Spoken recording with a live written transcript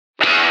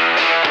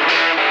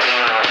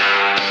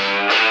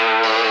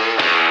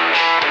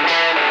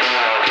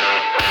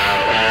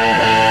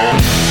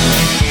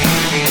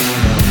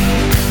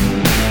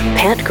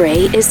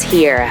Gray is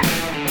here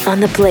on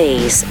the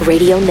Blaze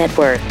Radio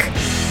Network.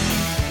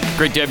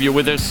 Great to have you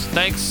with us.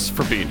 Thanks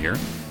for being here.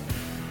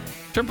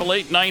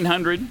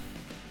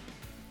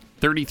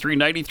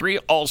 888-900-3393.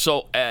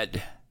 Also at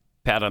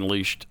Pat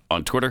Unleashed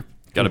on Twitter.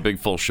 Got a big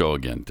full show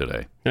again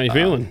today. How you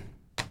feeling?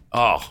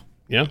 Oh.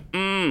 Yeah?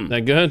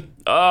 That good?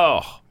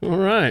 Oh. All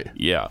right.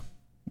 Yeah.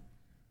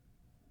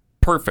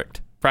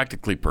 Perfect.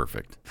 Practically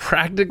perfect.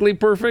 Practically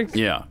perfect?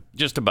 Yeah.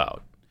 Just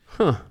about.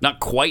 Huh. Not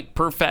quite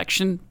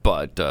perfection,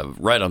 but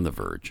right on the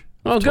verge.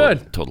 Oh,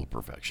 good. Total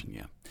perfection,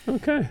 yeah.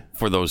 Okay.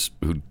 For those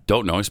who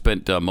don't know, I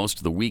spent most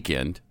of the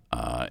weekend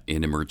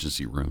in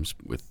emergency rooms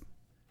with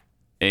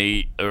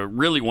a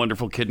really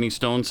wonderful kidney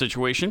stone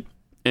situation.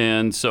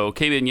 And so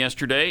came in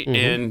yesterday,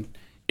 and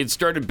it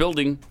started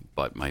building,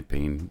 but my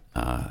pain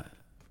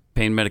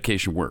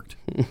medication worked.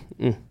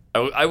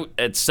 I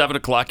at 7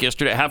 o'clock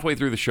yesterday, halfway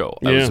through the show,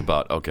 I was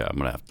about, okay, I'm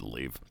going to have to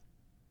leave.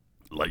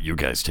 Let you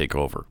guys take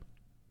over.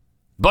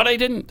 But I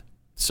didn't.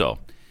 So,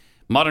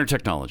 modern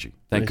technology.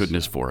 Thank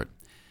goodness for it.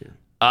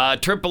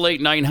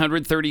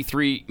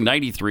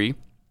 888-900-3393.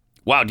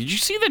 Wow, did you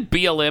see that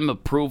BLM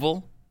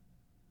approval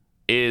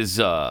is,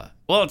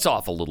 it's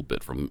off a little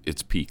bit from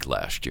its peak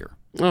last year.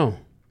 Oh.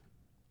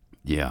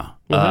 Yeah.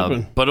 What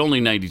happened? But only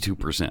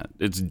 92%.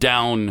 It's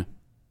down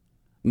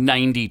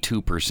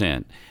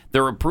 92%.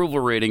 Their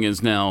approval rating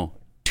is now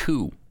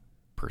 2%.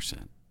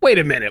 Wait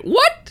a minute.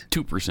 What?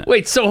 2%.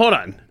 Wait, so hold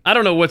on. I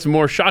don't know what's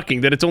more shocking,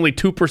 that it's only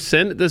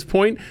 2% at this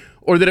point,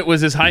 or that it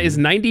was as high as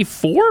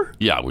 94?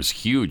 Yeah, it was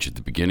huge at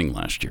the beginning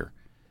last year.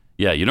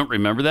 Yeah, you don't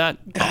remember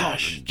that?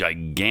 Gosh. Oh,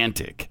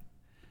 gigantic.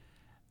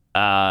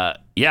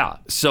 Yeah,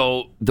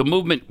 so the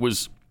movement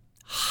was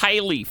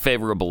highly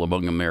favorable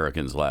among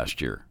Americans last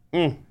year.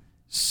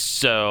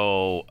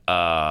 So,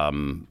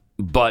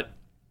 but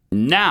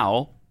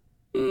now,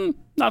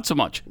 not so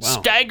much. Wow.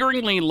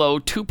 Staggeringly low,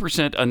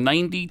 2%, a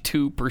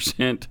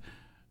 92%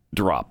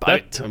 drop.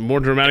 That's a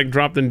more dramatic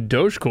drop than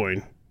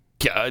Dogecoin.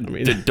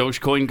 Did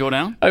Dogecoin go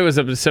down? I was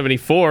up to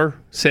 74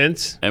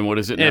 cents. And what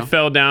is it now? It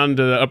fell down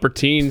to the upper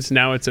teens.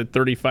 Now it's at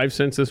 35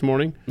 cents this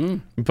morning.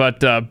 But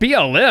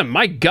BLM,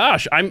 my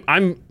gosh,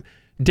 I'm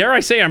dare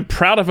I say I'm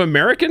proud of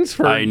Americans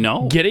for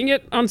getting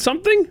it on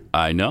something?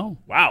 I know.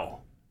 Wow.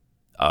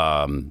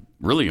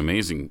 Really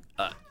amazing.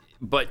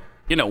 But,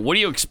 what do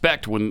you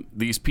expect when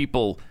these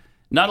people,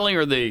 not only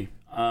are they,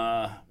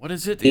 what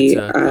is it? We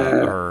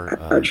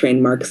are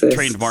trained Marxists.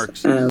 Trained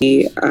Marxists.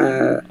 We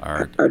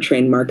are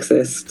trained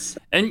Marxists.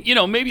 And,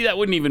 maybe that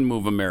wouldn't even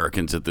move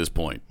Americans at this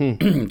point.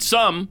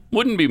 Some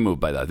wouldn't be moved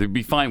by that. They'd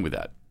be fine with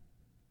that.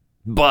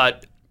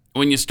 But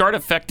when you start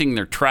affecting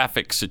their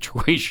traffic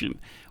situation,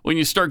 when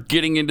you start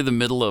getting into the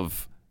middle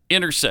of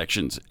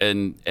intersections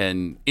and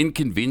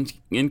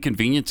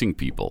inconveniencing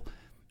people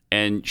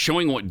and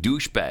showing what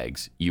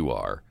douchebags you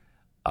are,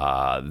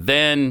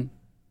 then,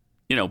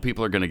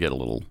 people are going to get a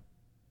little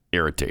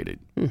irritated,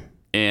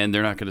 and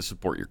they're not going to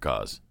support your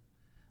cause.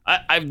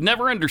 I've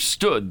never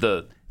understood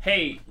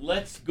hey,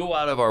 let's go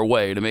out of our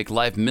way to make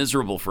life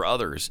miserable for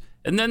others,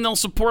 and then they'll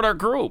support our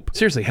group.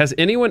 Seriously, has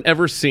anyone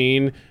ever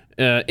seen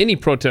any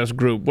protest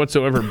group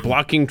whatsoever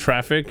blocking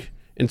traffic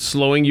and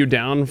slowing you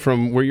down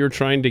from where you're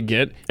trying to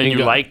get? And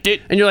you liked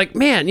it? And you're like,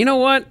 man, you know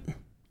what?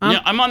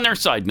 I'm on their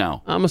side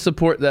now. I'm going to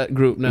support that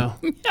group now.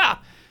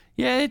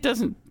 Yeah, it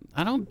doesn't.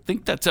 I don't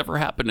think that's ever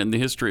happened in the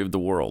history of the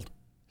world.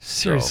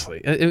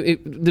 Seriously.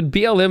 Did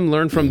BLM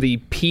learn from the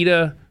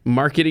PETA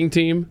marketing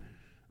team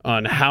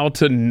on how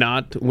to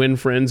not win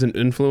friends and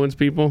influence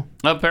people?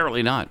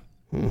 Apparently not.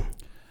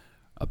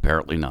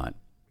 Apparently not.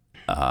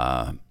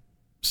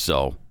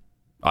 So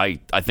I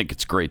think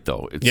it's great,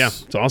 though.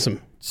 It's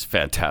awesome. It's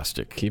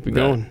fantastic. Keep it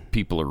going.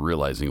 People are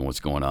realizing what's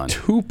going on.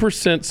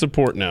 2%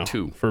 support now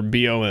for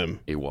BLM.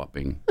 A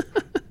whopping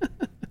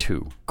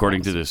 2,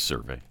 according to this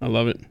survey. I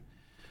love it.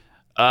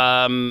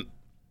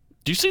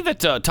 Do you see that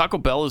Taco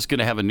Bell is going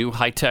to have a new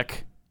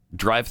high-tech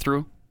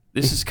drive-thru?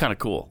 This is kind of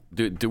cool.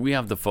 Do we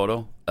have the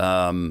photo?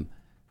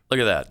 Look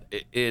at that.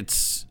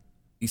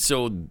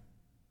 So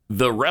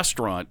the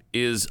restaurant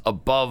is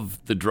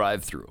above the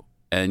drive-thru,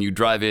 and you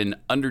drive in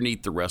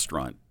underneath the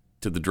restaurant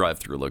to the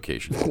drive-thru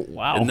location.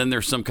 Wow. And then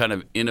there's some kind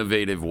of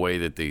innovative way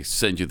that they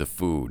send you the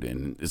food,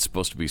 and it's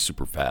supposed to be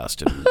super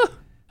fast. And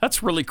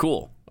that's really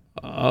cool.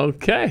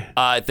 Okay.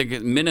 I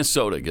think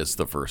Minnesota gets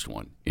the first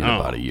one in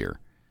about a year.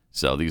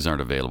 So these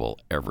aren't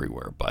available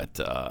everywhere. But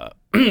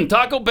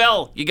Taco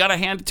Bell, you got to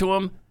hand it to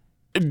them.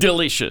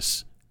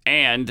 Delicious.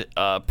 And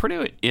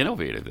pretty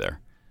innovative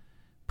there.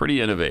 Pretty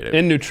innovative.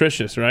 And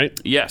nutritious, right?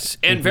 Yes.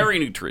 And very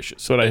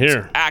nutritious. That's what I hear.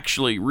 It's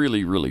actually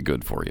really, really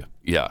good for you.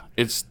 Yeah.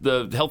 It's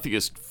the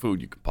healthiest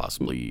food you could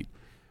possibly eat.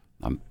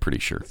 I'm pretty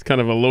sure. It's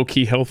kind of a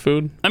low-key health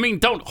food. I mean,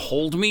 don't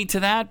hold me to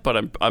that,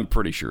 but I'm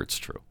pretty sure it's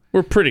true.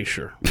 We're pretty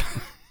sure.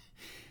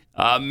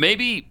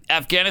 Maybe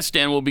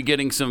Afghanistan will be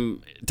getting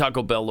some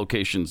Taco Bell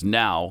locations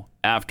now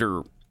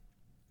after,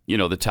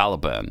 the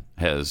Taliban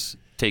has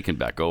taken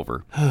back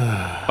over.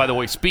 By the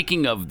way,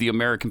 speaking of the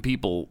American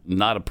people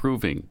not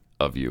approving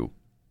of you,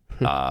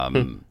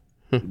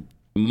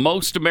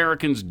 most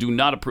Americans do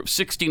not approve.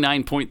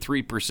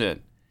 69.3%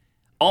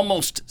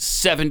 Almost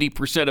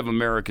 70% of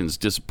Americans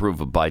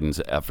disapprove of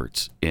Biden's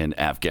efforts in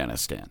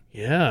Afghanistan.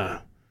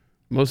 Yeah.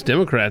 Most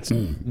Democrats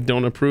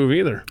don't approve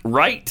either.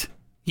 Right.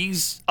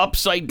 He's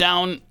upside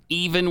down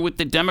even with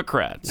the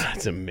Democrats.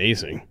 That's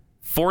amazing.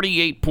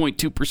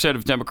 48.2%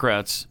 of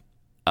Democrats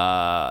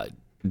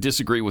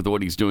disagree with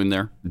what he's doing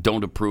there,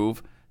 don't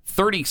approve.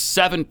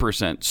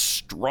 37%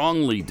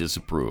 strongly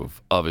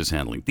disapprove of his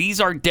handling.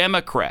 These are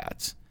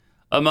Democrats.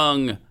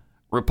 Among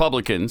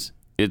Republicans,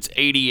 it's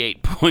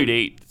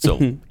 88.8, so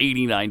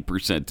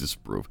 89%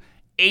 disapprove.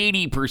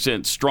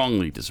 80%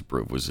 strongly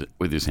disapprove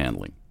with his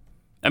handling.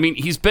 I mean,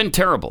 he's been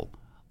terrible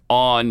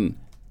on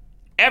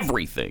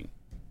everything.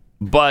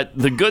 But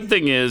the good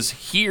thing is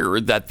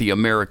here that the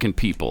American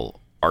people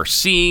are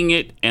seeing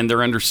it and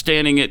they're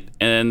understanding it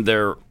and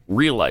they're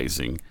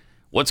realizing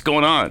what's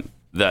going on,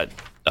 that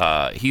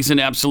he's an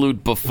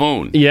absolute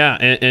buffoon. Yeah,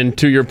 and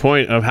to your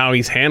point of how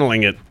he's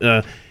handling it,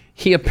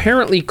 he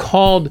apparently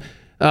called...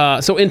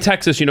 so in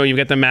Texas, you've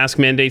got the mask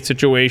mandate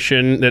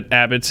situation that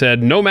Abbott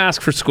said, no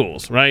mask for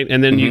schools, right?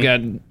 And then you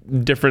got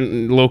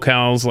different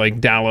locales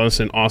like Dallas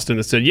and Austin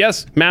that said,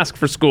 yes, mask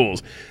for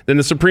schools. Then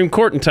the Supreme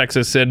Court in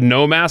Texas said,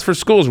 no mask for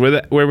schools.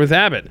 We're with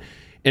Abbott.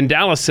 And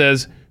Dallas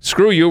says,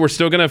 screw you, we're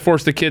still going to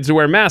force the kids to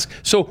wear masks.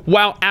 So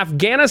while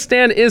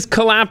Afghanistan is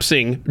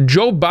collapsing,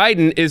 Joe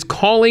Biden is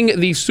calling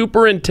the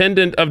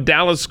superintendent of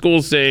Dallas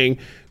schools saying,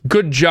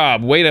 good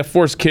job, way to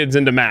force kids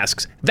into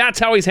masks. That's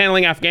how he's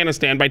handling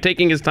Afghanistan, by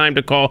taking his time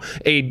to call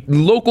a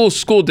local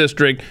school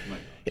district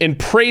and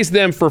praise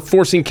them for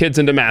forcing kids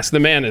into masks. The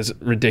man is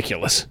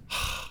ridiculous.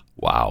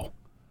 Wow.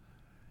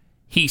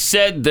 He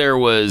said there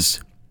was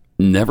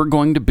never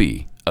going to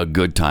be a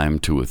good time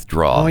to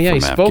withdraw from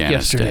Afghanistan. He spoke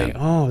yesterday.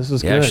 Oh, this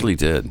is good. He actually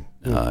did.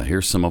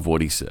 Here's some of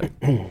what he said.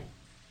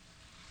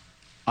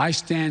 I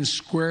stand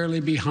squarely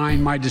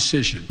behind my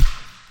decision.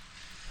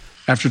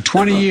 After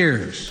 20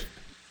 years,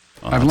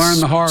 I've learned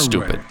the hard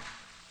way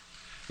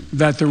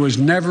that there was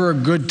never a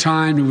good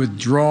time to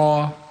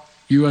withdraw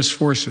U.S.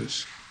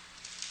 forces.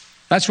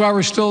 That's why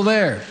we're still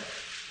there.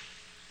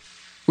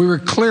 We were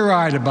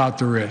clear-eyed about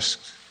the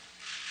risks.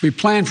 We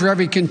planned for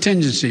every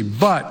contingency,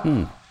 but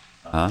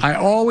I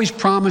always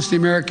promised the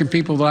American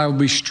people that I would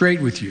be straight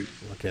with you.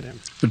 Look at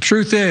him. The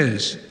truth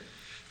is,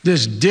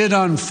 this did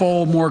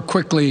unfold more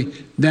quickly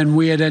than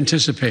we had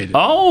anticipated.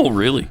 Oh,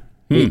 really?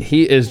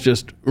 He is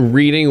just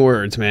reading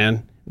words,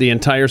 man. The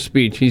entire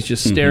speech. He's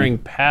just staring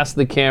past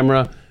the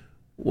camera.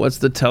 What's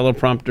the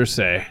teleprompter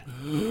say?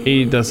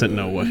 He doesn't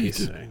know what he's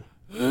saying.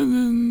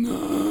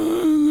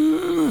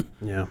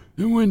 Yeah.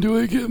 And when do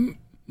I get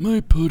my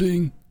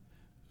pudding?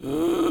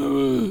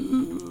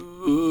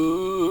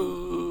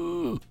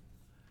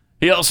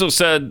 He also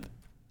said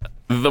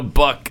the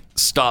buck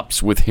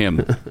stops with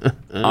him.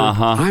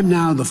 I'm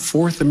now the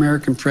fourth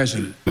American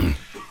president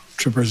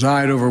to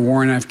preside over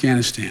war in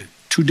Afghanistan.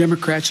 2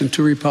 Democrats and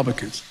 2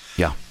 Republicans.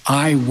 Yeah.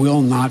 I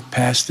will not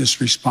pass this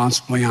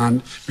responsibility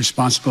on to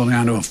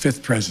a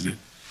 5th president.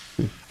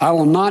 I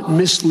will not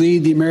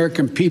mislead the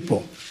American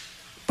people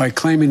by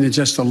claiming that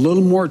just a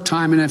little more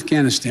time in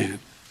Afghanistan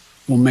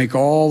will make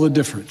all the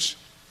difference.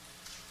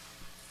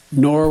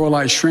 Nor will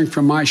I shrink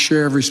from my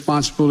share of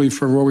responsibility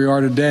for where we are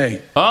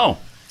today. Oh.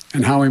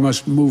 And how we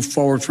must move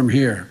forward from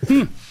here.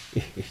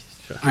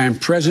 I am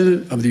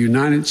President of the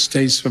United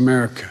States of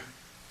America.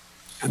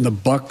 And the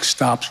buck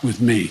stops with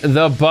me.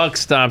 The buck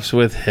stops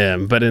with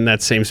him. But in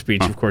that same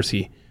speech, of course,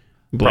 he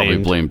probably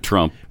blamed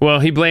Trump. Well,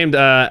 he blamed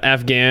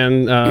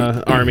Afghan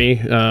army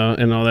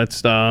and all that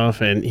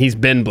stuff. And he's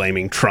been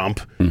blaming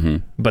Trump.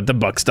 But the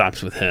buck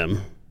stops with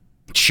him.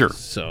 Sure.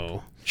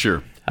 So.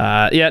 Sure.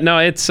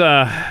 It's...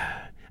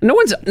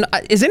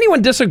 Is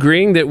anyone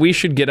disagreeing that we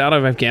should get out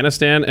of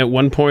Afghanistan at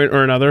one point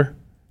or another?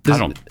 I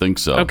don't think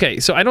so. Okay,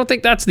 so I don't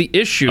think that's the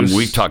issue. I mean,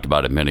 we've talked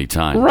about it many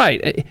times.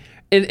 Right.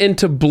 And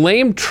to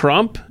blame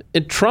Trump,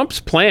 Trump's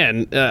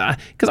plan,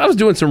 because I was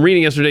doing some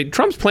reading yesterday,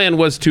 Trump's plan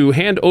was to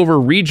hand over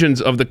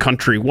regions of the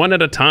country one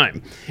at a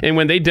time. And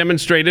when they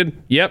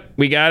demonstrated, yep,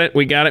 we got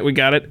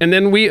it, and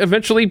then we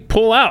eventually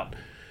pull out.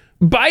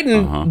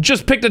 Biden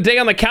just picked a day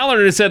on the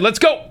calendar and said, let's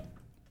go.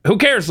 Who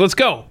cares? Let's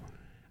go.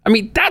 I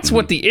mean, that's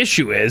what the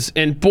issue is.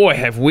 And boy,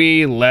 have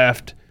we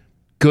left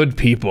good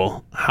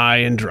people high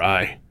and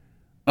dry.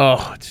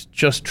 Oh, it's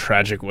just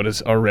tragic what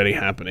is already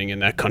happening in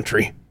that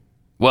country.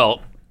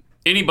 Well,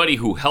 anybody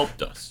who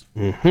helped us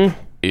they're going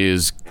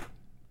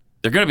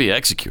to be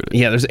executed.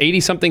 Yeah, there's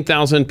 80-something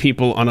thousand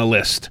people on a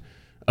list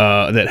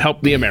that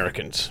helped the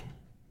Americans.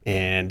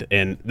 And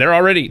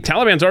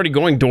Taliban's already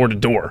going door to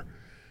door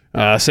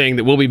saying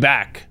that we'll be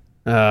back.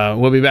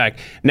 We'll be back.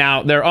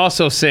 Now, they're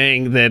also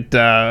saying that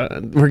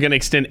we're going to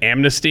extend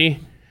amnesty.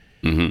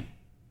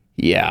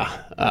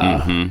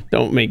 Yeah.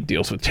 Don't make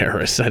deals with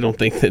terrorists. I don't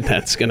think that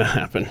that's going to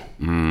happen.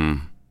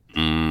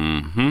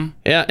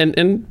 Yeah,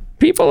 and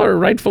people are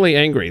rightfully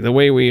angry. The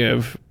way we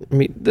have... I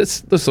mean,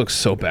 this looks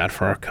so bad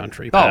for our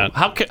country, Pat.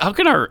 How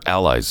can our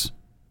allies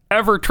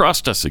ever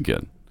trust us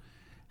again?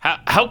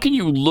 How can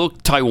you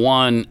look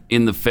Taiwan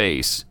in the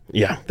face...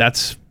 Yeah,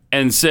 that's...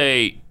 and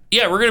say...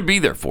 yeah, we're going to be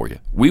there for you.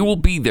 We will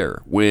be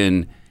there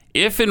when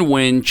if and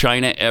when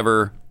China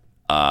ever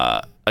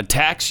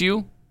attacks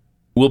you,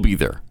 we'll be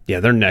there. Yeah,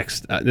 they're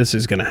next. This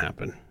is going to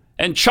happen.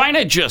 And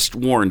China just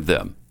warned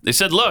them. They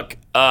said, look,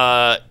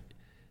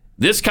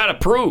 this kind of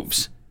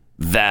proves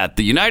that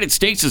the United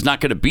States is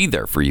not going to be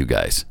there for you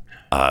guys.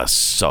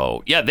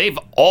 So, yeah, they've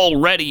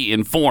already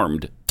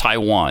informed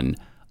Taiwan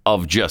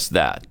of just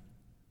that.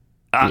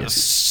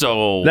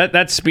 So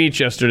that speech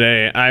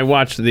yesterday, I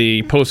watched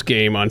the post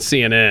game on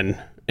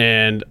CNN,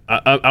 and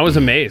I was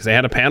amazed. They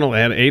had a panel.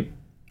 They had 8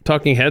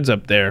 talking heads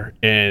up there,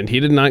 and he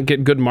did not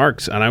get good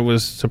marks. And I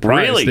was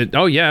surprised. Really?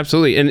 Oh, yeah,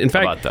 absolutely. And in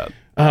fact, how about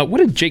that? What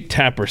did Jake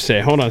Tapper say?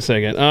 Hold on a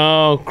second.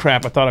 Oh,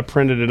 crap. I thought I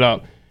printed it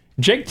up.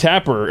 Jake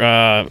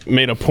Tapper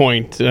made a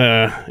point.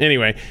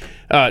 Anyway,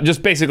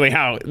 just basically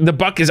how the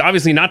buck is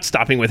obviously not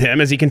stopping with him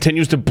as he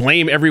continues to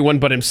blame everyone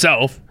but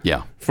himself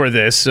for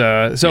this.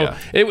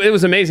 It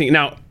was amazing.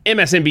 Now,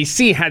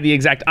 MSNBC had the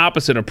exact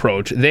opposite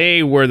approach.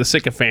 They were the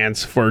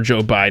sycophants for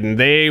Joe Biden.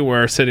 They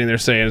were sitting there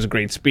saying it was a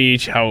great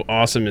speech. How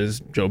awesome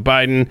is Joe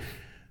Biden?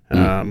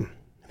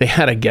 They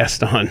had a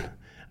guest on.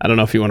 I don't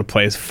know if you want to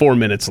play. It's 4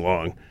 minutes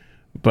long.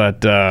 But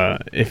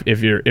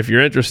if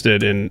you're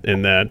interested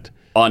in that.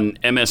 On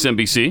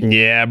MSNBC?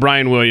 Yeah,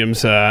 Brian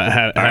Williams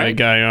had a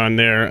guy on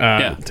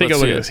there. Take a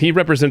look at this. He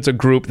represents a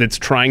group that's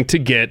trying to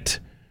get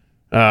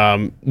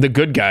the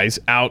good guys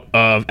out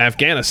of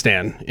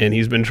Afghanistan, and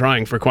he's been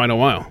trying for quite a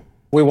while.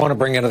 We want to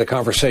bring into the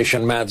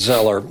conversation Matt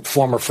Zeller,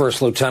 former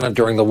first lieutenant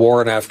during the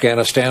war in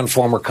Afghanistan,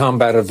 former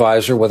combat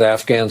advisor with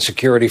Afghan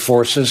security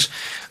forces,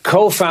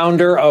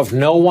 co-founder of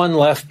No One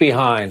Left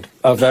Behind,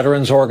 a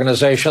veterans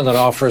organization that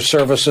offers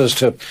services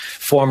to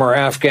former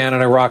Afghan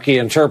and Iraqi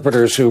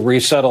interpreters who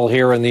resettle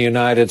here in the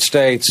United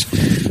States.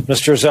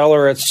 Mr.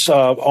 Zeller, it's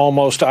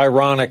almost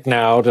ironic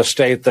now to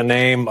state the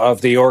name of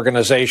the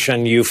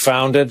organization you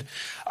founded,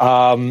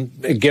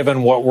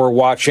 given what we're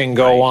watching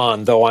go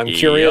on, though I'm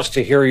curious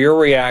to hear your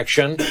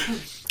reaction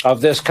of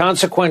this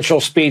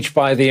consequential speech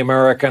by the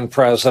American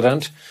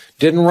president.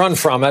 Didn't run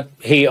from it.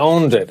 He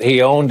owned it.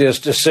 He owned his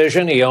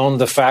decision. He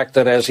owned the fact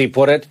that, as he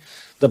put it,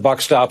 the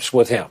buck stops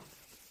with him.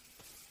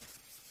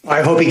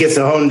 I hope he gets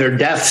to own their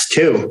deaths,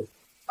 too.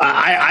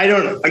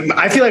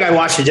 I feel like I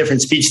watched a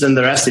different speech than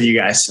the rest of you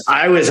guys.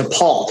 I was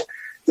appalled.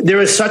 There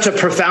was such a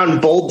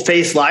profound,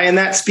 bold-faced lie in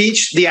that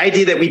speech. The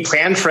idea that we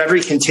planned for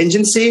every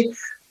contingency.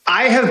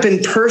 I have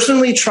been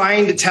personally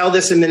trying to tell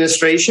this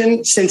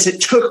administration since it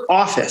took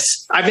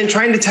office. I've been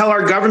trying to tell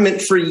our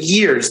government for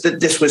years that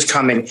this was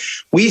coming.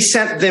 We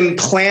sent them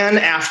plan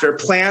after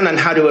plan on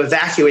how to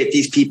evacuate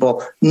these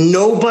people.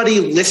 Nobody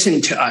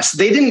listened to us.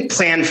 They didn't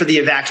plan for the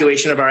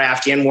evacuation of our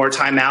Afghan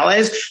wartime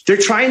allies. They're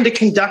trying to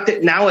conduct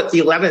it now at the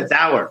 11th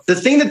hour. The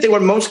thing that they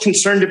were most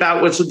concerned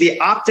about was the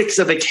optics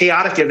of a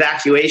chaotic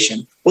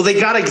evacuation. Well, they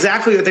got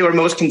exactly what they were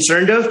most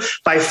concerned of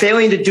by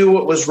failing to do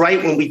what was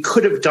right when we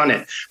could have done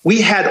it. We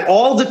had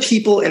all the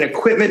people and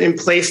equipment in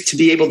place to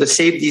be able to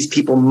save these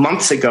people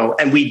months ago,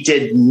 and we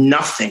did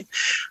nothing.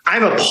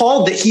 I'm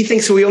appalled that he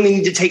thinks we only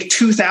need to take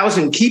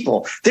 2,000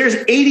 people. There's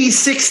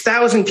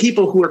 86,000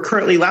 people who are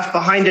currently left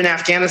behind in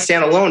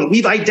Afghanistan alone.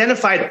 We've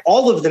identified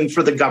all of them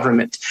for the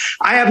government.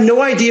 I have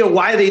no idea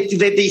why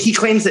he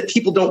claims that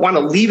people don't want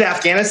to leave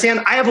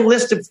Afghanistan. I have a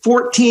list of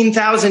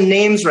 14,000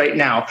 names right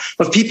now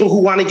of people who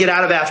want to get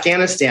out of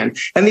Afghanistan.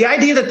 And the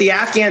idea that the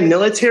Afghan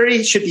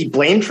military should be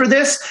blamed for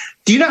this.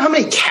 Do you know how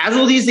many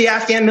casualties the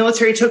Afghan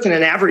military took in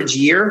an average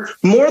year?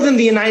 More than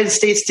the United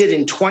States did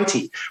in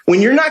 20.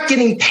 When you're not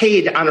getting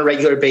paid on a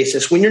regular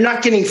basis, when you're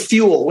not getting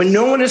fuel, when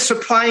no one is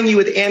supplying you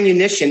with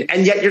ammunition,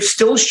 and yet you're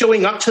still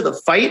showing up to the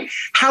fight,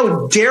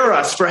 how dare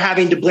us for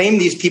having to blame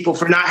these people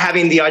for not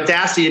having the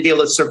audacity to be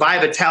able to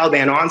survive a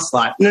Taliban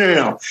onslaught?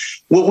 No.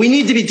 What we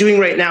need to be doing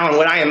right now, and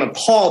what I am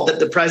appalled that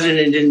the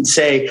president didn't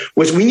say,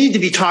 was we need to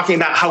be talking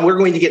about how we're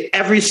going to get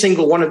every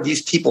single one of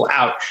these people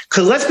out.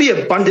 Because let's be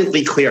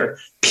abundantly clear.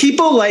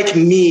 People like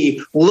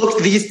me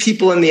looked these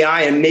people in the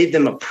eye and made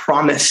them a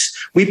promise.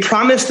 We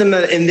promised them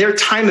that in their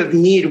time of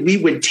need, we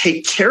would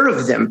take care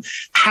of them.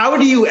 How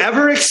do you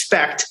ever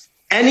expect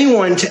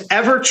anyone to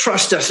ever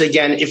trust us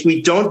again if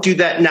we don't do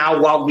that now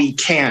while we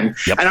can?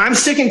 Yep. And I'm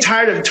sick and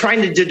tired of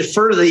trying to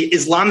defer to the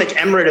Islamic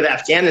Emirate of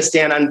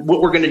Afghanistan on what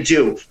we're going to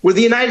do. We're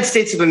the United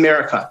States of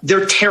America.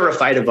 They're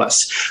terrified of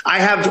us. I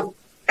have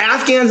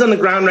Afghans on the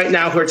ground right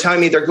now who are telling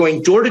me they're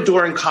going door to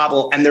door in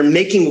Kabul and they're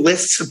making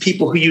lists of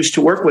people who used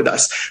to work with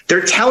us.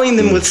 They're telling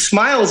them with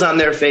smiles on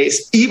their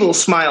face, evil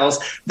smiles,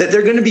 that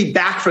they're going to be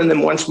back from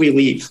them once we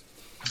leave.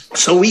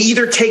 So we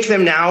either take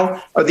them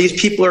now or these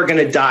people are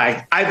going to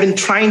die. I've been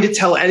trying to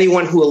tell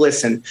anyone who will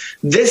listen.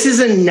 This is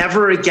a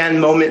never again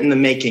moment in the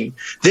making.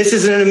 This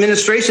is an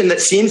administration that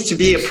seems to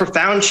be a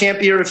profound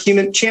champion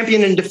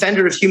and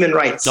defender of human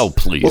rights. Oh,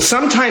 please. Well,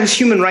 sometimes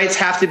human rights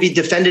have to be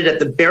defended at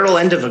the barrel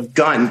end of a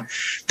gun.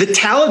 The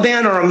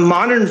Taliban are a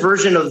modern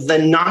version of the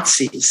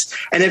Nazis.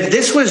 And if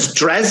this was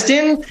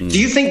Dresden, do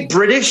you think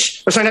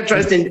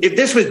if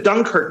this was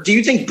Dunkirk, do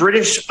you think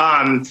British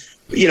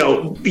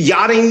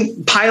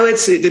yachting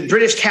pilots, the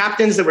British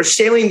captains that were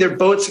sailing their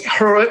boats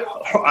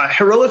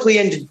heroically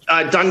into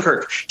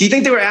Dunkirk? Do you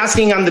think they were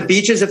asking on the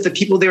beaches if the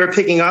people they were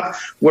picking up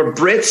were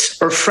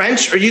Brits or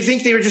French, or you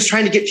think they were just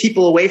trying to get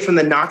people away from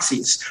the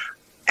Nazis?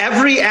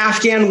 Every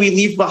Afghan we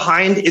leave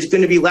behind is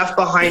going to be left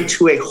behind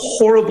to a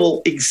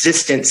horrible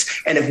existence.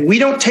 And if we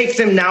don't take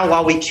them now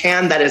while we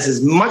can, that is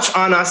as much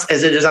on us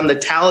as it is on the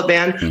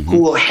Taliban, who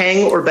will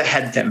hang or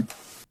behead them.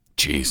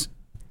 Jeez.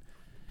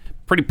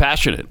 Pretty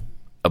passionate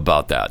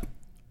about that.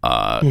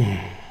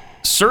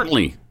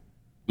 Certainly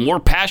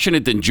more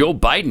passionate than Joe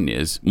Biden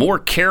is, more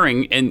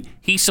caring, and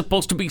he's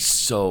supposed to be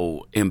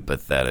so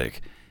empathetic.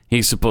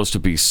 He's supposed to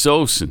be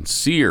so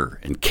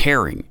sincere and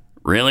caring.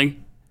 Really?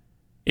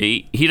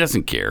 He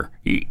doesn't care.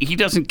 He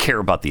doesn't care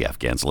about the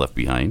Afghans left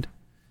behind.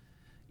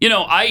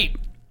 I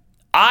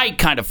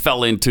kind of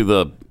fell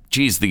into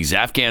these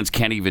Afghans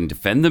can't even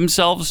defend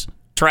themselves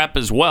trap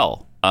as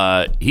well.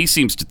 He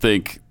seems to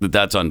think that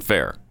that's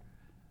unfair.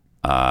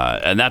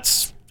 And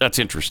that's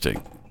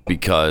interesting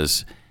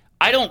because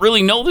I don't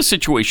really know the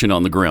situation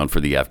on the ground for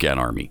the Afghan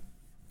army.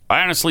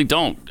 I honestly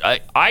don't.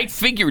 I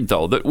figured,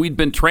 though, that we'd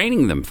been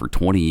training them for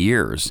 20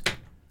 years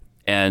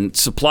and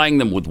supplying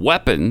them with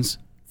weapons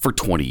for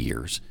 20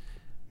 years.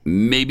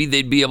 Maybe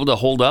they'd be able to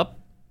hold up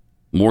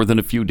more than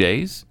a few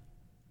days.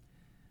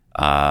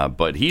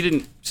 But he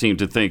didn't seem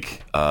to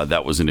think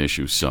that was an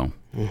issue. So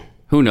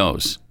who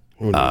knows?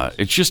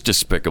 It's just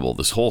despicable,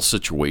 this whole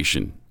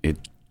situation. It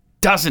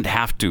doesn't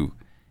have to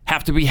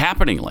be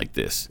happening like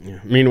this. Yeah.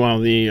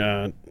 Meanwhile,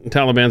 the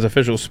Taliban's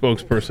official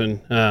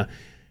spokesperson,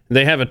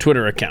 they have a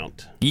Twitter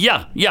account.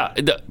 Yeah.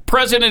 The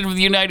president of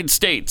the United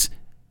States,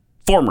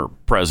 former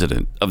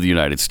president of the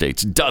United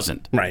States,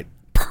 doesn't. Right.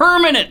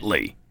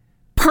 Permanently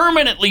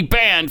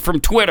banned from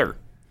Twitter.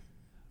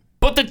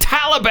 But the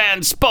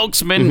Taliban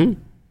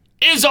spokesman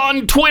is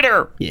on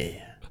Twitter.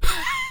 Yeah.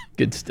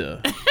 Good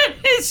stuff.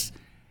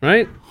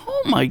 Right?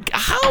 Oh my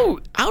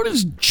God. How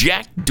does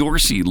Jack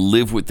Dorsey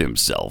live with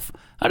himself?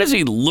 How does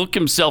he look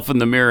himself in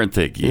the mirror and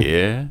think,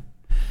 yeah,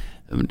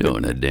 I'm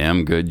doing a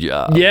damn good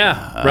job?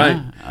 Yeah, right.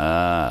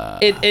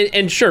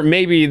 And sure,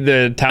 maybe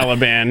the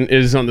Taliban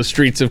is on the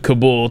streets of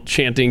Kabul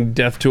chanting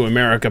death to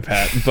America,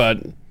 Pat,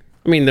 but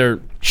I mean, they're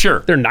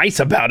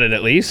nice about it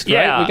at least, right?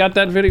 Yeah. We got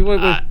that video.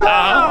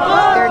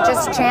 They're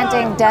just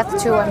chanting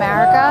death to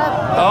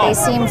America, but they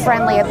seem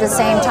friendly at the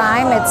same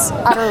time. It's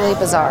utterly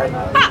bizarre.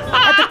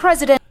 At the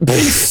president. They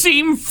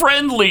seem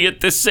friendly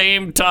at the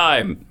same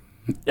time.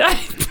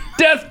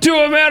 Death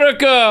to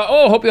America!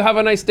 Oh, hope you have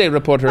a nice day,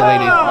 reporter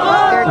lady.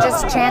 They're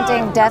just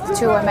chanting death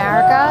to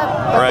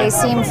America, but they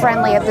seem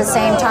friendly at the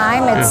same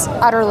time. It's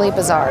utterly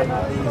bizarre.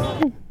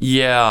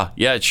 Yeah,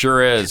 it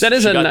sure is. That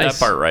is she got nice.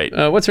 that part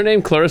right. What's her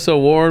name? Clarissa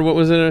Ward. What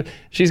was it?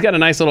 She's got a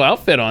nice little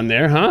outfit on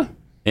there, huh?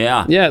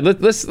 Yeah. Yeah.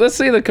 Let's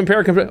see the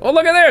compare. Oh,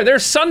 look at there.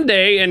 There's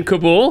Sunday in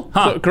Kabul,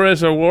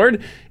 Clarissa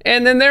Ward,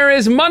 and then there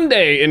is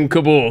Monday in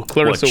Kabul,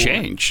 Clarissa Ward. What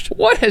changed?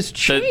 What has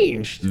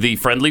changed? The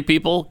friendly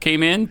people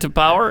came into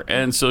power,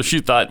 and so she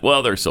thought,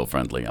 well, they're so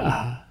friendly.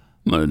 I'm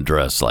going to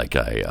dress like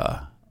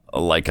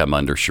I'm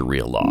under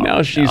Sharia law.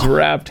 Now she's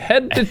wrapped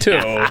head to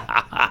toe.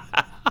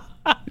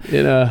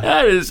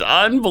 That is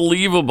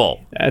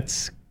unbelievable.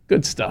 That's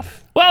good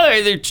stuff.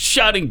 Well, they're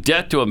shouting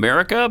death to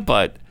America,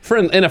 but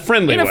in a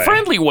friendly way. In a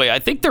friendly way. I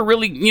think they're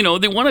really,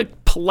 they want to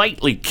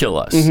politely kill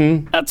us.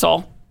 That's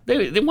all.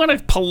 They want to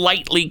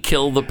politely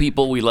kill the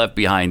people we left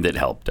behind that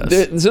helped us.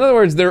 In other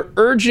words, they're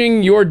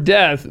urging your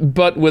death,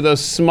 but with a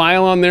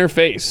smile on their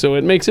face, so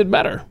it makes it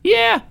better.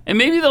 Yeah, and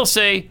maybe they'll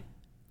say,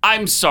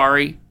 I'm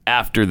sorry,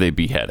 after they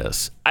behead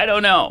us. I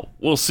don't know.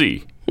 We'll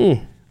see.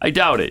 I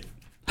doubt it.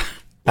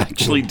 I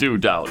actually do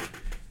doubt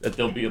that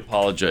they'll be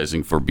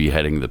apologizing for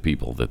beheading the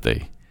people that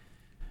they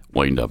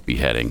wind up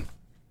beheading.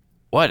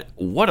 What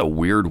a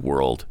weird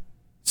world.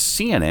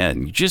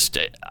 CNN,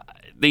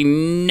 they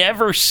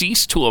never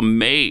cease to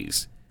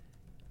amaze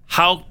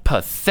how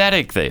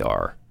pathetic they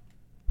are.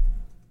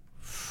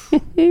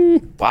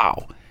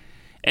 Wow.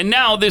 And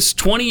now this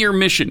 20-year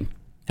mission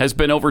has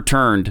been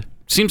overturned,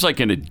 seems like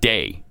in a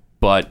day,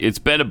 but it's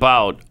been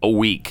about a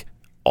week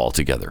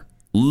altogether.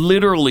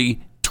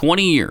 Literally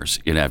 20 years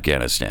in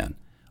Afghanistan,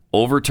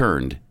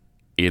 overturned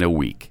in a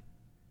week.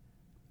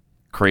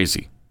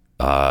 Crazy.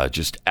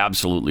 Just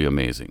absolutely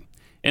amazing.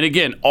 And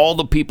again, all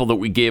the people that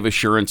we gave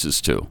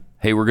assurances to,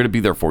 hey, we're going to be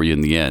there for you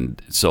in the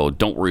end, so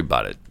don't worry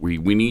about it. We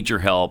need your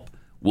help.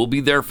 We'll be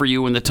there for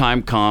you when the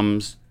time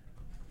comes.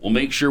 We'll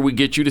make sure we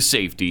get you to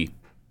safety.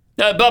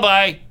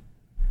 Bye-bye.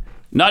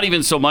 Not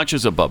even so much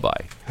as a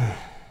bye-bye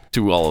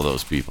to all of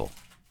those people.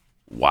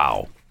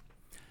 Wow.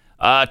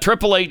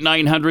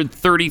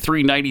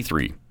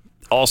 888-900-3393.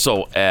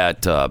 Also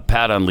at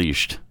Pat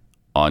Unleashed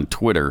on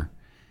Twitter.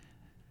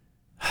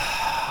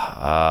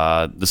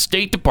 The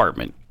State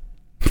Department.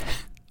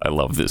 I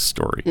love this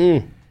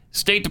story.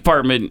 State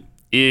Department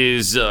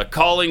is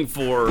calling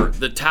for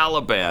the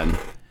Taliban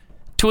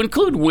to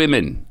include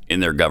women in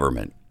their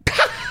government.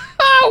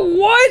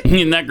 What?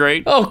 Isn't that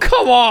great? Oh,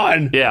 come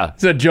on. Yeah.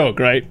 It's a joke,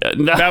 right?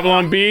 No.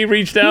 Babylon Bee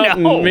reached out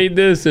and made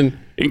this. And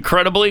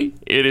Incredibly,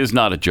 it is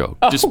not a joke.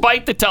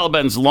 Despite the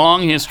Taliban's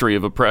long history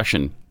of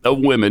oppression of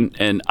women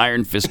and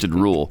iron-fisted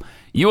rule,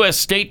 U.S.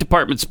 State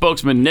Department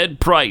spokesman Ned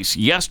Price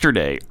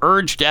yesterday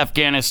urged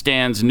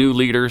Afghanistan's new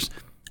leaders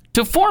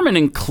to form an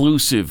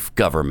inclusive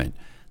government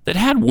that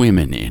had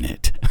women in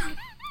it.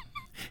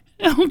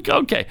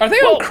 Okay. Are they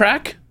on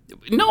crack?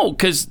 No,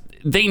 because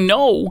they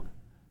know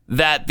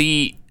that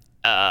the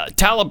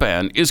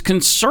Taliban is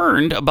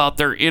concerned about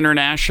their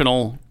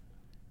international,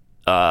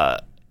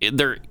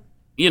 their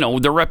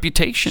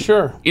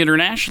reputation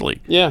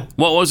internationally. Yeah.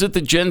 What was it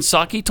that Jen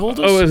Psaki told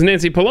us? Oh, it was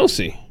Nancy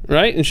Pelosi,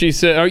 right? And she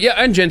said,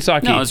 and Jen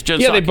Psaki. No, it's Jen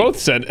Psaki. Yeah, they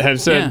both have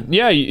said,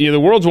 the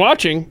world's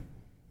watching.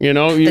 The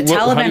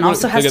Taliban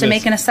also has to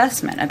make an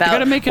assessment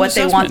about what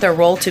they want their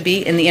role to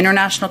be in the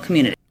international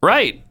community.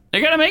 Right. They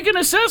got to make an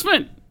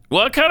assessment.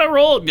 What kind of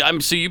role?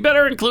 So you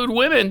better include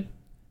women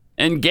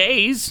and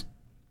gays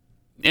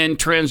and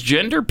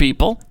transgender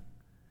people.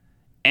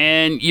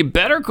 And you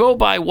better go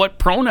by what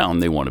pronoun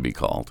they want to be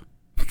called.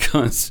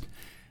 Because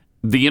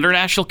the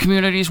international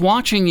community is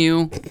watching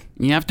you.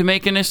 You have to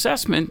make an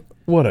assessment.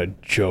 What a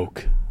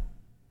joke.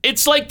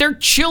 It's like they're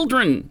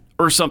children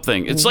or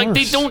something. It's like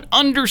they don't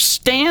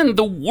understand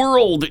the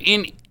world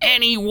in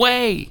any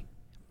way.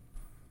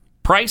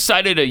 Price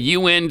cited a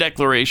UN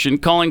declaration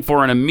calling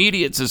for an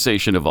immediate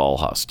cessation of all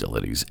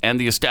hostilities and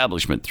the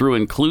establishment through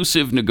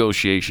inclusive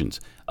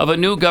negotiations of a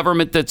new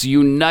government that's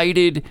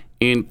united,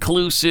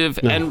 inclusive,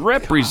 and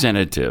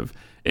representative,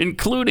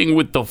 including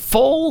with the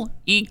full,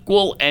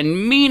 equal,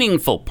 and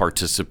meaningful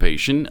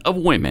participation of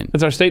women.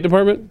 That's our State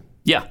Department?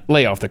 Yeah.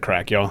 Lay off the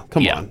crack, y'all.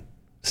 Come on.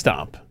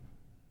 Stop.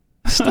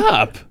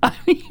 I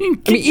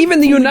mean, even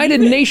the United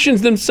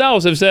Nations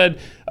themselves have said,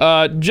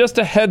 just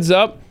a heads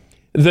up,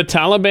 the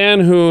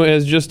Taliban, who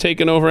has just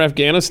taken over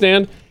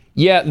Afghanistan,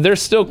 they're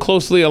still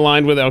closely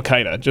aligned with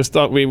Al-Qaeda. Just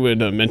thought we would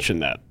mention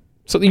that.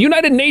 So the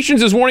United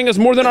Nations is warning us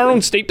more than our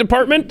own State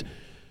Department?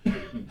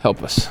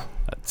 Help us.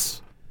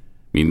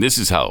 This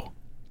is how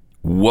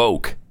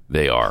woke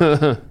they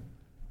are.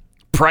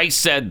 Price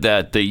said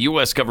that the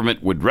U.S.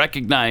 government would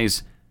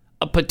recognize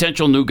a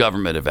potential new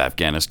government of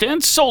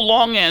Afghanistan so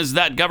long as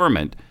that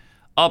government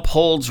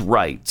upholds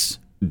rights,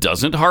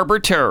 doesn't harbor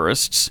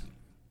terrorists,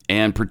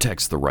 and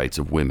protects the rights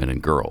of women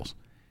and girls.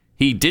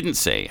 He didn't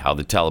say how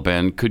the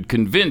Taliban could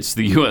convince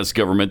the U.S.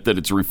 government that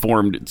it's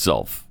reformed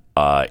itself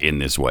in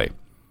this way.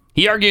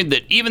 He argued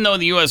that even though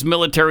the U.S.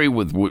 military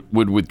would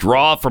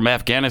withdraw from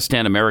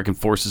Afghanistan, American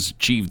forces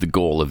achieved the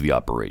goal of the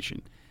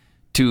operation: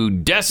 to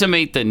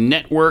decimate the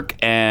network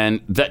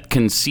and that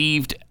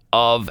conceived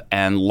of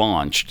and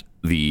launched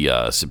the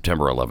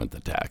September 11th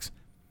attacks.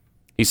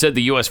 He said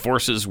the U.S.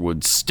 forces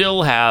would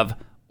still have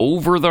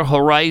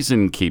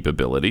over-the-horizon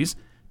capabilities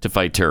to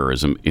fight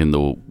terrorism in the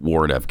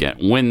war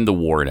in when the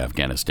war in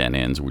Afghanistan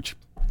ends, which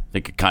I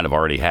think it kind of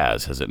already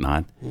has it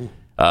not?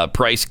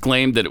 Price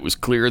claimed that it was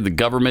clear the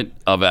government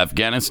of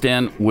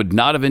Afghanistan would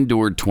not have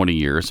endured 20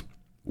 years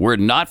were it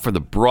not for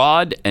the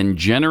broad and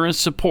generous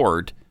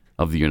support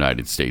of the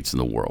United States and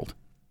the world.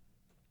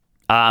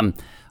 I'm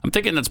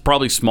thinking that's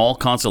probably small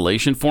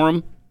consolation for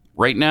him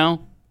right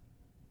now.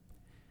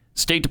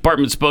 State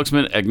Department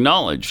spokesman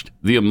acknowledged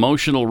the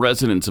emotional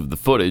resonance of the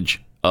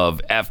footage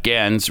of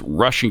Afghans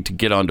rushing to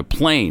get onto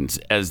planes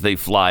as they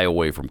fly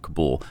away from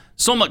Kabul.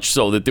 So much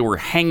so that they were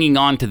hanging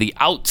on to the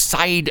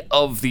outside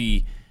of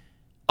the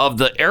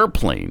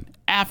airplane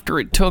after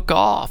it took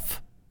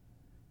off.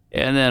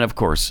 And then, of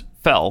course,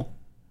 fell.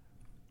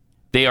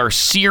 They are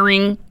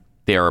searing.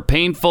 They are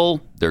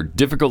painful. They're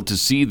difficult to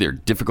see. They're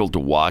difficult to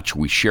watch.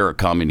 We share a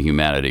common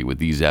humanity with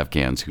these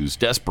Afghans whose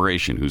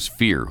desperation, whose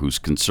fear, whose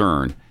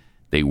concern,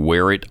 they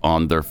wear it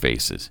on their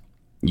faces.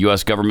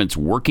 U.S. government's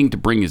working to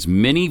bring as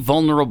many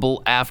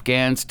vulnerable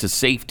Afghans to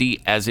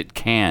safety as it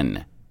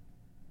can.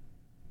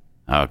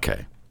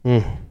 Okay.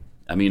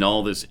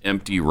 All this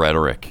empty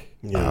rhetoric.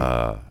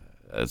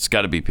 It's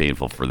got to be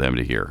painful for them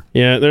to hear.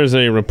 Yeah, there's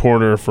a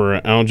reporter for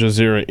Al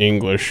Jazeera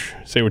English.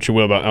 Say what you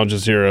will about Al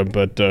Jazeera,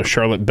 but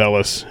Charlotte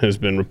Bellis has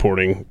been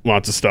reporting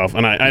lots of stuff.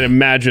 And I'd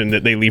imagine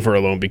that they leave her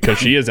alone because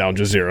she is Al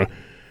Jazeera.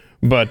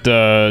 But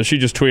she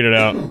just tweeted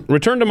out,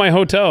 "Return to my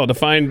hotel to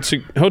find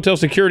hotel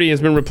security has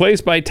been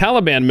replaced by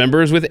Taliban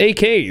members with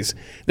AKs.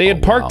 They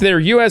had parked their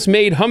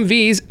U.S.-made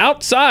Humvees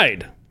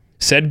outside.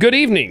 Said good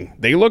evening.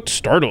 They looked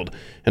startled.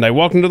 And I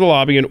walked into the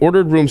lobby and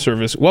ordered room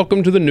service.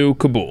 Welcome to the new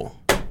Kabul."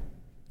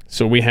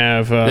 So we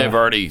have... They've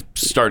already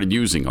started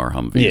using our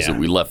Humvees that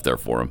we left there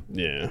for them.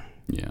 Yeah.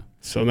 Yeah.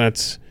 So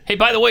that's... Hey,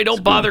 by the way,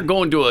 don't bother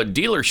going to a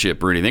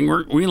dealership or anything.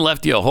 We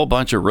left you a whole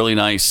bunch of really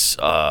nice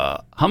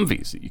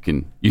Humvees that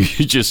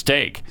you just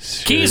take.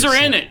 Seriously. Keys are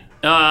in it.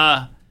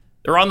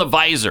 They're on the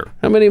visor.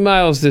 How many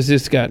miles does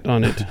this got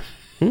on it?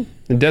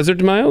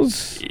 Desert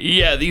miles?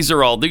 Yeah, these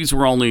were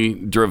only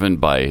driven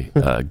by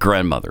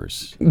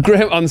grandmothers.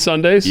 On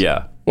Sundays?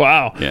 Yeah.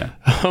 Wow. Yeah.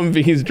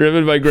 Humvees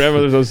driven by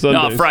grandmothers on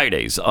Sundays. No,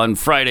 Fridays. On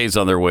Fridays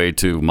on their way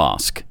to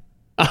mosque.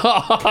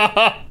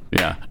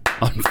 Yeah.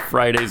 On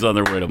Fridays on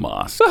their way to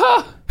mosque.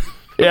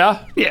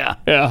 Yeah? Yeah.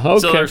 Yeah, okay.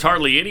 So there's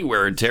hardly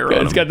anywhere in terror.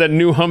 It's got that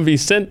new Humvee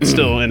scent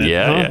still in it.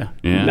 Yeah.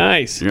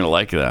 Nice. You're going to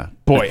like that.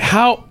 Boy,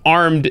 how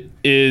armed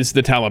is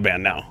the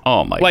Taliban now?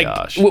 Oh, my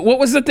gosh. What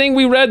was the thing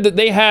we read? That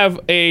they have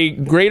a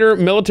greater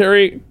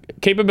military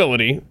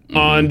capability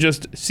on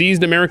just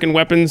seized American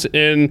weapons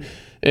and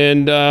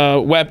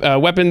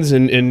weapons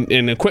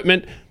and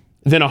equipment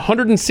than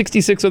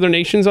 166 other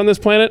nations on this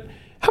planet?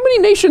 How many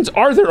nations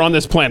are there on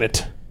this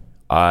planet?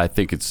 I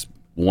think it's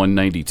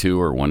 192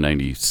 or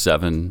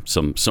 197,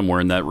 somewhere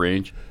in that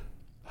range.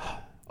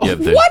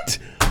 What?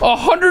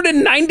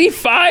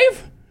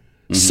 195?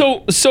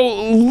 So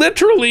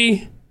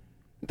literally,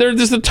 they're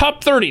just the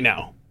top 30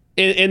 now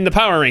in the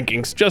power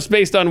rankings, just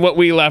based on what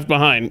we left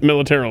behind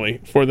militarily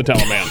for the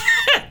Taliban.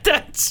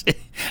 That's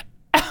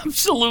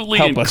absolutely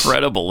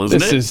incredible, isn't it?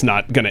 This is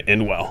not going to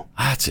end well.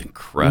 That's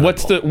incredible.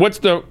 What's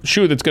the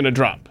shoe that's going to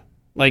drop?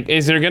 Like,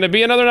 is there going to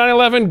be another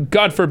 9/11?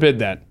 God forbid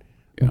that.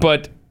 Yeah.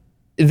 But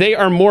they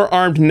are more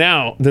armed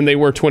now than they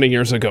were 20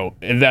 years ago,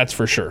 and that's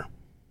for sure.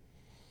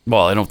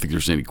 Well, I don't think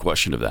there's any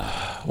question of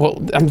that.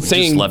 Well, I'm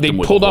saying they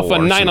pulled off a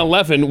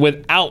 9/11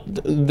 without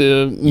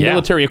the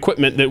military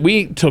equipment that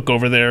we took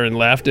over there and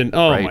left, and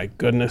my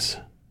goodness.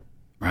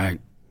 Right.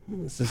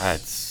 This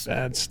is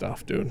bad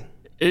stuff, dude.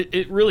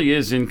 It really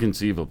is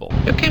inconceivable.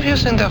 You keep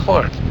using the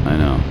word. I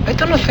know. I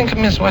don't think it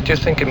means what you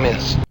think it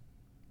means.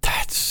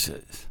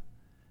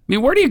 I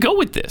mean, where do you go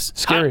with this?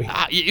 Scary.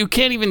 You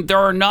can't even, there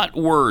are not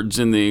words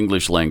in the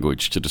English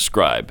language to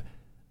describe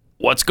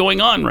what's going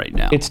on right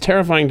now. It's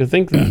terrifying to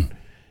think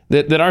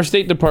that our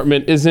State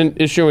Department isn't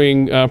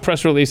issuing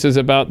press releases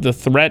about the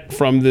threat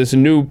from this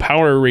new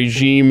power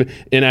regime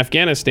in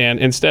Afghanistan.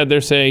 Instead,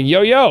 they're saying,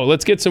 yo,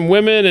 let's get some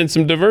women and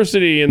some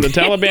diversity in the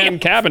Taliban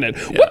cabinet.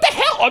 Yeah. What the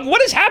hell?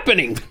 What is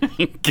happening?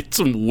 Get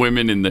some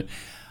women in the...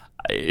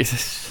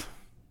 It's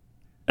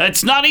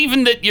not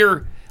even that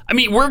you're... I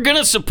mean, we're going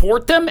to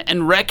support them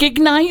and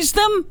recognize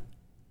them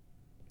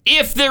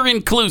if they're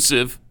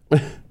inclusive,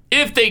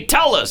 if they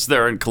tell us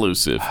they're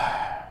inclusive.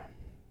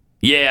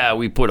 Yeah,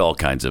 we put all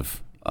kinds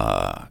of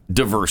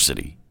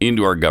diversity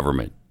into our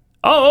government.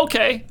 Oh,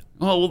 okay.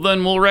 Well,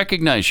 then we'll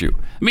recognize you.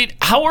 I mean,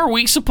 how are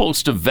we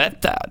supposed to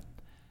vet that?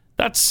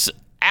 That's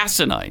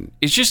asinine.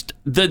 It's just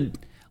the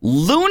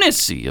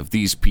lunacy of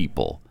these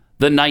people,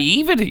 the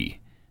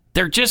naivety.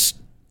 They're just,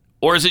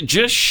 or is it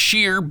just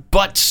sheer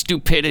butt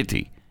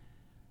stupidity?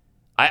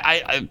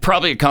 I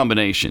probably a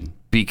combination,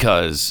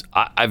 because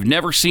I've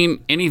never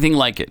seen anything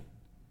like it.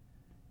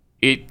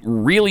 It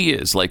really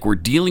is like we're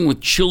dealing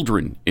with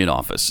children in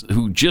office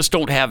who just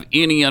don't have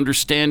any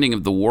understanding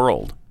of the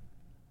world.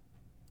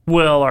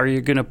 Well, are you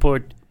going to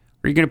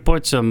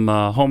put some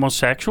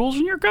homosexuals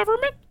in your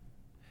government?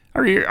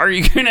 Are you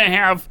going to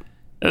have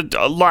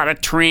a lot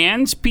of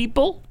trans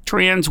people,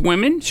 trans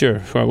women? Sure,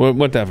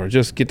 whatever.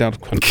 Just get out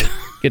of country.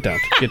 Get out.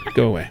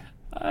 Go away.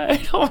 I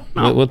don't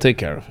know. We'll take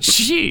care of it.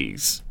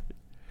 Jeez.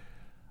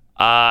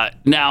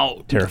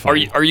 Now,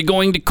 terrifying. Are you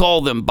going to call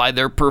them by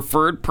their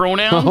preferred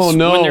pronouns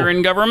when they're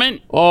in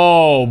government?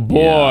 Oh, boy.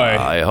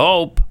 Yeah, I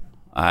hope.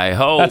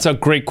 That's a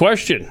great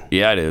question.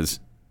 Yeah, it is.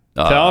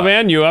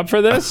 Taliban, you up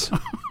for this?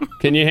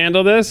 Can you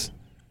handle this?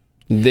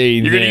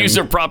 You're going to use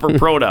their proper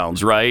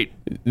pronouns, right?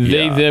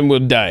 Them will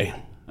die.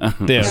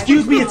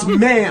 Excuse me, it's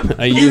ma'am.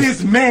 It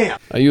is ma'am.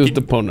 I used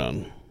the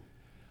pronoun.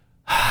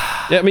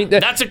 Yeah, I mean,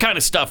 that's the kind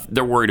of stuff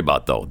they're worried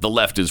about, though. The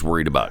left is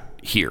worried about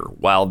here.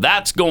 While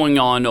that's going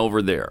on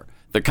over there,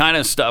 the kind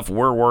of stuff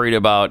we're worried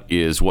about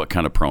is what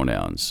kind of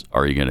pronouns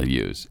are you going to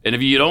use? And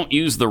if you don't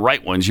use the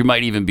right ones, you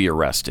might even be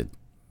arrested.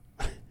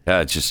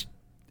 It's just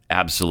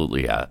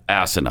absolutely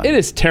asinine. It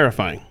is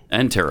terrifying.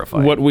 And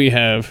terrifying. What we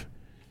have.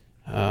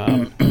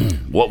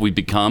 What we've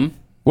become.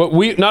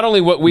 Not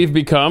only what we've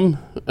become,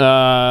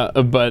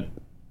 but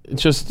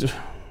just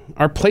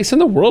our place in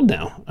the world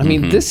now. I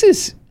mean, this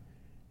is...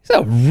 It's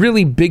a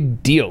really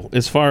big deal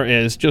as far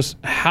as just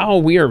how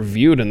we are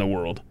viewed in the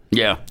world.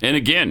 Yeah. And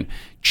again,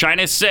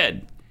 China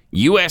said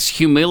U.S.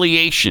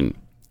 humiliation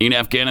in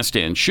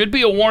Afghanistan should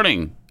be a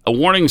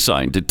warning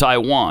sign to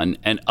Taiwan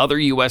and other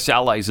U.S.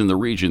 allies in the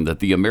region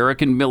that the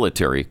American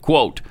military,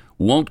 quote,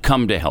 won't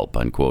come to help,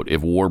 unquote,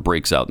 if war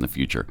breaks out in the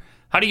future.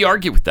 How do you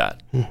argue with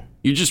that?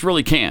 You just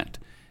really can't.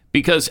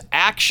 Because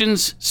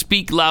actions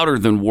speak louder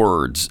than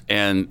words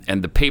and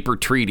the paper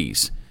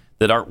treaties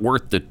that aren't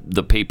worth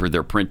the paper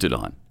they're printed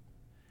on.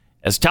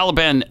 As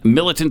Taliban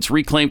militants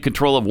reclaim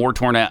control of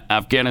war-torn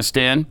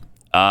Afghanistan,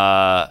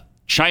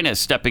 China is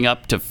stepping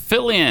up to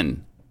fill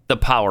in the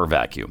power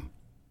vacuum.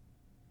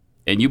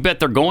 And you bet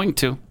they're going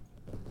to.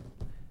 I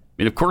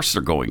mean, of course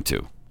they're going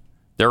to.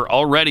 They're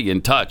already in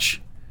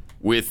touch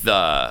with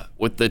the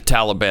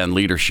Taliban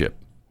leadership.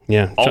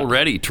 Yeah.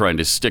 Already trying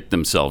to stick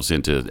themselves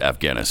into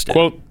Afghanistan.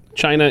 Quote,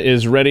 China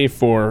is ready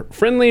for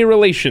friendly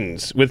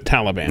relations with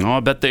Taliban. Oh, I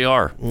bet they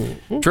are.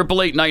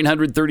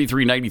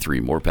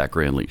 888-900-3393. More Pat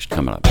Gray Unleashed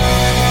coming up.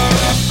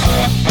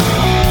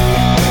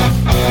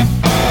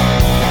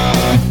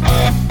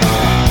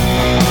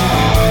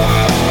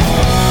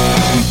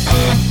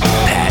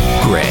 Pat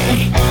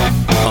Gray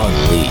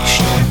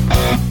Unleashed.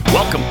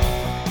 Welcome.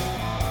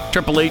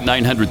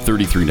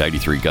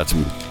 888-900-3393. Got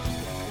some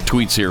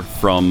tweets here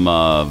from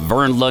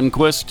Vern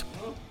Lundquist.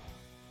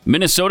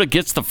 Minnesota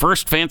gets the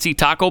first fancy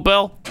Taco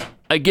Bell.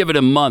 I give it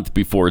a month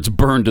before it's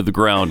burned to the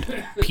ground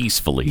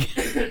peacefully.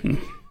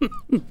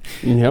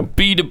 Yep.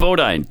 B.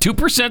 DeBodine,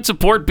 2%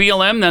 support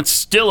BLM. That's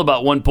still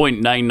about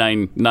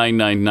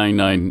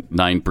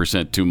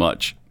 1.9999999% too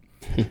much.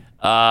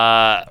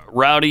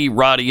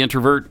 Roddy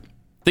introvert.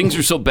 Things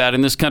are so bad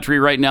in this country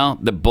right now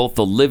that both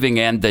the living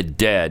and the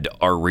dead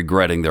are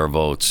regretting their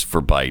votes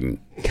for Biden.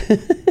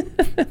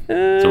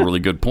 That's a really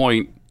good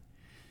point.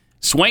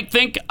 Swank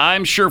think,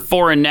 I'm sure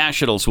foreign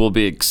nationals will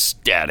be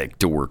ecstatic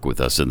to work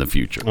with us in the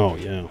future. Oh,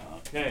 yeah.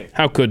 Okay.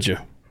 How could you?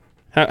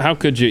 How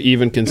could you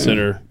even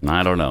consider?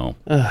 I don't know.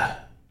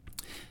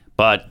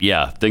 But,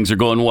 yeah, things are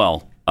going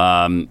well.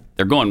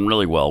 They're going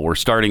really well. We're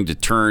starting to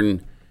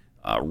turn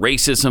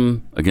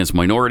racism against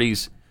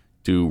minorities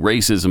to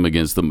racism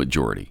against the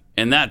majority.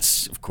 And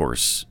that's, of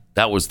course,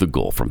 that was the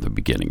goal from the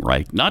beginning,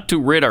 right? Not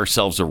to rid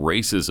ourselves of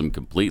racism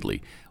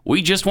completely.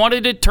 We just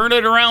wanted to turn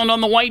it around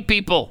on the white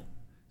people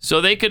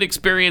so they could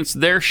experience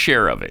their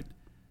share of it.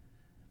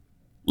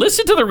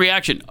 Listen to the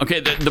reaction.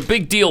 Okay, the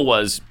big deal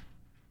was,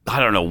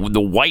 I don't know,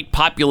 the white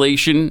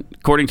population,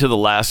 according to the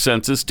last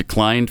census,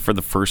 declined for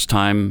the first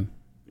time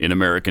in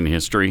American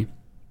history.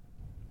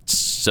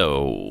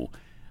 So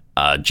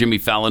Jimmy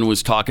Fallon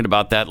was talking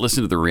about that.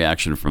 Listen to the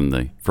reaction from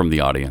the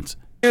audience.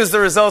 The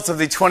results of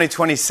the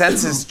 2020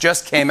 census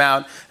just came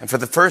out, and for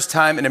the first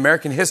time in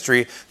American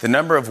history, the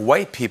number of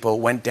white people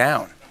went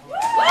down.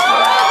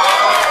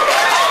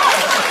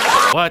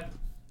 What?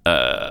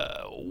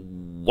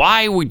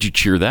 Why would you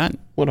cheer that?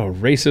 What a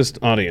racist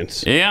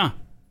audience. Yeah.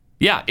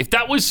 Yeah, if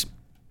that was,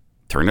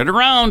 turn it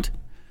around.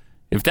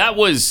 If that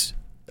was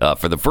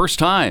for the first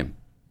time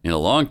in a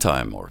long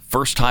time, or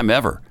first time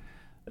ever,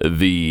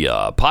 the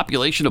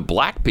population of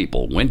black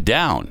people went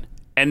down,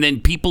 and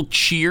then people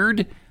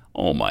cheered,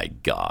 oh my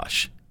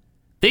gosh.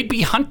 They'd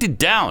be hunted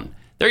down.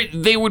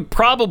 They would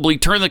probably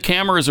turn the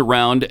cameras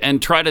around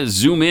and try to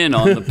zoom in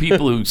on the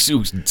people who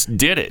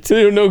did it.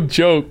 No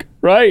joke,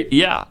 right?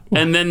 Yeah,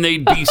 and then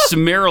they'd be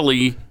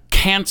summarily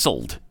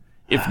canceled,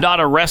 if not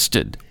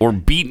arrested or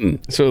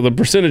beaten. So the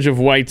percentage of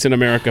whites in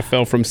America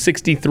fell from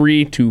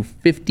 63 to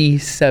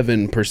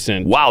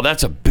 57%. Wow,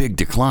 that's a big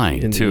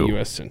decline, in too. the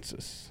U.S.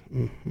 Census.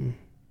 Mm-hmm.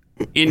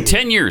 In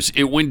 10 years,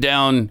 it went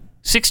down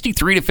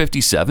 63 to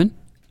 57?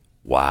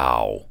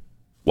 Wow.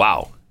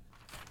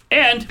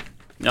 And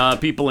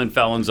people in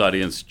Fallon's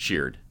audience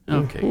cheered.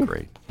 Okay,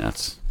 great.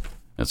 That's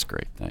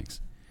great.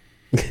 Thanks.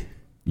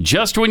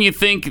 Just when you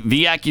think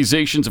the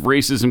accusations of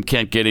racism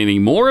can't get any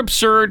more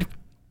absurd,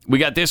 we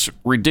got this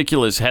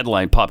ridiculous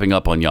headline popping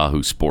up on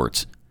Yahoo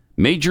Sports.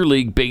 Major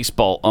League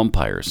Baseball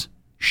umpires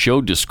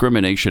show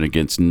discrimination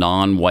against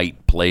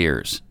non-white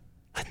players.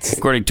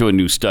 According to a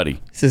new study.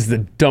 This is the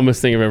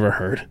dumbest thing I've ever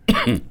heard.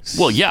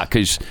 Well, yeah,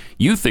 because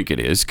you think it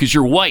is, because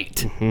you're white.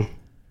 Mm-hmm.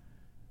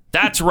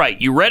 That's right.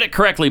 You read it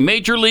correctly.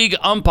 Major League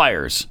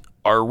umpires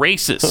are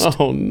racist.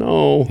 Oh,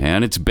 no.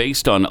 And it's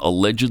based on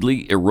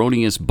allegedly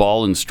erroneous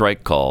ball and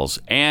strike calls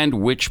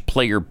and which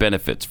player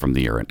benefits from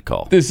the errant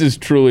call. This is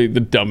truly the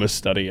dumbest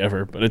study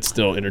ever, but it's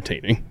still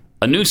entertaining.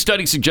 A new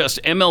study suggests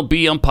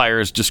MLB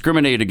umpires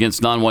discriminate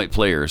against non-white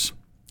players,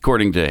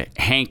 according to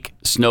Hank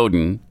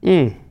Snowden,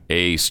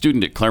 a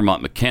student at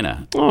Claremont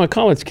McKenna. Oh, a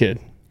college kid.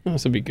 Oh,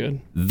 this would be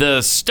good.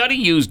 The study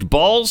used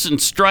balls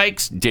and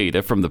strikes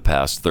data from the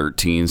past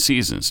 13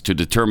 seasons to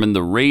determine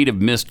the rate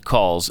of missed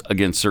calls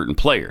against certain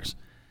players.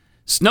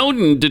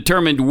 Snowden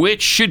determined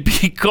which should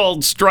be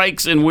called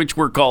strikes and which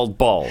were called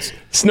balls.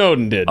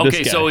 Snowden did.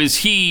 Okay, so is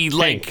he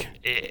like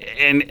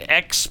an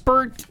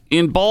expert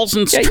in balls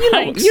and strikes?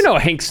 Yeah, you know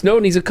Hank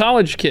Snowden. He's a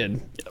college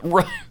kid.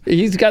 Right.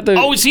 He's got the.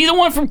 Oh, is he the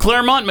one from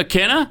Claremont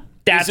McKenna?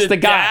 That's the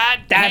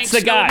guy. That's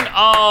the guy.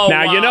 Oh,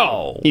 now wow. You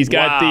know he's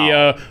got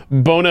the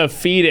bona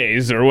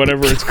fides or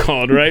whatever it's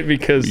called, right?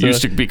 Because it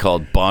used to be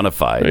called bona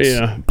fides.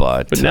 Yeah,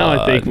 but now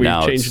I think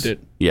we've changed it.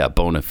 Yeah,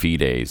 bona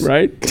fides.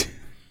 Right.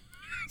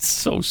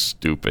 So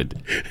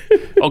stupid.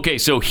 Okay,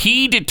 so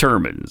he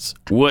determines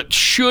what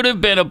should have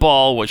been a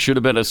ball, what should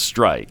have been a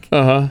strike.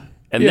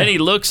 And then he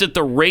looks at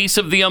the race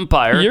of the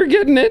umpire. You're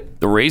getting it.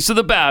 The race of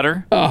the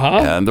batter.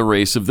 And the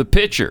race of the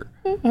pitcher.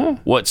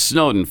 What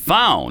Snowden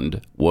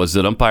found was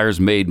that umpires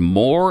made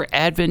more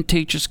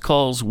advantageous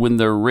calls when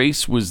their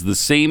race was the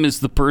same as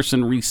the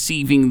person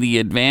receiving the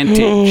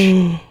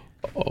advantage.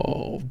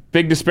 Oh,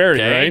 big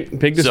disparity, right?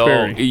 Big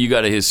disparity. So you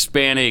got a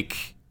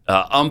Hispanic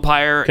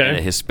umpire and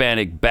a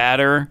Hispanic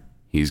batter.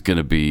 He's going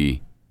to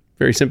be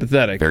very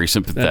sympathetic. Very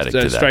sympathetic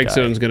to that strike guy.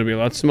 zone's going to be a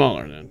lot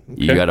smaller then.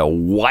 Okay. You got a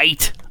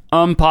white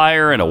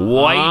umpire and a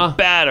white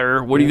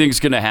batter. What do you think is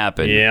going to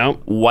happen? Yeah.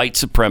 White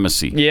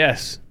supremacy.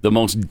 Yes. The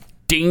most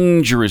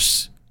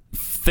dangerous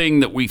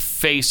thing that we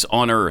face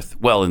on earth.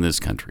 Well, in this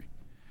country.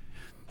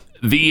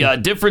 The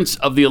difference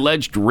of the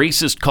alleged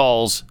racist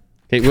calls.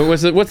 Okay,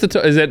 what's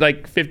is it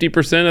like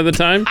 50% of the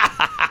time?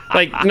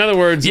 Like, in other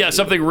words, yeah,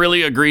 something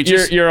really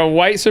egregious. You're a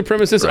white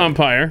supremacist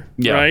umpire,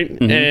 right?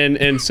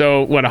 Mm-hmm. And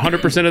so what?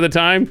 100% of the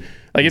time,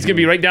 Like it's going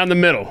to be right down the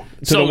middle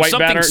to the white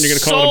batter, and you're going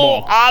to call it a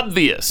ball. So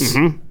obvious,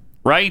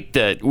 right?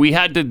 That we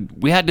had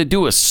to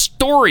do a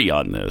story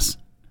on this.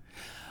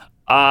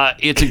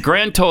 It's a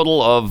grand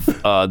total of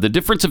the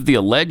difference of the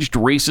alleged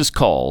racist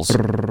calls.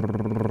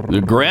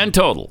 The grand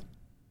total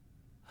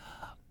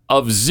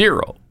of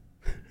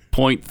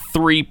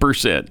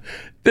 0.3%.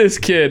 This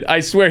kid, I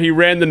swear, he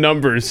ran the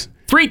numbers.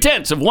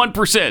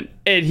 0.3%,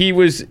 and he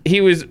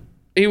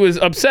was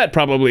upset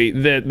probably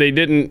that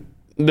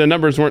the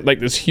numbers weren't like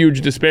this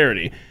huge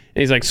disparity.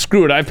 And he's like,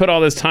 screw it, I put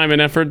all this time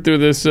and effort through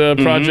this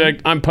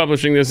project. I'm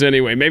publishing this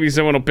anyway. Maybe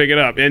someone will pick it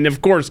up. And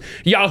of course,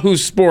 Yahoo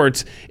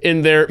Sports,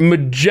 in their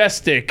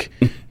majestic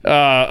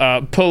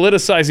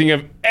politicizing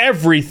of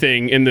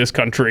everything in this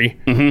country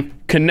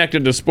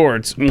connected to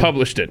sports,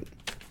 published it.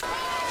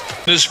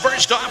 His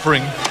first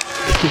offering,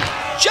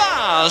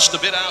 just a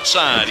bit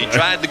outside. He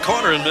tried the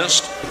corner and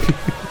missed.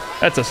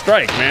 That's a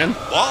strike, man.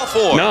 Ball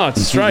 4. No, it's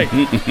a strike.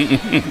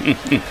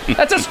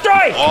 That's a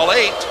strike. Ball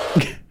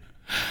 8.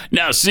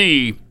 Now,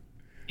 see,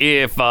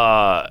 if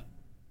the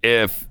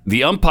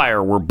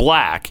umpire were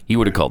black, he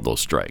would have called those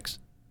strikes,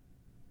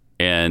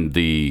 and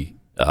the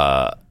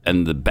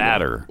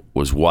batter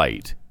was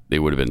white, they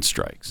would have been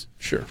strikes.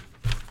 Sure,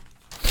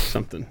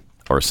 something.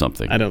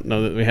 I don't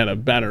know that we had a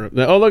batter.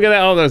 Oh, look at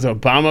that! Oh, there's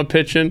Obama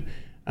pitching.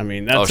 I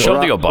mean, that's show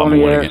the Obama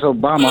one again.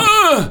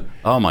 Obama.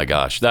 Oh my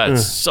gosh,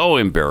 that's so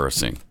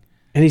embarrassing.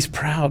 And he's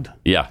proud.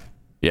 Yeah,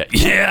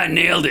 I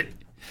nailed it.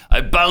 I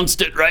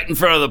bounced it right in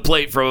front of the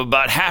plate from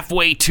about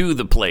halfway to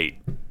the plate,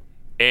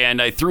 and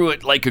I threw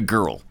it like a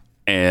girl,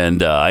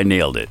 and I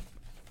nailed it.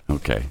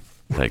 Okay,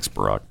 thanks,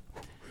 Barack.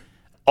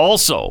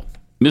 Also,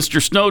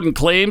 Mr. Snowden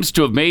claims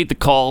to have made the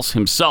calls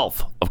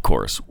himself, of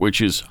course,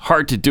 which is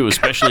hard to do,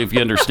 especially if you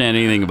understand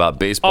anything about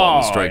baseball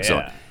and the strike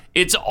zone.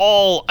 It's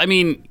all, I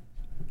mean,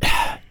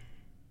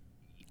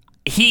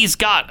 he's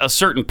got a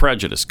certain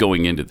prejudice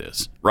going into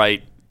this,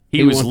 right?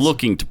 He was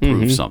looking to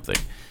prove something.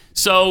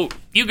 So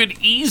you could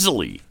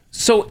easily...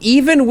 So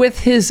even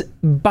with his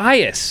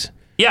bias...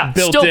 Yeah,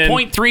 built still in,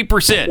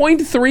 0.3%.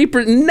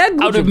 0.3%,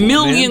 negligible. Out of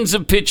millions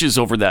of pitches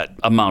over that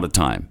amount of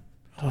time.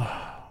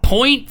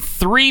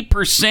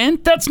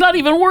 0.3%? That's not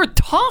even worth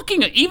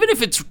talking. Even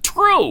if it's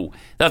true,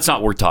 that's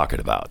not worth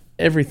talking about.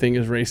 Everything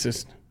is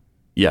racist.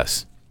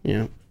 Yes.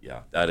 Yeah.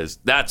 Yeah,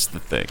 that's the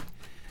thing.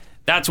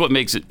 That's what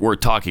makes it worth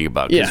talking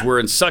about, because we're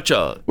in such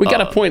a... We got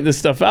to point this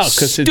stuff out,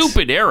 because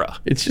stupid era.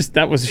 It's just,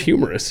 that was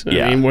humorous.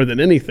 I mean, more than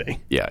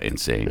anything. Yeah,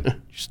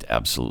 insane. Just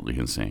absolutely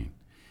insane.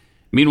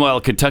 Meanwhile,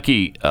 a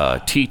Kentucky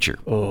teacher...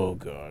 Oh,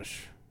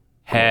 gosh.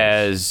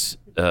 ...has...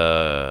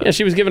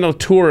 she was giving a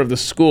tour of the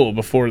school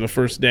before the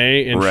first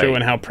day and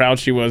showing how proud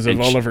she was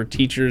of all of her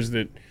teachers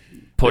that...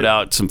 Put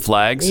out some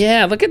flags?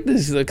 Yeah, look at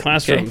this, the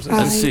classrooms. Okay.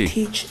 Let's see. I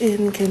teach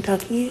in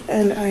Kentucky,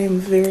 and I am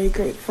very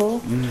grateful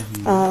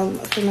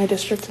for my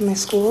district and my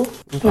school.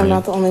 And I'm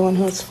not the only one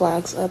who has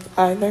flags up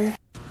either.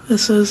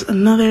 This is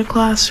another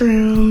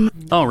classroom.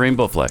 Oh,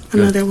 rainbow flag.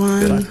 Another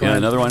one. Good. Yeah,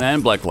 another one,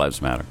 and Black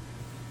Lives Matter.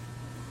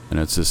 And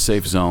it's a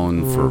safe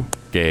zone for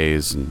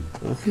gays, and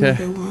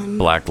Another one.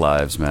 Black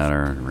Lives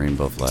Matter, and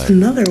rainbow flag.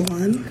 Another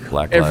one.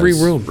 Black Every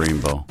Lives, room.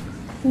 Rainbow.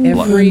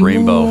 Every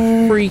rainbow.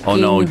 Freaking. Oh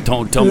no!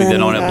 Don't tell me they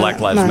don't have Black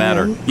Lives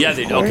Matter. Yeah,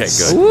 they. Okay,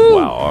 good. Woo.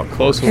 Wow,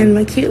 close one. And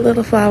my cute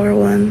little flower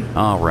one.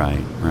 Oh,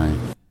 right.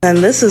 And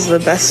this is the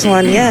best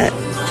one yet.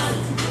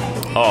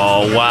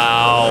 Oh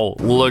wow!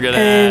 Look at that.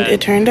 And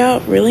it turned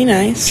out really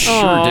nice.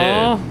 Sure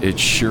did. It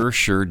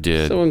sure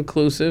did. So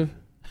inclusive.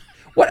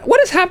 What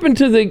has happened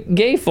to the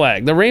gay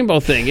flag, the rainbow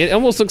thing? It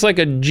almost looks like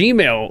a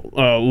Gmail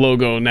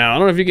logo now. I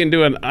don't know if you can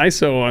do an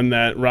ISO on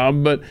that,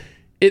 Rob, but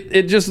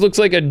it just looks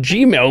like a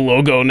Gmail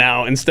logo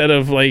now instead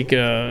of like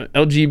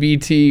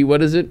LGBT.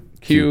 What is it?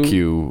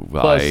 QQ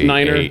plus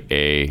niner.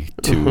 A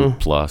 2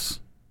 plus.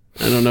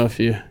 I don't know if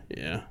you.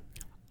 Yeah.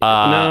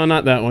 No,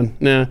 not that one.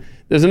 No,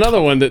 there's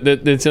another one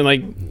that's in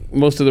like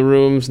most of the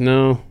rooms.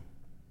 No.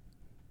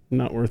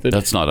 Not worth it.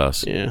 That's not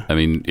us. Yeah. I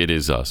mean, it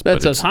is us.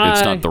 That's but us. Hi.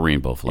 It's not the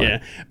rainbow flag.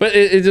 Yeah. But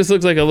it just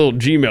looks like a little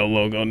Gmail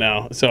logo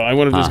now. So I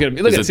wonder if there's going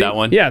to be... Is it that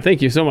one? Yeah,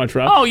 thank you so much,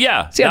 Rob. Oh,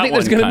 yeah. See, I think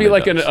there's going to be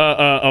like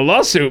a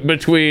lawsuit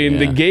between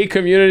the gay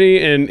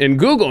community and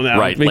Google now.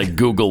 Right, like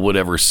Google would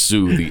ever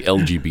sue the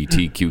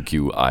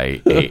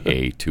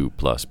LGBTQIAA2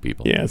 plus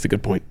people. Yeah, that's a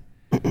good point.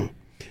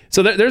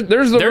 So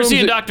there's the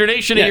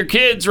indoctrination of your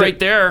kids right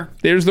there.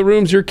 There's the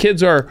rooms your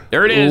kids are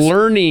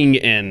learning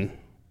in.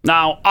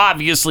 Now,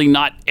 obviously,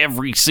 not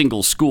every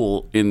single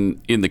school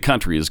in the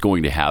country is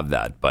going to have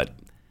that, but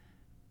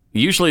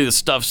usually the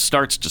stuff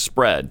starts to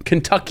spread.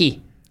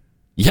 Kentucky.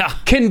 Yeah.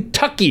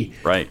 Kentucky.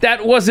 Right.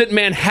 That wasn't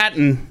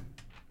Manhattan.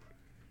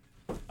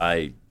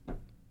 I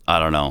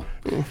don't know.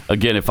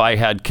 Again, if I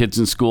had kids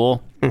in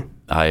school,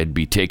 I'd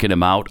be taking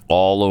them out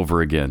all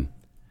over again.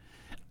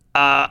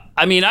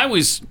 I mean,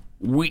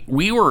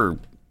 we were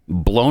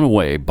blown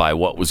away by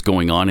what was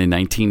going on in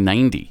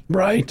 1990.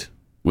 Right.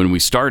 When we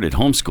started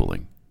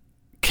homeschooling.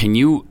 Can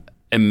you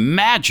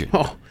imagine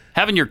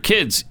having your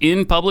kids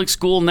in public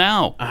school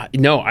now?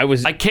 No,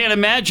 I can't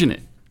imagine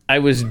it. I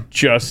was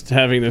just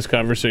having this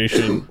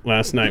conversation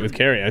last night with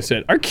Carrie. I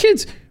said, our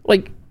kids,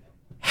 like,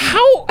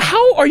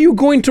 How are you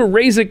going to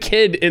raise a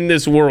kid in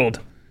this world?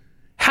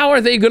 How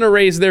are they going to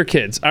raise their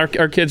kids, our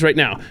kids right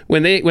now,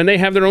 when they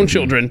have their own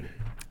children?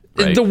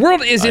 Right. The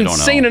world is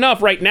insane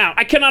enough right now.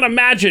 I cannot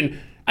imagine.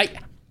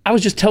 I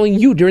was just telling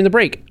you during the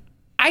break,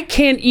 I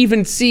can't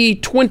even see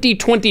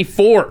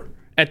 2024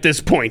 at this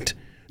point.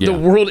 Yeah. The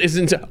world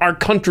our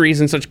country is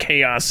in such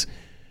chaos.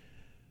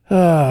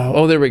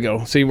 Oh, there we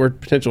go. See, we're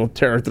potential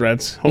terror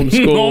threats.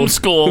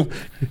 Homeschool.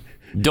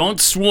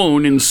 Don't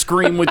swoon and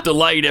scream with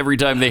delight every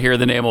time they hear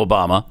the name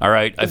Obama. All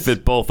right, I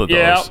fit both of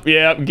those.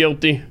 Yeah,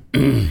 guilty.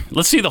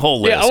 Let's see the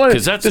whole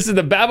list. This is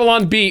the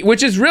Babylon Bee,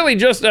 which is really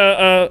just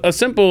a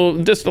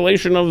simple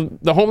distillation of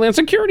the Homeland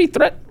Security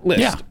threat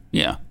list.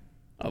 Yeah.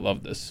 I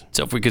love this.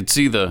 So if we could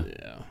see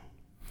the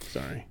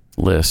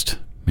list,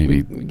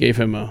 maybe we gave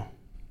him a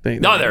thing.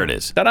 No, there it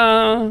is.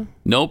 Ta-da!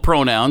 No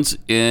pronouns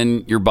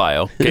in your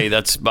bio. Okay,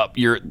 that's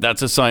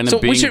a sign of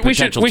being potential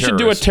terrorist. We should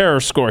do a terror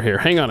score here.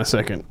 Hang on a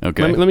second.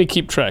 Okay. Let me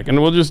keep track,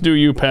 and we'll just do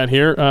you, Pat,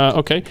 here.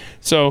 Okay.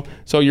 So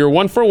you're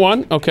 1 for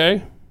 1.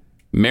 Okay.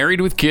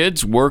 Married with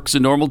kids, works a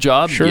normal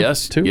job. Sure.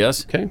 Yes. 2.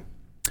 Yes. Okay.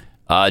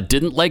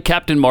 Didn't like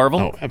Captain Marvel.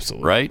 Oh,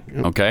 absolutely. Right.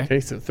 Okay. Okay.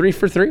 So 3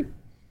 for 3.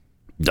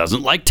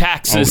 Doesn't like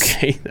taxes.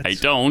 Okay. I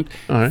don't.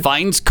 All right.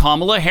 Finds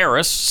Kamala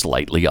Harris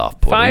slightly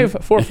off-putting.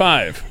 5 for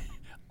 5.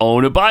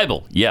 Own a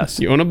Bible. Yes.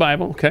 You own a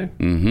Bible. Okay.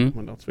 Mm-hmm.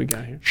 What else we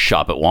got here?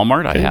 Shop at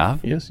Walmart. Okay. I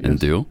have. Yes. And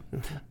do.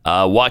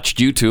 Watched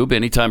YouTube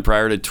anytime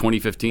prior to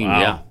 2015. Wow.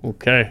 Yeah.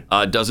 Okay.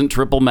 Doesn't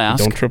triple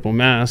mask. Don't triple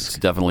mask. It's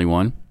definitely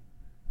one.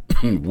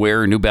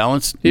 Wear New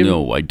Balance?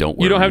 No, I don't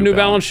wear You don't have New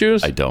Balance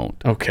shoes? I don't.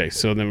 Okay,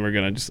 so then we're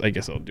going to I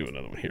guess I'll do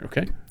another one here,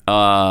 okay?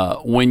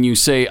 When you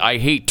say, I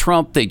hate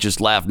Trump, they just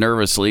laugh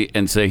nervously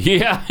and say,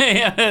 yeah,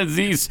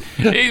 he's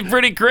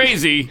pretty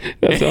crazy.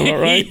 That sound about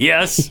right?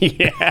 Yes.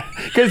 Yeah,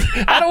 because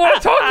I don't want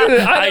to talk to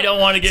this. I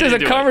don't want to get into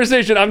This is a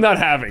conversation I'm not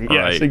having. Yes,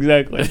 right.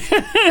 Exactly.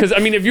 Because,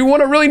 if you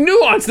want to really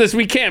nuance this,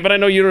 we can, but I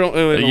know you don't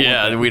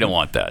want we don't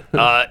want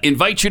that.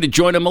 Invite you to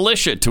join a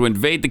militia to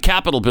invade the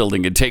Capitol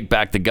building and take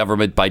back the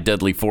government by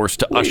deadly force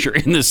to usher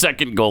in the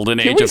second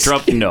golden age of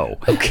Trump. No.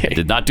 Okay. I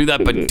did not do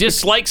that, but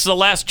dislikes The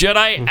Last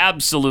Jedi?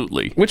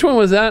 Absolutely. Which one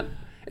was that?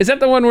 Is that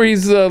the one where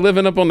he's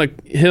living up on the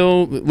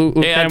hill? Luke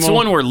it's the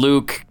one where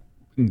Luke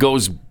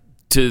goes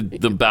to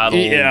the battle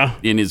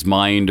in his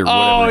mind or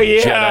whatever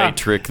Jedi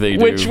trick they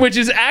do. Which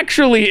is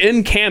actually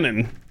in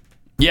canon.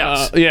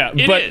 Yes.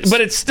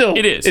 But it's still.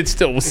 It is. It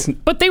still was.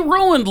 But they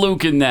ruined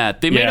Luke in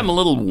that. They made him a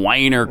little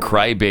whiner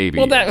crybaby.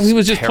 Well, he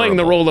was just playing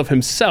the role of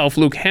himself,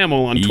 Luke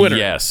Hamill, on Twitter.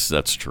 Yes,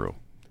 that's true.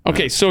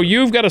 Okay, so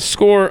you've got a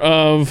score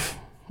of,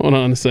 hold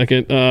on a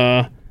second,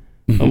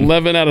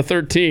 11 out of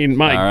 13.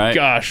 My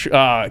gosh.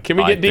 Can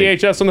we get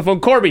DHS on the phone?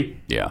 Corby.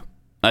 Yeah.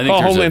 I think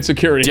Call there's Homeland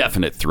Security.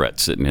 Definite threat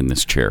sitting in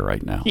this chair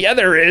right now. Yeah,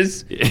 there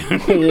is.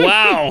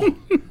 Wow.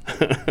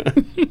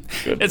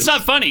 It's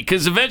not funny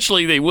because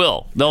eventually they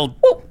will. They'll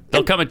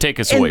come and take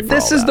us away from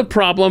this is the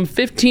problem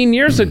 15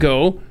 years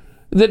ago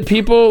that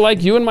people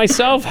like you and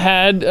myself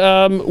had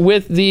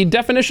with the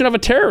definition of a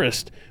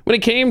terrorist when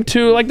it came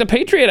to like the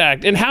Patriot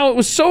Act and how it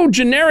was so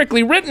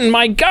generically written.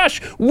 My gosh,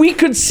 we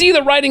could see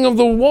the writing of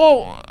the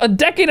wall a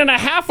decade and a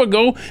half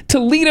ago to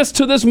lead us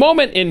to this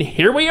moment, and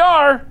here we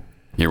are.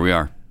 Here we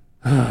are.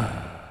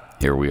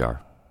 Here we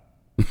are.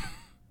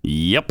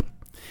 Yep.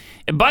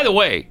 And by the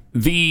way,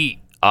 the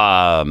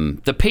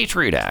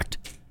Patriot Act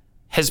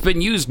has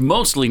been used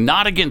mostly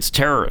not against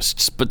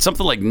terrorists, but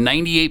something like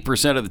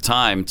 98% of the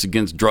time it's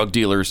against drug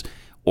dealers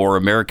or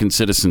American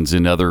citizens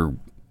in other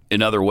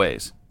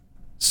ways.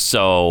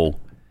 So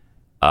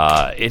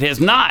it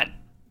has not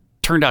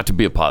turned out to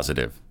be a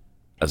positive,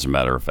 as a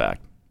matter of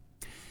fact.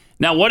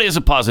 Now, what is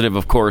a positive,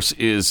 of course,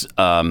 is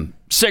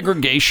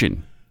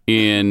segregation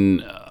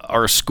in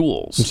our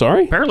schools. I'm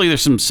sorry? Apparently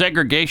there's some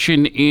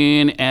segregation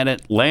in an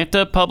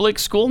Atlanta public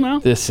school now.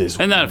 This is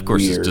And that, of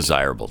course, weird. is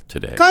desirable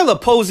today. Kyla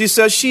Posey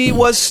says she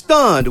was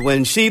stunned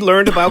when she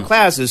learned about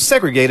classes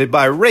segregated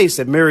by race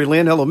at Mary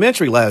Lynn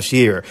Elementary last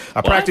year.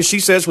 A practice she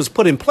says was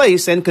put in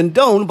place and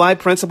condoned by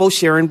Principal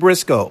Sharon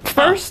Briscoe.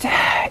 First,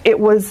 it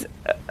was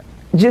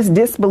just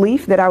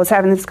disbelief that I was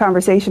having this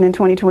conversation in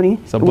 2020.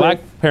 It's a black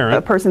parent.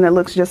 A person that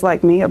looks just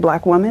like me, a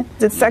black woman.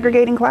 It's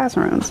segregating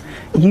classrooms.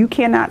 You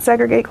cannot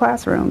segregate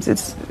classrooms.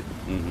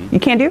 You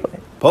can't do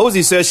it.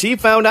 Posey says she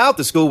found out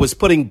the school was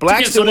putting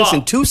black students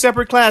in 2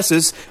 separate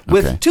classes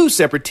with 2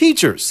 separate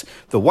teachers.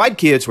 The white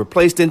kids were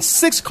placed in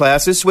 6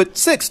 classes with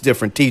 6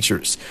 different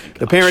teachers.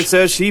 The parent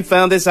says she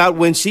found this out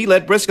when she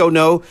let Briscoe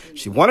know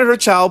she wanted her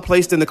child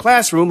placed in the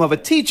classroom of a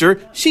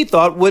teacher she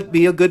thought would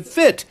be a good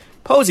fit.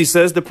 Posey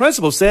says the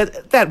principal said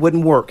that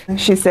wouldn't work.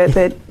 She said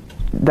that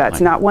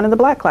that's not one of the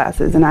black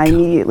classes, and I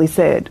immediately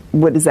said,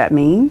 what does that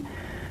mean?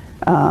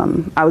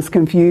 I was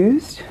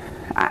confused.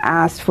 I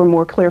asked for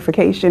more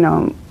clarification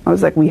on, I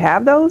was like, we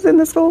have those in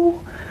the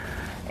school?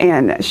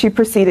 And she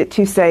proceeded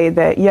to say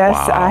that, yes,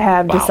 I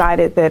have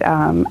decided that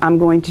I'm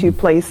going to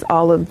place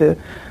all of the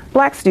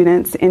black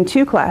students in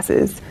 2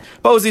 classes.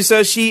 Posey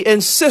says she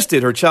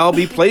insisted her child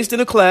be placed in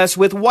a class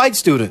with white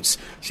students.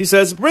 She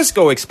says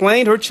Briscoe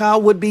explained her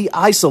child would be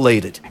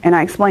isolated. And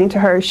I explained to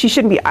her she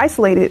shouldn't be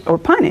isolated or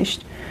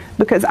punished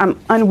because I'm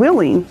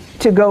unwilling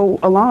to go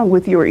along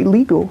with your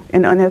illegal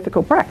and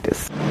unethical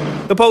practice.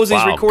 The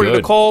Poseys recorded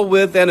a call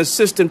with an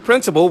assistant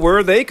principal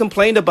where they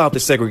complained about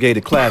the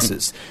segregated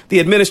classes. The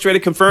administrator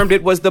confirmed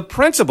it was the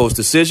principal's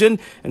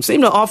decision and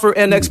seemed to offer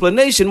an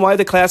explanation why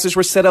the classes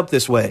were set up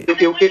this way. We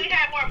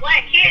have more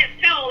black kids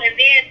too,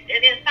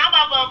 and then some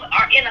of them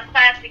are in a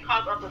class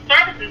because of the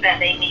services that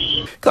they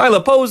need.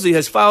 Kyla Posey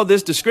has filed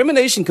this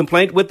discrimination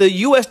complaint with the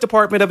U.S.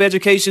 Department of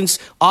Education's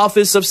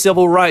Office of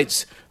Civil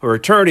Rights. Her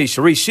attorney,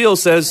 Sharice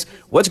Shields, says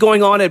what's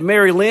going on at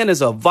Mary Lynn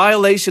is a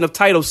violation of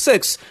Title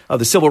VI of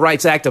the Civil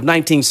Rights Act of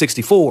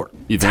 1964.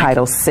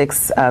 Title VI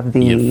of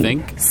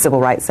the Civil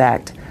Rights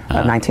Act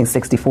of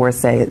 1964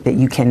 say that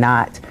you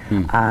cannot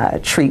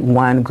treat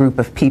one group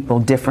of people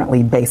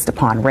differently based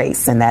upon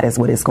race, and that is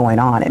what is going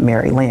on at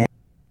Mary Lynn.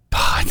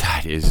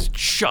 That is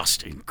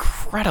just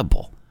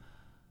incredible.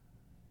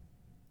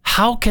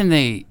 How can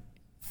they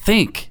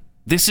think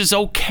this is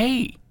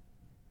okay?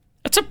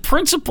 That's a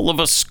principal of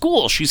a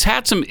school. She's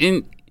had some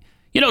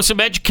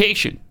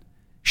education.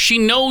 She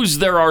knows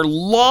there are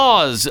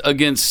laws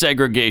against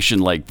segregation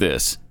like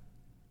this.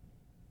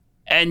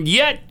 And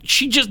yet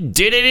she just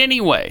did it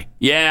anyway.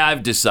 Yeah,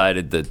 I've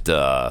decided that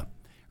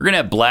we're going to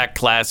have black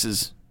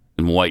classes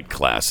and white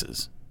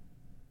classes.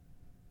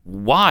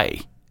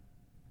 Why?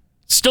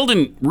 Still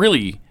didn't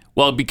really,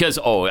 because,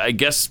 I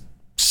guess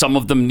some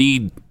of them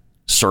need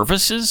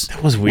services?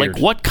 That was weird.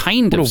 Like what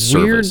kind of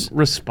service? Weird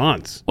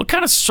response. What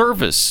kind of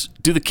service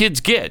do the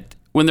kids get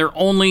when they're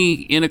only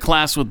in a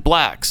class with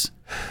blacks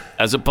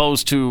as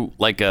opposed to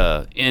like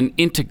an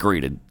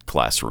integrated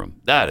classroom?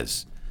 That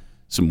is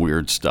some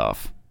weird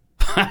stuff.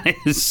 And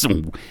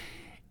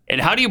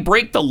how do you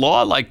break the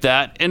law like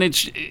that? And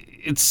it's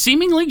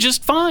seemingly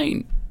just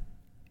fine.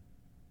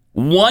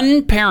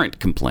 One parent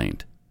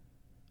complained.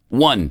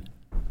 One,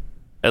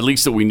 at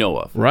least that we know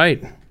of.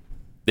 Right.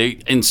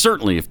 And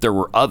certainly if there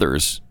were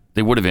others,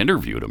 they would have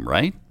interviewed him,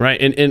 right? Right.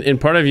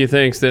 And part of you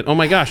thinks that, oh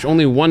my gosh,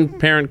 only one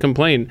parent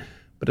complained.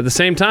 But at the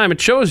same time, it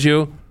shows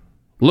you,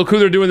 look who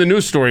they're doing the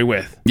news story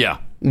with. Yeah.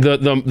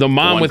 The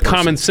mom with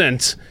common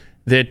sense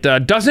that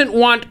doesn't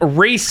want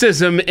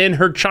racism in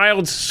her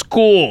child's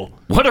school.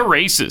 What a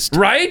racist.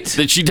 Right?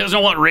 That she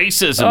doesn't want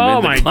racism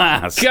in the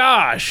class. Oh my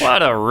gosh.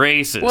 What a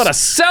racist. What a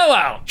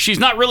sellout. She's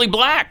not really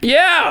black.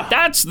 Yeah.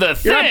 That's the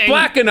thing. You're not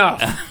black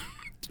enough.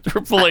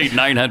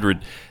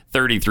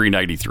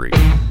 888-900-3393.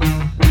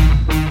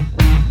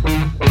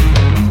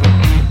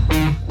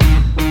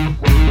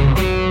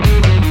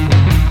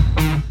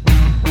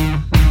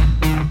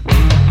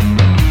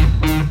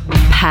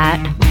 Pat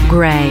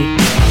Gray.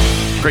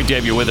 Great to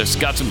have you with us.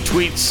 Got some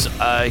tweets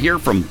here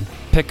from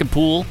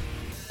Pickapool.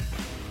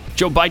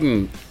 Joe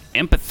Biden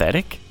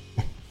empathetic?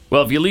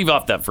 Well, if you leave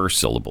off that first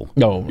syllable,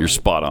 you're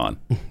spot on.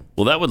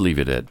 Well, that would leave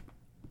it at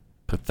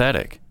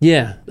pathetic.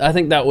 Yeah, I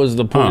think that was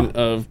the point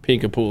of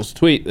Pickapool's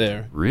tweet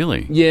there.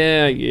 Really?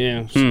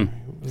 Yeah.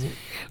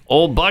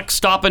 Old Buck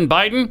stopping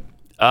Biden?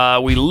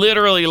 We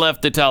literally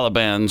left the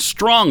Taliban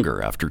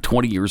stronger after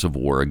 20 years of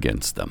war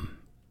against them.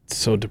 It's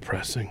so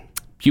depressing.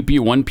 Pew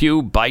pew one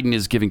pew, Biden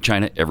is giving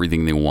China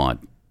everything they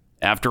want.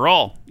 After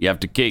all, you have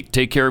to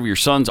take care of your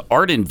son's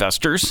art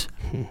investors,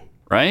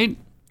 right?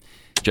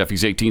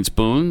 Jeffy's 18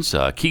 Spoons.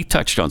 Keith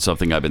touched on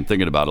something I've been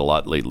thinking about a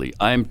lot lately.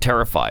 I'm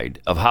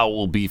terrified of how it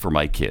will be for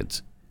my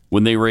kids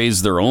when they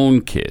raise their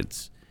own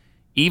kids.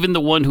 Even the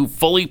one who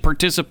fully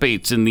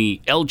participates in the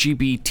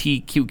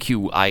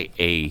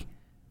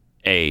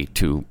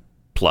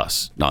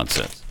LGBTQIA2+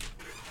 nonsense.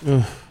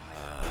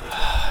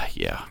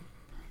 Yeah.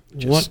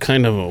 What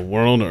kind of a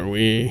world are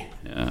we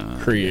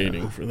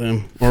creating for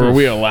them? Or are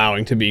we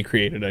allowing to be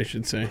created, I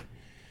should say?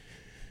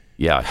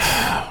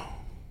 Yeah.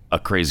 A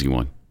crazy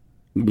one.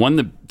 One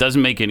that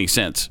doesn't make any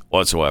sense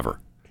whatsoever.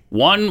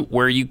 One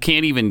where you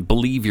can't even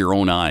believe your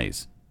own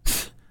eyes.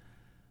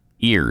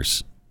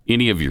 Ears.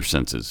 Any of your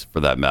senses, for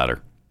that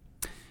matter.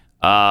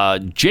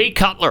 Jay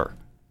Cutler,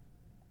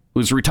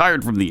 who's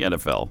retired from the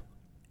NFL,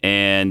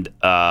 and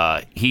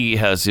he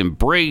has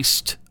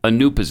embraced a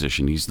new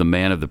position. He's the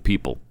man of the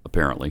people,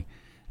 apparently.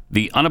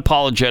 The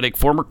unapologetic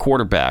former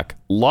quarterback,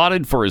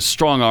 lauded for his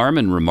strong arm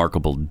and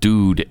remarkable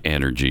dude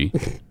energy,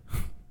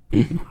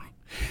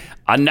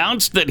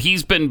 announced that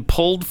he's been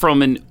pulled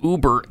from an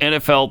Uber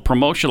NFL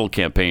promotional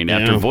campaign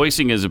after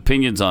voicing his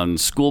opinions on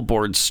school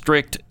board's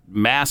strict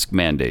mask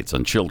mandates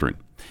on children.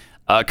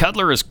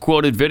 Cutler has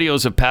quoted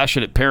videos of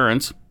passionate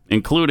parents,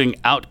 including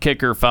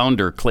Outkicker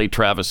founder Clay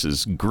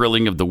Travis's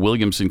grilling of the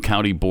Williamson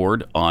County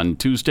Board on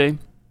Tuesday,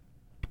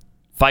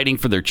 fighting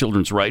for their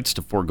children's rights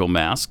to forego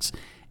masks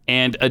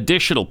and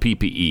additional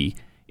PPE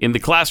in the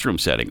classroom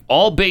setting,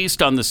 all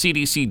based on the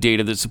CDC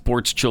data that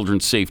supports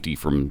children's safety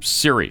from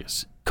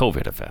serious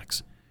COVID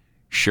effects.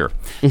 Sure.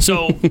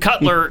 So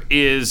Cutler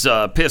is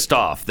pissed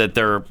off that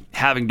they're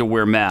having to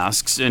wear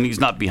masks, and he's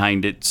not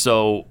behind it.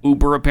 So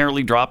Uber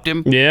apparently dropped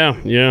him. Yeah.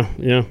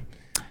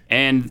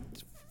 And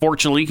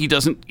Fortunately, he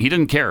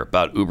didn't care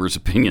about Uber's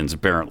opinions,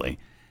 apparently,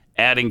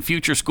 adding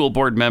future school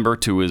board member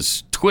to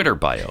his Twitter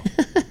bio.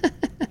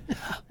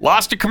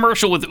 Lost a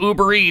commercial with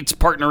Uber Eats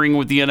partnering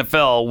with the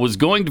NFL, was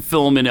going to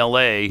film in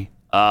L.A.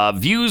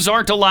 Views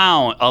aren't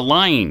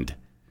aligned.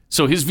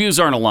 So his views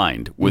aren't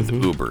aligned with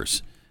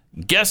Uber's.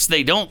 Guess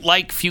they don't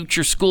like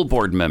future school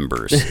board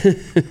members.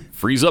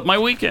 Frees up my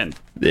weekend.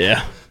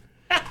 Yeah.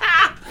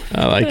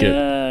 I like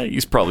it.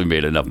 He's probably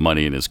made enough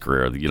money in his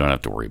career that you don't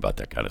have to worry about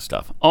that kind of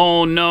stuff.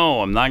 Oh,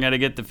 no, I'm not going to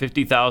get the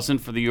 $50,000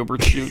 for the Uber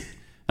shoot?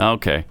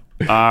 Okay.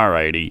 All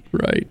righty.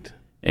 Right.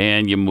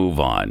 And you move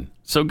on.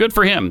 So good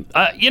for him.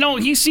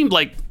 He seemed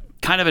like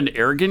kind of an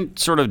arrogant,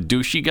 sort of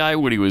douchey guy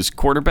when he was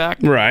quarterback.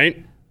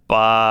 Right.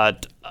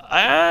 But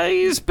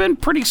he's been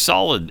pretty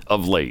solid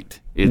of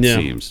late, it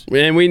seems.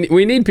 And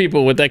we need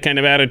people with that kind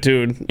of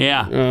attitude.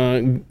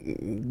 Yeah.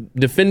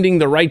 Defending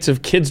the rights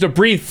of kids to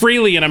breathe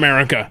freely in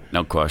America.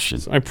 No question.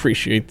 So I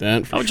appreciate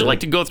that. How would you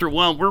like to go through?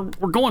 Well,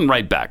 we're going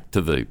right back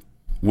to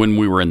when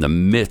we were in the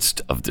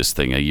midst of this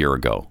thing a year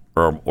ago,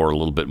 or a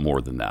little bit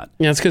more than that.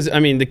 Yeah, it's because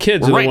the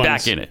kids we're are right the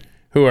ones back in it.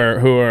 who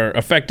are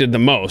affected the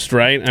most,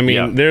 right?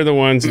 They're the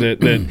ones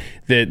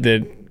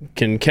that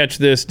can catch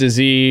this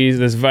disease,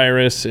 this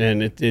virus,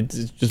 and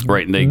it's just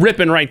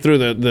ripping right through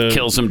the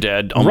kills them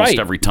dead almost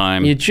every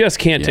time. You just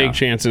can't take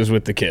chances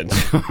with the kids.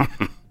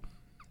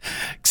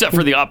 Except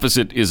for the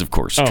opposite is, of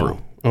course, true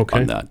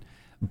on that.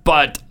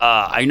 But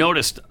I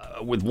noticed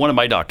with one of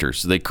my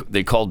doctors,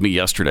 they called me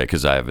yesterday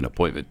because I have an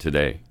appointment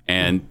today,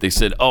 and they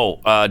said,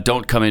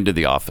 don't come into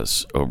the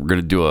office. We're going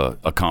to do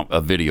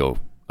a video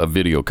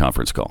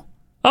conference call.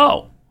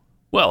 Oh,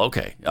 well,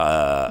 okay.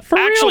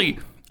 Actually,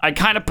 I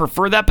kind of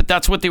prefer that, but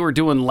that's what they were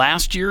doing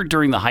last year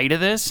during the height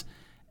of this.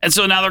 And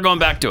so now they're going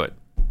back to it.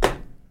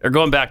 They're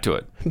going back to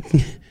it.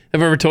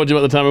 Have I ever told you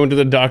about the time I went to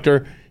the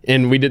doctor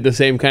and we did the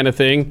same kind of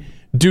thing?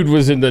 Dude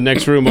was in the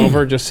next room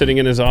over, just sitting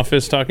in his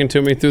office talking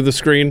to me through the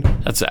screen.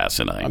 That's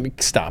asinine.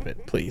 Stop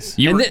it, please.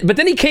 But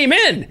then he came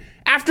in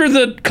after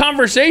the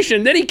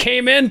conversation. Then he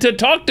came in to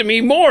talk to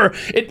me more.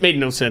 It made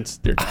no sense,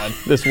 dear God.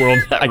 This world,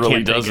 that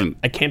really doesn't.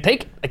 I can't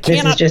take it. I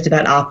cannot. This is just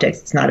about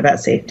optics. It's not about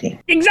safety.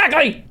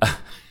 Exactly.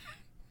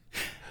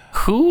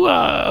 Who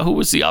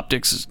was the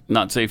optics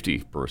not safety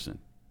person?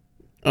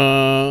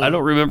 I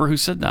don't remember who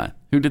said that.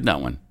 Who did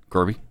that one?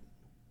 Corby?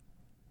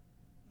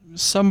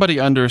 Somebody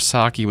under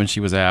Psaki when she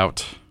was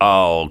out.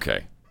 Oh,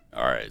 okay.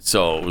 All right.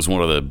 So it was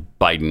one of the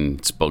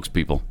Biden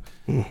spokespeople,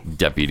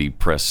 deputy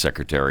press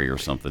secretary or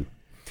something.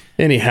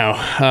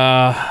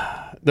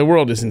 Anyhow, the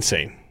world is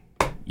insane.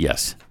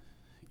 Yes.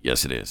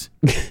 Yes, it is.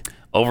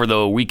 Over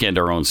the weekend,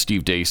 our own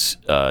Steve Deace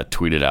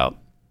tweeted out,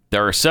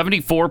 there are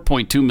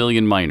 74.2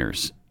 million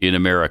minors in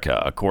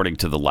America, according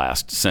to the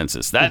last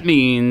census. That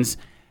means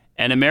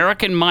an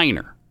American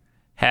minor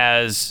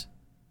has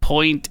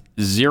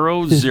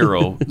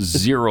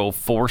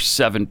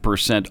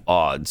 0.00047%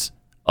 odds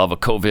of a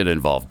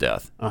COVID-involved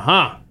death.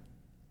 Uh-huh.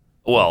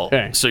 Well,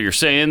 so you're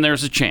saying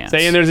there's a chance.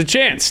 Saying there's a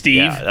chance, Steve.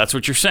 Yeah, that's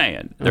what you're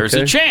saying. There's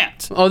a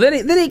chance. Oh,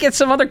 then he gets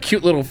some other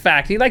cute little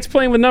fact. He likes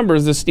playing with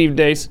numbers, this Steve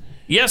Deace.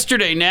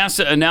 Yesterday,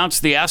 NASA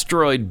announced the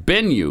asteroid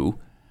Bennu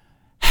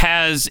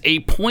has a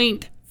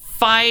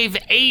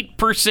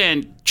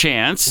 0.58%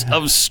 chance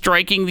of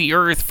striking the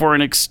Earth for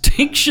an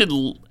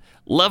extinction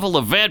level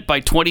event by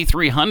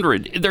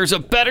 2300. There's a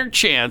better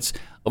chance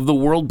of the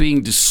world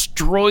being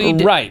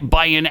destroyed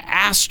by an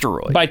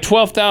asteroid. By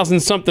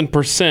 12,000 something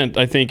percent,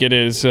 I think it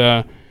is.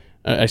 I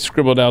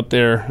scribbled out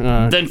there.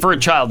 Than for a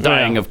child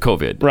dying of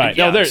COVID. Right.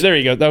 Yeah, there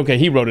you go. Okay,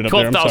 he wrote it up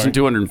there.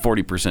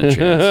 12,240%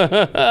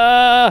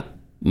 chance.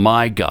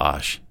 My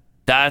gosh.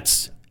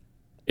 That's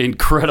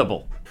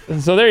incredible.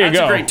 So there you go.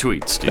 That's a great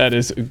tweet, Steve. That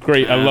is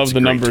great. I love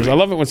the numbers. I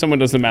love it when someone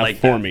does the math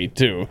for me,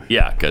 too.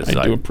 Yeah, because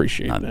I do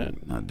appreciate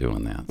that. Not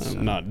doing that. So.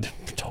 I'm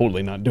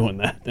totally not doing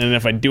that. And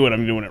if I do it,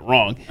 I'm doing it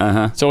wrong.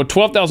 So a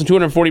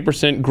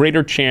 12,240%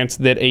 greater chance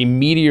that a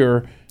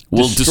meteor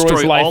will destroys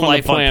destroy life all on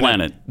life the planet, on the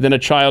planet than a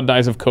child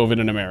dies of COVID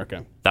in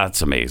America.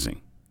 That's amazing.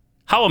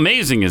 How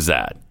amazing is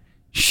that?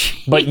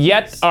 Jeez. But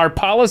yet our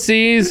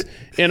policies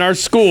in our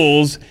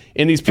schools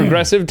in these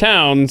progressive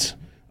towns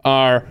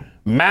are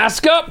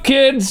mask up,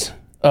 kids.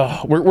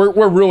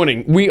 We're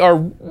ruining. We are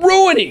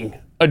ruining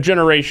a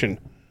generation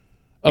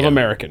of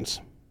Americans.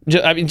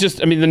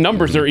 The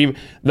numbers are even.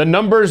 The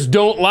numbers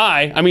don't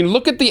lie. I mean,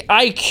 look at the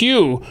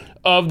IQ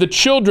of the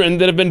children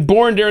that have been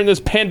born during this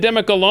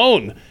pandemic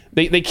alone.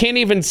 They can't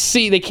even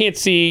see. They can't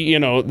see.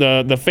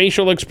 The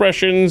facial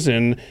expressions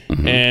and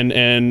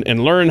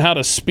learn how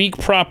to speak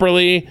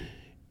properly.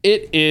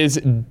 It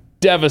is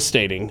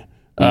devastating.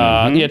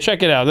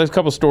 Check it out. There's a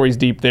couple stories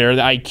deep there.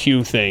 The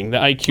IQ thing, the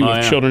IQ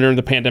of children during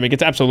the pandemic,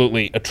 it's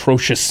absolutely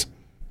atrocious.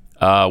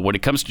 When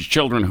it comes to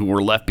children who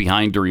were left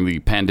behind during the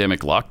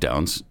pandemic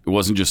lockdowns, it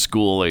wasn't just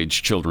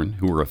school-age children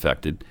who were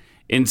affected.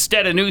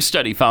 Instead, a new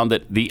study found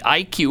that the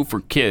IQ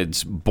for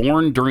kids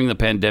born during the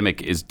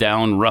pandemic is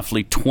down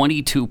roughly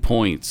 22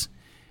 points.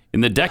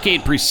 In the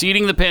decade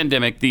preceding the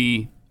pandemic,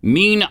 the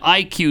mean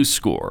IQ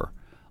score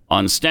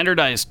on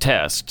standardized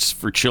tests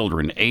for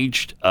children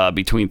aged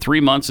between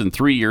 3 months and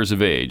 3 years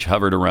of age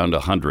hovered around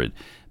 100.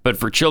 But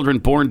for children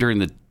born during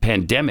the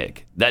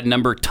pandemic, that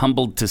number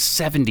tumbled to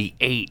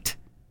 78.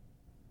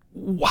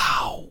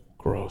 Wow.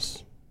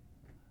 Gross.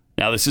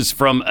 Now, this is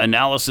from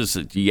analysis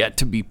that's yet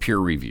to be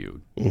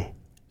peer-reviewed.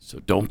 So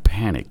don't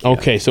panic yet.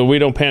 Okay, so we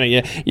don't panic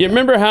yet. You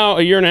remember how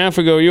a year and a half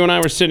ago you and I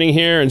were sitting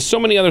here and so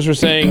many others were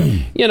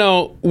saying,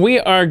 we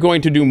are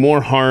going to do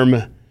more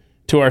harm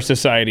to our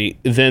society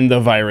than the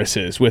virus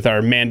is with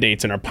our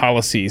mandates and our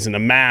policies and the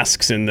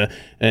masks and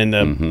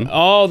the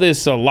all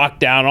this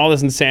lockdown, all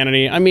this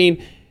insanity. I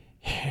mean,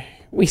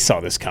 we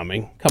saw this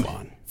coming. Come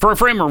on. For a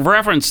frame of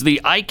reference,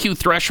 the IQ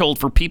threshold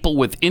for people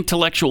with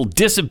intellectual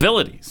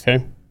disabilities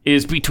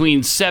is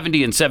between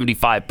 70 and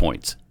 75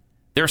 points.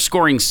 They're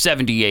scoring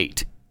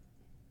 78.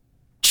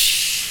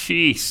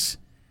 Jeez.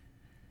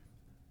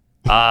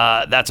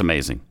 That's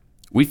amazing.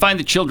 We find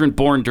that children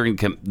born during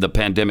the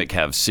pandemic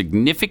have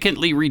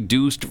significantly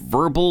reduced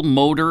verbal,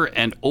 motor,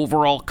 and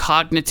overall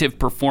cognitive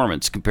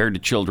performance compared to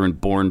children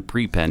born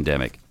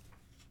pre-pandemic.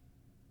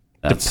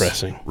 That's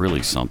depressing.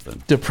 Really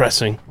something.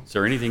 Depressing. Is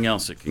there anything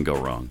else that can go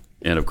wrong?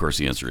 And of course,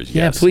 the answer is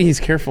yes. Yeah, please,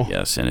 careful.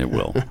 Yes, and it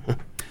will.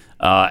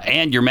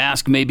 And your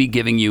mask may be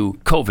giving you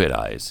COVID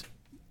eyes.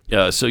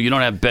 So you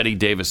don't have Betty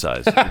Davis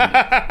eyes. She's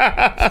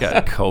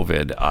got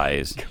COVID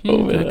eyes.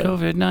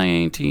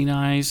 COVID-19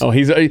 eyes. Oh,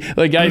 he's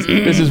like, guys,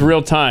 this is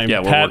real time.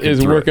 Yeah, Pat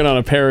is working on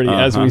a parody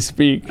as we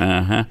speak.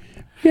 Uh-huh.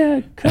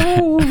 Yeah,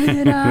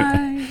 COVID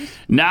eyes.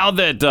 Now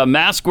that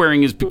mask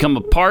wearing has become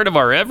a part of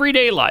our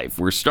everyday life,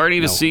 we're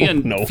starting to see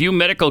a few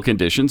medical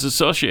conditions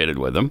associated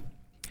with them.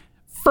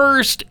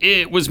 First,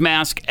 it was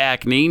mask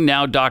acne.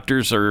 Now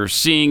doctors are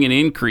seeing an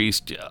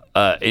increase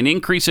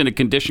in a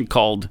condition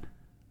called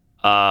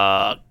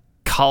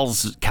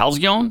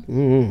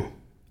calzone.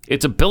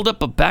 It's a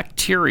buildup of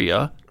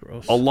bacteria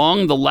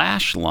along the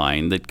lash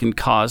line that can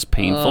cause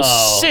painful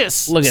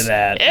cysts. Look at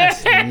that.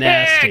 That's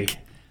nasty.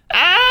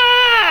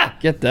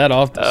 Get that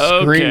off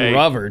the screen,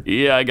 Robert.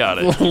 Yeah, I got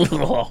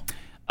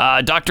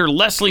it. Dr.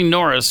 Leslie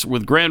Norris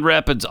with Grand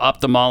Rapids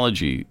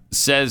Ophthalmology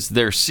says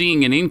they're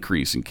seeing an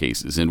increase in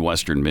cases in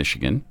Western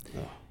Michigan.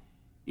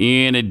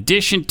 In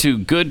addition to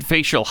good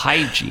facial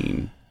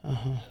hygiene,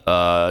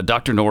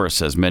 Dr. Norris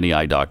says many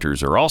eye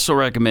doctors are also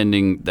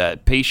recommending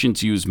that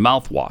patients use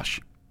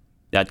mouthwash.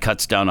 That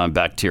cuts down on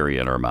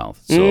bacteria in our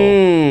mouth.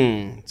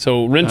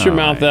 So rinse your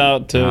mouth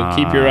out to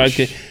keep your eyes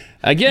clean.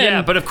 Again.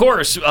 Yeah, but of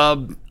course,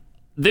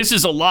 this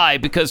is a lie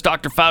because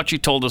Dr. Fauci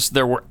told us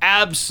there were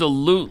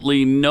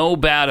absolutely no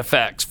bad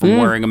effects from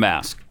wearing a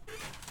mask.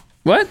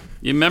 What?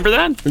 You remember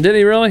that? Did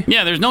he really?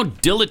 Yeah, there's no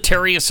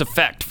deleterious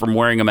effect from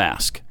wearing a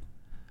mask.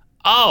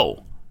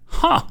 Oh,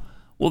 huh.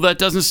 Well, that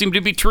doesn't seem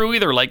to be true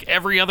either, like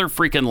every other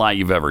freaking lie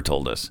you've ever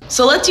told us.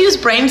 So let's use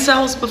brain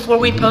cells before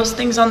we post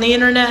things on the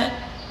internet.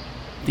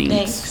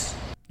 Thanks.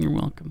 You're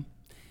welcome.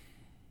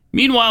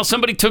 Meanwhile,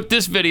 somebody took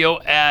this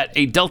video at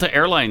a Delta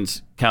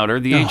Airlines counter,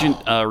 the agent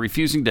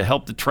refusing to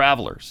help the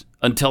travelers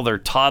until their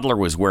toddler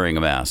was wearing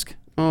a mask.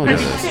 Oh,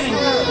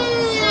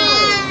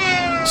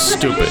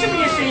 stupid.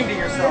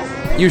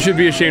 You should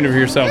be ashamed of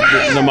yourself,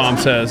 the mom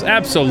says.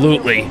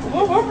 Absolutely.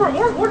 We're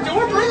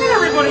bringing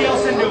everybody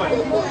else into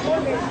it.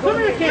 Come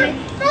here, Kenny.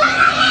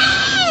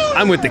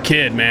 I'm with the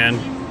kid, man.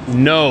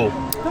 No.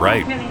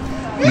 Right.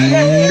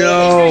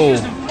 No.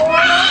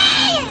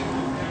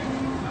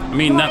 I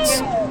mean,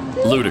 that's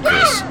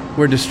ludicrous.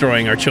 We're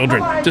destroying our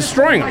children.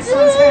 Destroying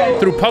them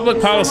through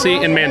public policy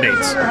and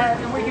mandates.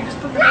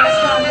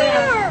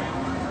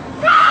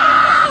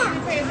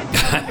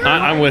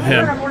 I'm with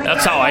him.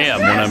 That's how I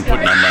am when I'm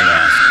putting on my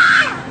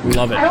mask.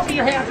 Love it.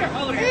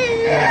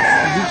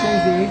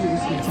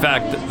 In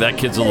fact, that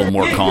kid's a little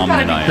more calm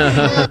than I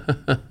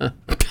am.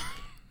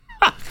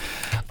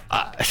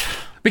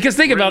 Because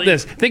think about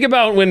this. Think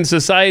about when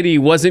society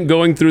wasn't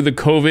going through the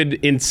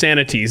COVID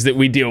insanities that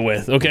we deal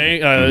with, okay?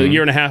 A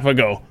year and a half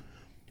ago.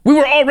 We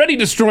were already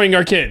destroying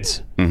our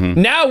kids.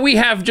 Now we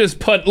have just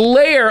put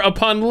layer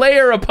upon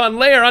layer upon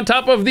layer on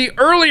top of the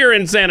earlier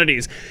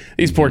insanities.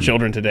 These poor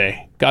children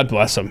today. God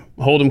bless them.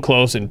 Hold them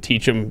close and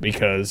teach them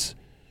because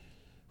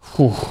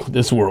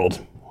this world.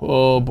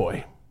 Oh,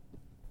 boy.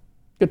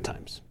 Good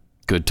times.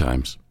 Good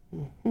times.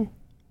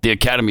 The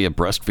Academy of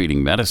Breastfeeding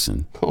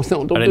Medicine. Oh,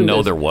 no, don't I didn't do know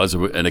this. there was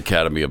an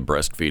Academy of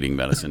Breastfeeding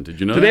Medicine. Did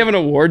you know Do that? they have an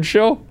award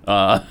show?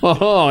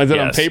 Is it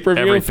on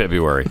pay-per-view? Every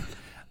February.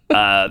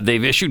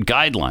 They've issued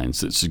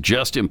guidelines that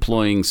suggest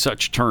employing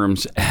such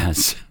terms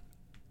as...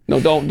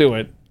 No, don't do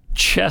it.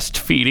 Chest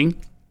feeding,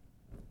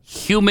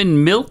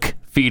 human milk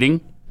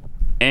feeding,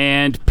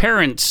 and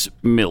parents'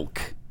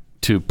 milk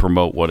to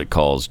promote what it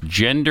calls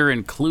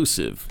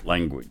gender-inclusive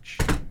language.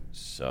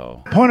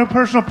 So... Point of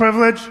personal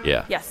privilege?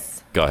 Yeah.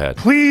 Yes. Go ahead.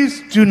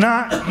 Please do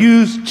not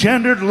use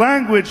gendered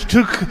language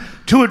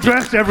to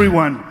address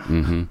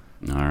everyone.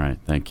 All right.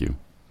 Thank you.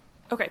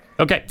 Okay.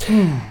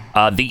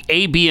 The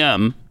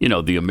ABM,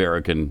 the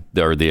American,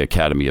 or the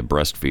Academy of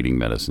Breastfeeding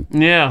Medicine.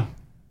 Yeah.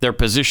 Their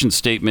position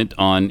statement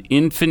on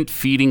infant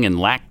feeding and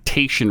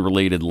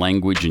lactation-related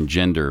language and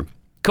gender,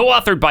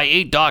 co-authored by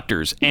 8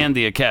 doctors and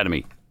the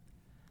Academy,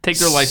 take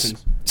their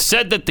license.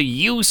 Said that the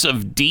use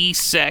of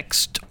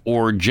de-sexed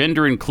or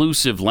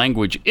gender-inclusive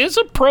language is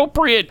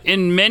appropriate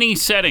in many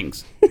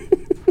settings.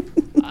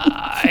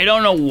 I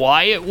don't know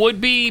why it would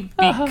be,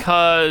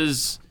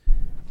 because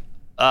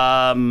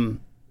it's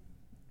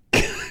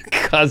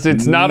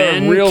not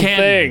a real can't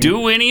thing.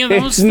 Do any of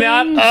those it's things?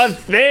 Not a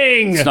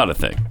thing. It's not a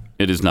thing.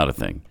 It is not a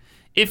thing.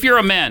 If you're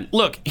a man,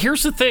 look,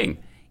 here's the thing.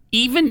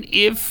 Even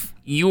if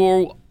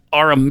you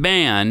are a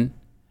man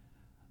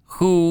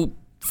who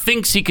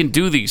thinks he can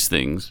do these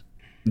things,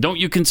 don't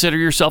you consider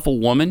yourself a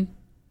woman?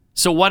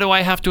 So why do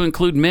I have to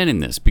include men in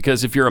this?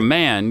 Because if you're a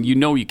man, you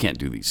know you can't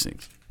do these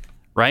things,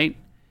 right?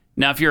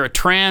 Now, if you're a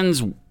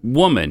trans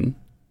woman,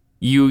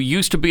 you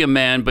used to be a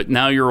man, but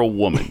now you're a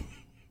woman.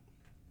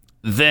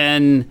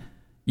 Then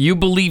you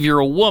believe you're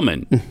a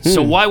woman.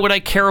 So why would I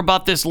care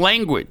about this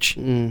language?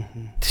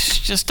 This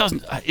just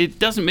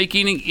doesn't make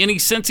any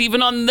sense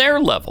even on their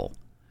level.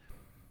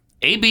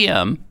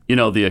 ABM,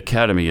 the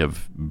Academy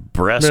of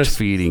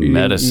Breastfeeding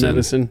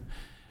Medicine.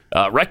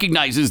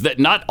 Recognizes that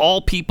not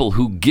all people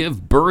who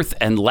give birth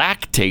and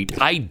lactate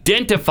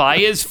identify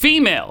as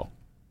female.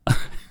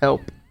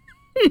 Help.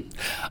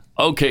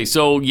 Okay,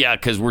 so yeah,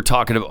 because we're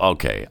talking about,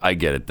 okay, I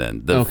get it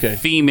then. The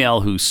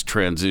female who's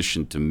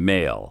transitioned to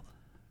male,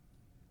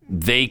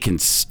 they can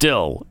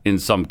still, in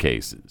some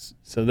cases,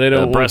 so they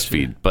don't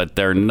breastfeed, but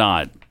they're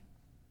not,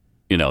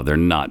 they're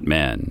not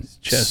men.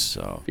 Chest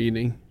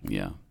feeding.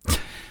 Yeah.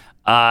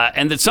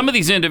 And that some of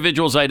these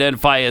individuals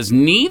identify as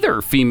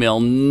neither female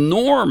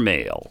nor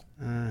male.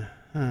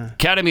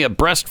 Academy of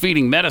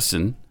Breastfeeding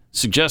Medicine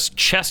suggests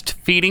chest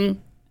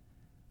feeding,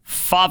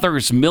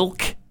 father's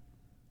milk.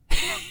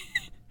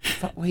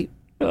 Wait.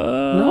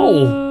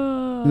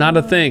 No. Not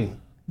a thing.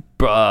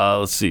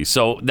 Let's see.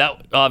 So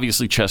that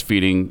obviously chest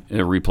feeding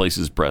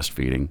replaces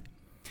breastfeeding.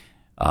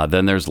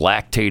 Then there's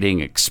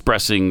lactating,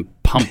 expressing,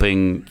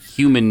 pumping,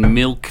 human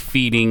milk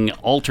feeding.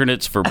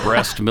 Alternates for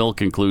breast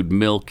milk include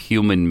milk,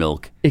 human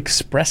milk,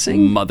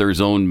 expressing, mother's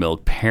own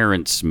milk,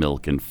 parents'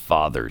 milk, and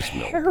father's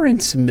milk.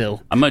 Parents'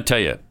 milk. I'm going to tell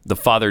you, the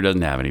father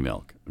doesn't have any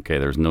milk. Okay,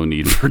 there's no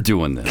need for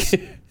doing this.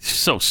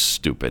 So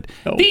stupid.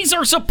 No. These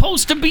are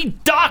supposed to be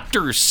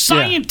doctors,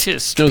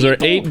 scientists. Those are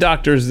 8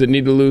 doctors that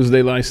need to lose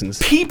their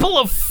license. People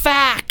of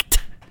fact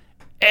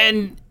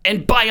and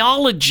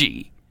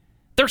biology.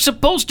 They're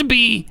supposed to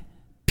be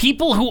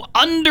people who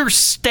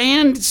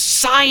understand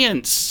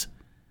science.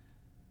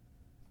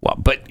 Well,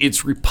 but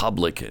it's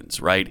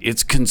Republicans, right?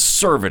 It's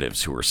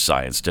conservatives who are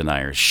science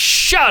deniers.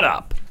 Shut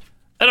up.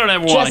 I don't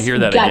ever want to hear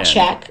that again. Just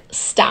gut check.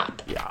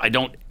 Stop. Yeah, I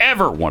don't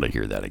ever want to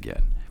hear that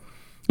again.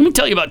 Let me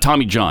tell you about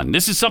Tommy John.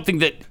 This is something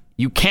that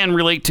you can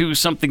relate to,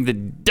 something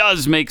that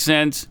does make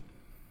sense.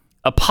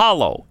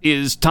 Apollo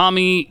is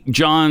Tommy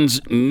John's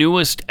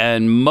newest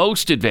and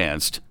most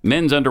advanced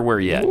men's underwear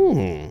yet.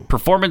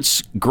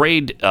 Performance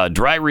grade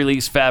dry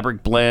release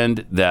fabric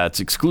blend that's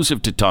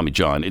exclusive to Tommy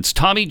John. It's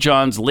Tommy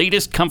John's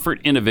latest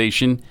comfort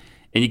innovation,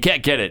 and you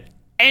can't get it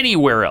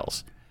anywhere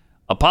else.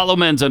 Apollo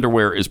men's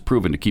underwear is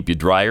proven to keep you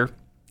drier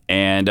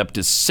and up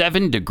to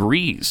 7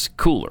 degrees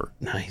cooler.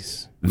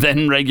 Nice.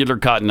 Than regular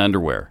cotton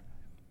underwear.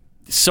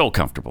 So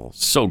comfortable,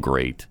 so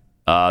great.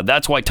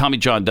 That's why Tommy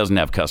John doesn't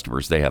have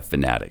customers. They have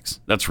fanatics.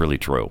 That's really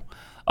true.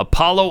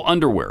 Apollo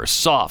underwear is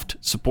soft,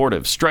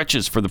 supportive,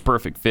 stretches for the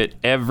perfect fit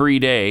every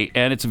day,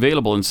 and it's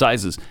available in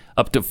sizes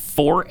up to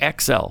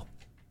 4XL.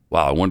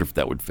 Wow, I wonder if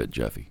that would fit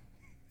Jeffy.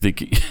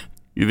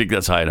 You think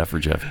that's high enough for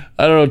Jeffy?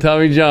 I don't know.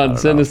 Tommy John,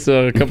 send us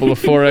a couple of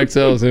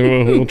 4XLs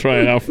and we'll try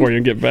it out for you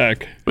and get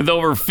back. With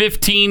over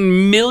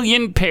 15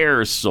 million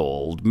pairs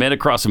sold, men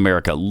across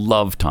America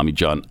love Tommy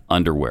John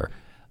underwear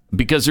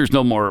because there's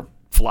no more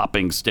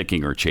flopping,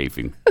 sticking, or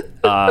chafing.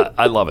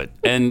 I love it.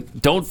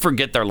 And don't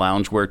forget their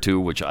loungewear, too,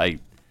 which I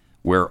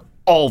wear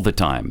all the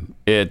time.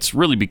 It's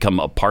really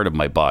become a part of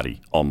my body,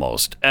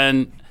 almost.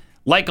 And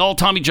like all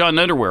Tommy John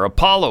underwear,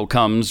 Apollo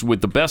comes with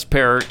the best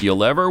pair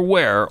you'll ever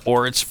wear,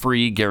 or it's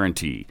free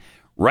guarantee.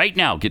 Right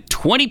now, get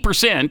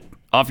 20%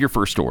 off your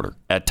first order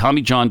at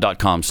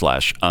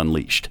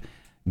TommyJohn.com/unleashed.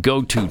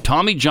 Go to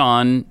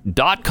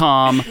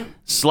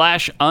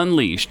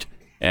TommyJohn.com/unleashed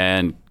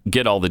and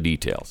get all the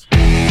details.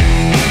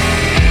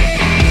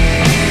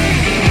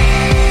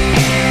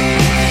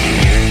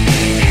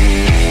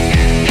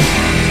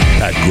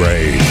 Pat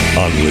Gray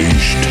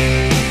Unleashed.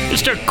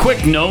 Just a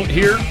quick note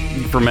here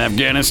from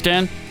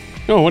Afghanistan.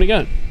 Oh, what do you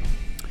got?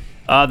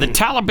 The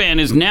Taliban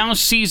is now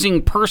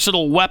seizing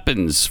personal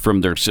weapons from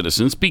their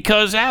citizens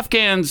because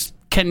Afghans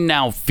can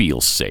now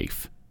feel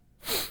safe.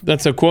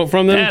 That's a quote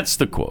from them? That's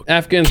the quote.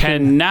 Afghans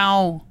can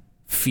now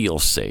feel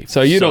safe.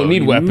 So you don't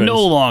need weapons.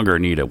 No longer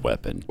need a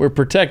weapon. We're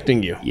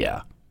protecting you.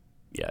 Yeah.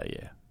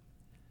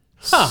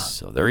 Huh.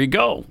 So there you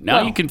go.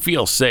 Now you can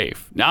feel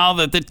safe. Now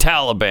that the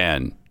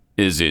Taliban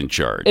is in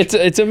charge.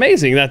 It's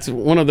amazing. That's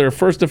one of their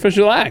first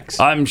official acts.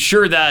 I'm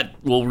sure that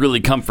will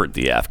really comfort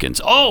the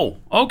Afghans. Oh,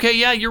 okay,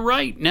 yeah, you're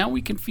right. Now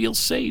we can feel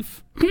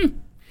safe.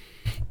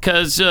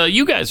 Because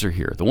you guys are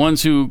here, the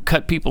ones who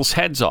cut people's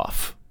heads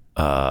off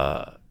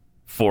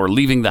for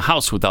leaving the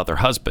house without their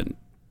husband.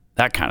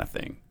 That kind of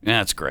thing. Yeah,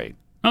 that's great.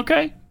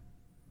 Okay.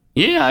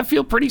 Yeah, I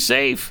feel pretty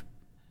safe.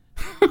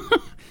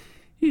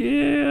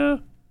 Yeah.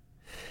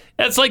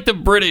 That's like the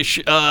British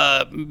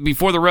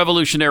before the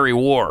Revolutionary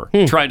War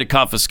tried to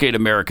confiscate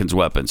Americans'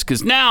 weapons.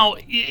 Because now,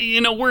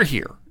 we're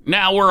here.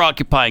 Now we're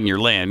occupying your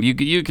land.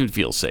 You can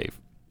feel safe.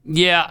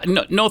 Yeah,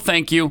 no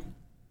thank you.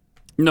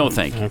 No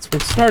thank you. That's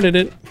what started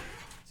it.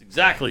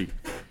 Exactly.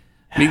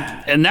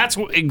 And that's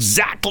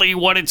exactly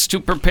what it's to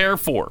prepare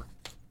for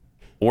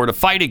or to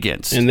fight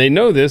against. And they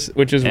know this,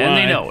 which is why. And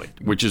they know it,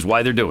 which is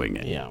why they're doing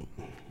it. Yeah.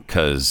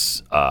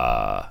 Because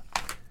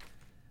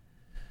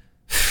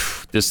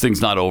this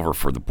thing's not over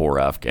for the poor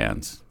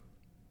Afghans.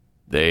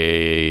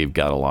 They've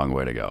got a long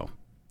way to go.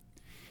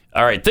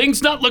 All right,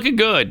 things not looking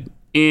good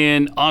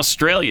in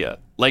Australia.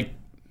 Like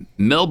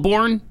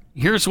Melbourne,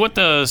 here's what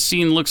the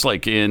scene looks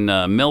like in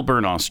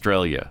Melbourne,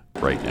 Australia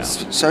right now.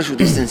 Social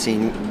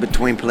distancing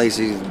between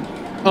places.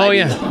 Oh,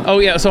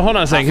 yeah. So hold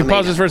on a second. Can you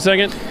pause this for a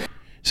second?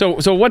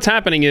 So what's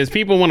happening is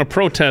people want to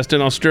protest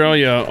in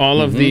Australia all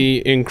of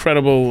the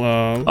incredible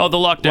the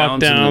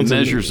lockdowns and the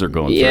measures they're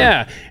going through.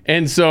 Yeah,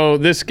 and so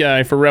this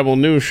guy for Rebel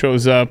News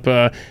shows up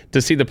to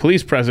see the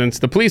police presence.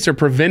 The police are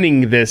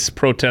preventing this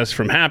protest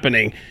from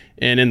happening,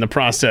 and in the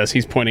process,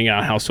 he's pointing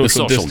out how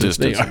social distance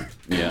they are.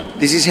 Yeah.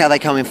 This is how they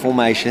come in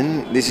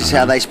formation. This is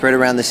how they spread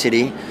around the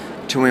city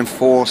to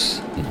enforce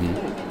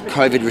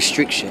COVID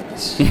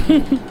restrictions.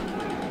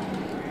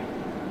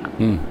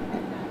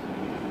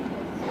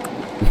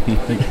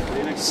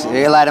 See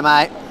you later,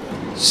 mate.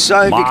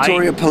 So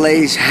Victoria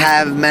Police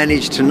have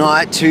managed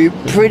tonight to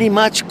pretty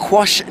much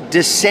quash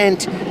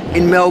dissent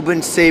in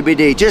Melbourne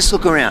CBD. Just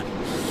look around.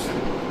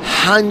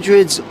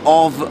 Hundreds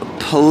of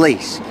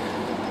police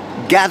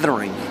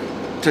gathering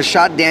to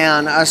shut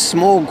down a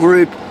small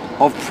group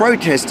of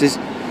protesters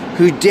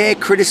who dare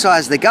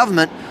criticise the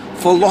government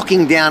for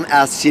locking down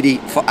our city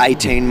for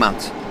 18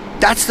 months.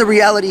 That's the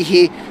reality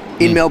here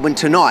in Melbourne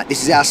tonight.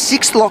 This is our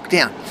 6th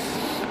lockdown,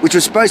 which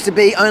was supposed to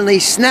be only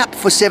snap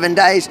for 7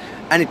 days,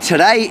 and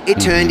today it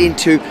turned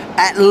into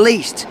at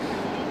least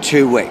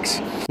 2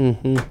 weeks.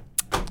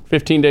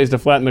 15 days to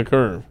flatten the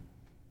curve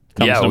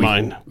comes to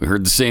mind. We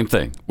heard the same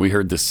thing. We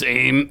heard the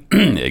same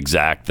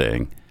exact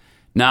thing.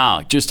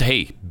 Now, just,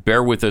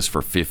 bear with us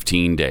for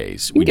 15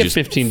 days. We get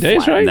 15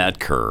 days, right? That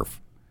curve.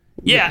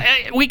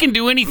 Yeah, we can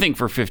do anything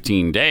for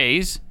 15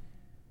 days.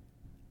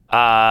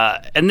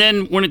 And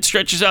then when it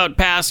stretches out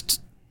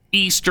past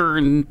Easter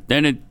and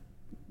then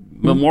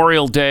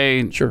Memorial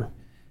Day. Sure.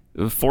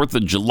 4th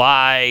of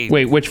July.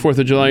 Wait, which 4th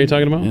of July are you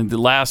talking about? And the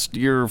last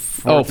year,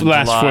 4th of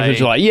July. 4th of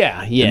July.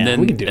 Yeah, and then,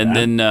 we can do that. And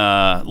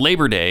then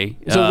Labor Day.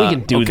 So we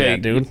can do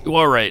that, dude.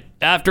 All right.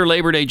 After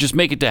Labor Day, just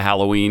make it to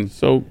Halloween.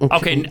 So,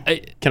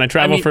 okay. Can I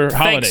travel for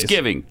holidays?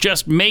 Thanksgiving.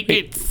 Just make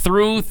it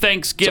through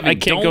Thanksgiving. So I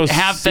can't Don't go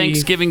have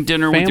Thanksgiving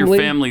dinner with your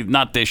family.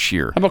 Not this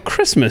year. How about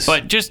Christmas?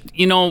 But just,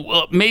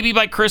 maybe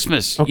by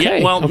Christmas.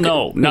 Okay. Yeah,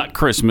 no, not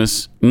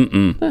Christmas.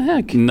 The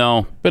heck?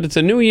 No. But it's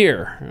a new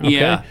year. Okay?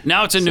 Yeah.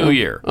 Now it's a new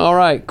year. All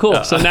right.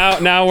 Cool. So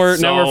now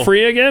we're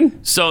free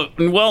again? So,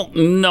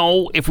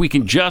 no. If we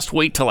can just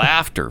wait till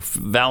after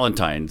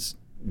Valentine's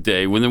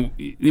Day, when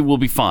it will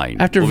be fine.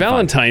 After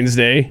Valentine's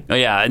Day? Oh,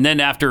 yeah. And then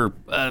after,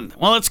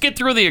 let's get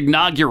through the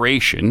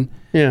inauguration.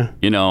 Yeah.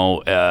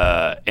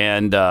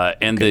 And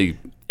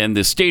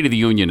the State of the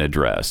Union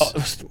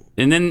address.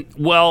 And then,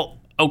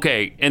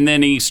 and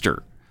then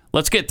Easter.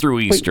 Let's get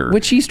through Easter. Wait,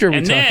 which Easter are we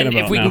talking about? And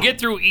then if we now? can get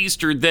through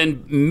Easter,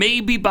 then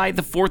maybe by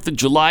the 4th of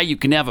July, you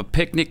can have a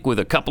picnic with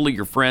a couple of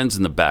your friends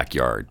in the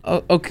backyard.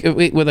 Okay,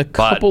 wait, with a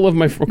couple of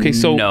my... Okay,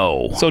 so...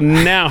 No. So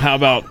now, how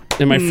about...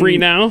 Am I free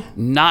now?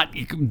 Not...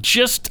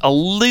 Just a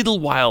little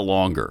while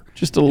longer.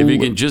 Just a little... If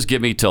you can just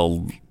give me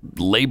till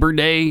Labor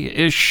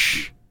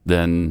Day-ish,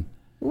 then...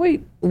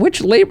 Wait, which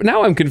Labor...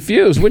 Now I'm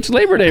confused. Which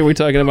Labor Day are we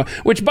talking about?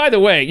 Which, by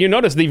the way, you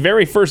notice the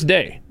very first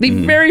day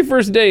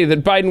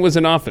that Biden was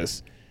in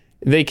office...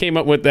 They came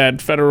up with that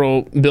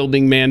federal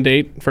building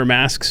mandate for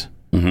masks.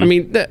 I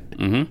mean,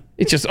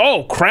 it's just,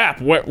 oh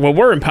crap!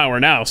 We're in power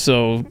now,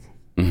 so.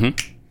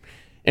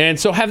 And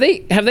so have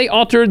they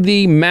altered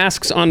the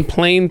masks on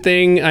plane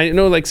thing? I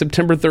know like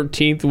September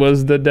 13th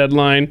was the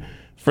deadline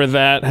for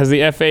that. Has the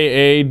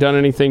FAA done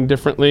anything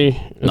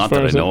differently? Not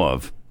that I know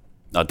of.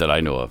 Not that I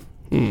know of.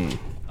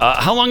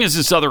 How long is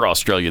this other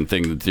Australian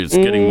thing that's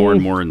getting more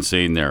and more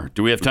insane there?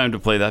 Do we have time to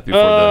play that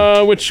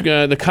before which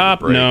guy? The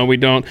cop? No, we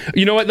don't.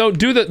 You know what, though?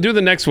 Do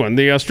the next one.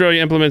 The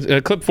Australia implements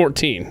clip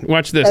 14.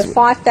 Watch this.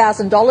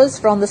 $5,000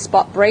 for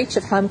on-the-spot breach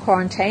of home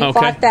quarantine. Okay.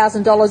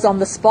 $5,000 on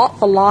the spot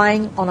for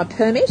lying on a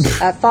permit.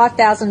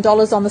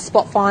 $5,000 on the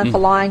spot fine for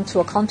lying to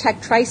a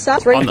contact tracer.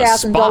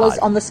 $3,000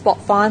 on the spot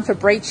fine for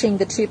breaching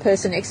the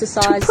two-person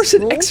exercise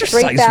rule.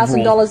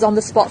 $3,000 on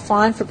the spot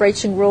fine for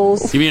breaching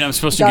rules. You mean I'm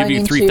supposed to give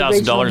you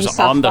 $3,000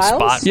 on the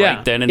spot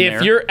right then and there?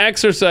 If you're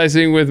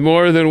exercising with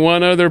more than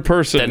one other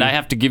person, then I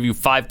have to give you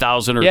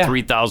 $5,000 or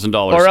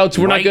 $3,000, or else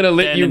we're not going to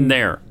let you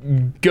there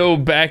go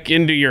back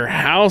into your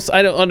house.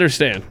 I don't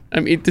understand. I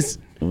mean, this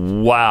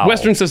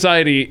Western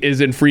society is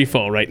in free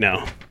fall right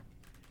now.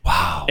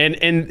 Wow.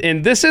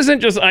 And this isn't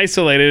just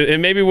isolated,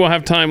 and maybe we'll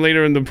have time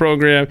later in the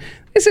program.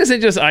 This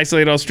isn't just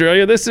isolated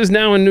Australia. This is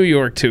now in New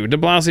York, too. De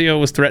Blasio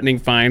was threatening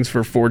fines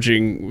for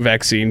forging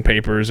vaccine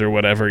papers or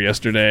whatever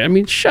yesterday. I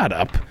mean, shut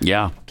up.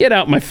 Yeah. Get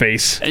out my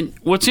face. And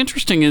what's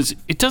interesting is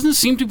it doesn't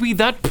seem to be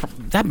that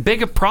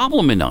big a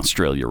problem in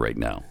Australia right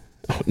now.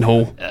 Oh,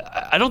 no.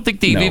 I don't think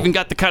they've even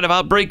got the kind of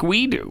outbreak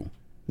we do.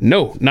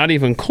 No, not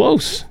even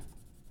close.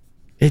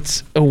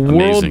 It's a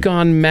world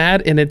gone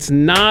mad, and it's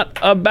not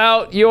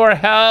about your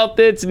health.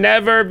 It's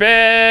never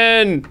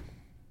been.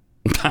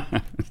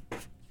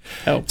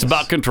 It's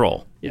about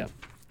control. Yeah.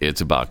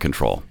 It's about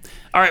control.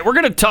 All right, we're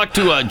going to talk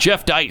to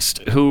Jeff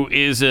Deist, who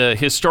is a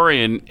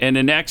historian and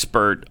an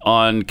expert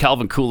on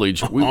Calvin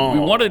Coolidge. We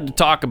wanted to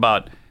talk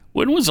about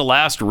when was the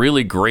last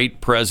really great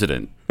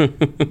president?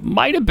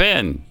 Might have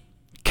been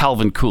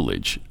Calvin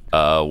Coolidge.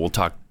 We'll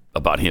talk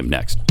about him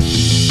next.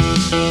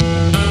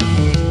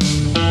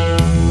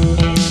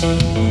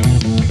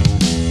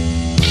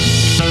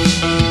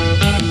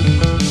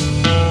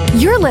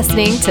 You're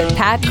listening to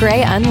Pat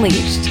Gray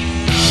Unleashed.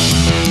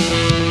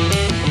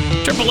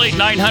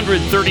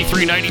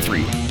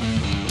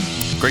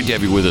 888-900-3393. Great to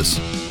have you with us.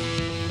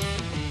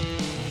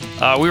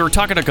 We were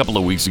talking a couple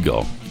of weeks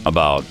ago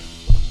about,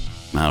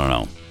 I don't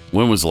know,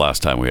 when was the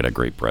last time we had a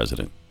great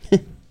president?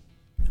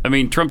 I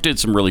mean, Trump did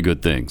some really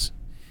good things.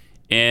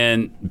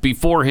 And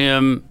before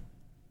him,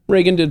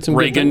 Reagan did some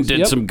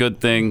good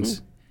things.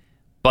 Mm-hmm.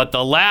 But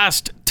the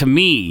last, to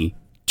me,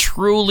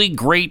 truly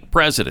great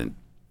president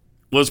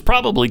was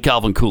probably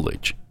Calvin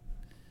Coolidge.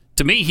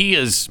 To me, he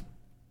is,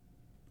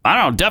 I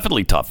don't know,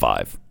 definitely top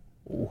 5.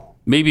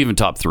 Maybe even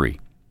top 3.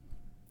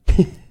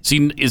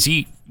 Is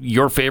he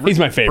your favorite? He's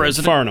my favorite,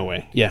 president? far and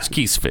away. Yeah. It's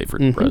Keith's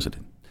favorite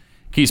president.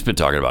 Keith's been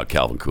talking about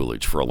Calvin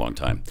Coolidge for a long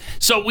time.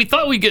 So we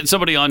thought we'd get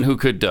somebody on who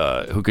could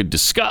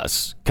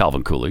discuss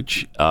Calvin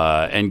Coolidge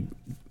and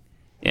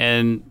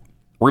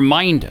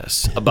remind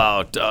us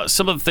about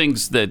some of the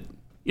things that,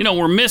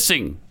 we're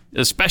missing,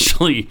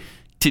 especially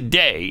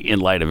today in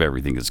light of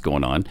everything that's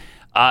going on.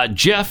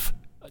 Jeff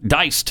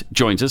Deist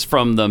joins us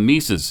from the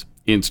Mises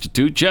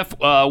Institute. Jeff,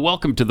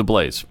 welcome to The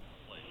Blaze.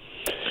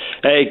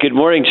 Hey, good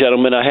morning,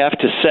 gentlemen. I have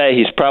to say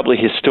he's probably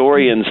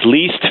historians'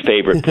 least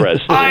favorite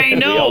president. I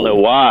know. We all know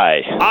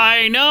why.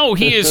 I know.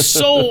 He is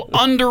so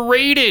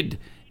underrated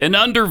and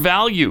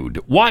undervalued.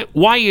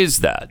 Why is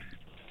that?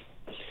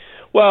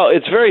 Well,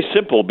 it's very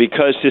simple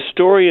because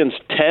historians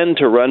tend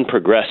to run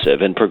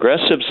progressive, and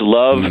progressives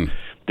love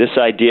this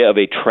idea of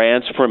a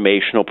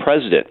transformational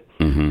president.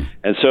 Mm-hmm.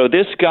 And so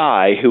this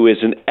guy, who is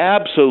an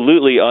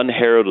absolutely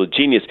unheralded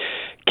genius,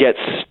 gets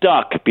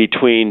stuck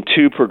between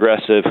two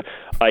progressive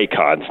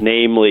icons,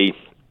 namely,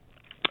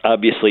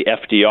 obviously,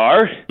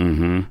 FDR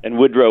and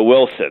Woodrow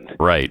Wilson.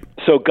 Right.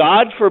 So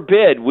God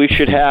forbid we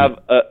should have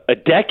a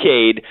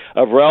decade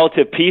of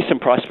relative peace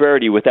and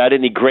prosperity without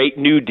any great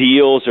new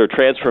deals or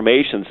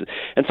transformations.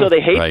 And so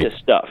they hate this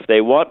stuff.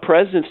 They want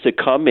presidents to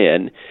come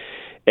in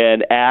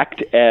and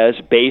act as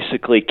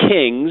basically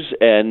kings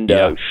and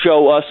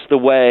show us the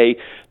way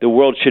the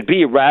world should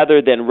be,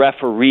 rather than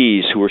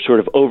referees who are sort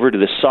of over to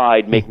the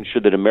side making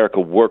sure that America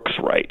works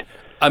right.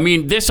 I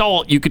mean,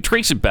 you could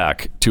trace it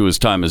back to his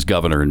time as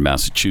governor in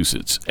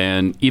Massachusetts,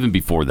 and even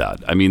before that.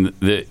 I mean,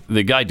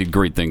 the guy did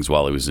great things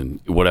while he was in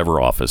whatever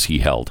office he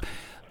held.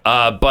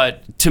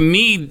 But to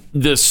me,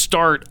 the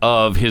start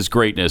of his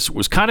greatness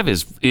was kind of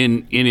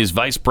in his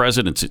vice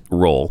president's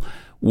role,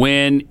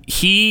 when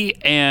he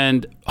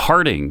and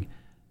Harding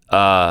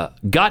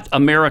got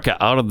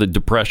America out of the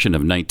Depression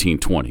of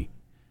 1920.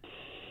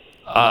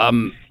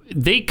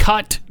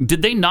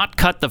 Did they not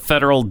cut the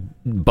federal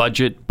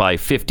budget by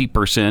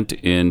 50%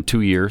 in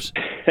 2 years?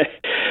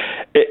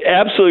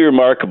 Absolutely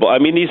remarkable. I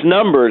mean, these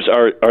numbers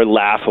are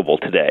laughable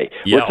today.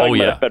 Yeah, we're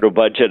talking about a federal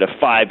budget of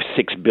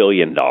 $5-6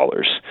 billion.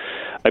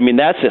 I mean,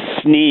 that's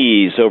a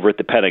sneeze over at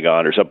the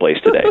Pentagon or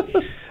someplace today.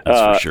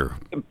 That's for sure.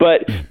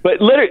 But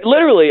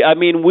literally, I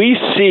mean, we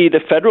see the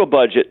federal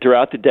budget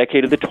throughout the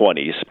decade of the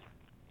 20s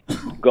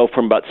go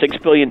from about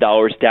 $6 billion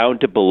down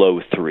to below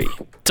 $3 billion.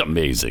 It's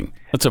amazing.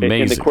 That's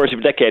amazing. In the course of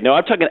a decade. Now,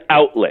 I'm talking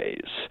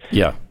outlays.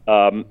 Yeah.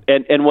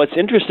 And what's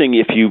interesting,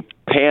 if you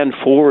pan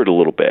forward a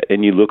little bit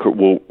and you look at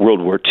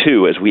World War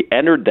II, as we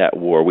entered that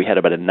war, we had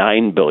about a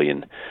 $9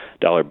 billion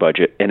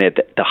budget. And at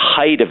the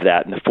height of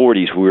that in the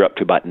 40s, we were up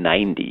to about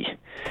 90.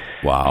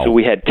 Wow. So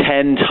we had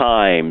 10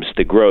 times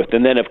the growth.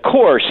 And then, of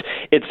course,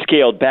 it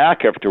scaled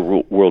back after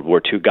World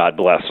War II, God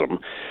bless them.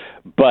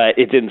 But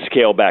it didn't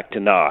scale back to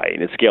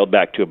 9. It scaled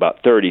back to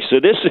about 30. So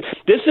this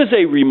is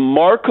a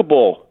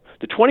remarkable,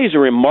 the 20s is a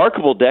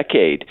remarkable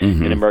decade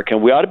in America,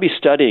 and we ought to be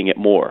studying it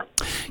more.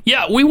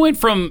 Yeah, we went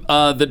from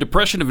the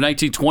Depression of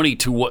 1920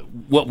 to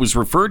what was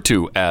referred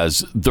to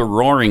as the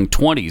Roaring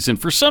 20s.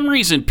 And for some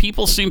reason,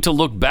 people seem to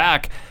look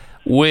back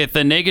with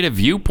a negative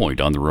viewpoint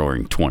on the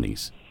Roaring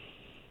 20s.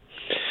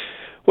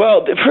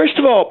 Well, first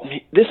of all,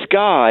 this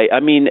guy,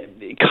 I mean,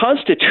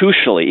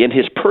 constitutionally, in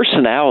his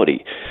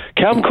personality,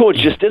 Calvin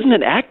Coolidge just isn't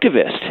an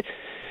activist.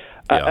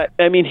 Yeah.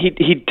 I mean,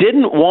 he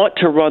didn't want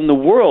to run the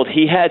world.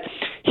 He had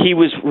He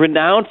was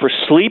renowned for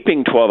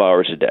sleeping 12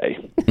 hours a day.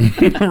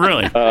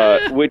 Really?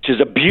 Which is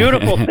a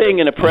beautiful thing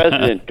in a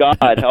president.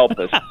 God help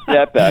us.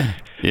 Step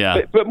back.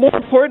 Yeah. But more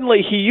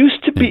importantly, he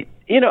used to be,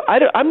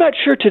 I'm not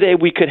sure today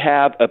we could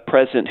have a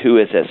president who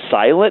is as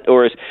silent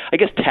or as, I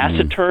guess,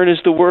 taciturn is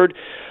the word.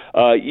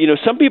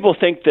 Some people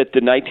think that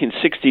the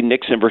 1960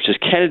 Nixon versus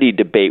Kennedy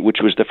debate,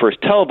 which was the first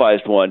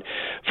televised one,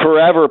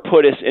 forever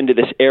put us into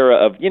this era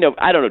of,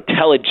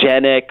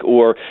 telegenic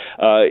or,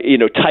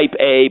 type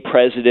A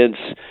presidents.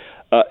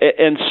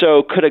 And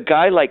so could a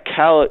guy like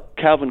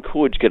Calvin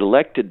Coolidge get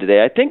elected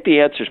today? I think the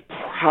answer is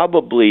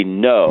probably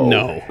no.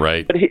 No,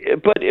 right.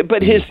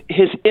 But his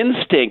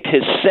instinct,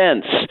 his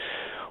sense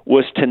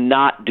was to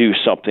not do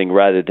something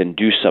rather than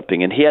do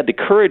something. And he had the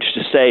courage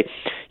to say,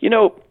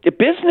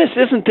 business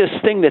isn't this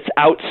thing that's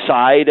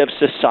outside of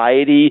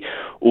society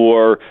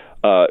or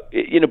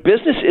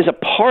business is a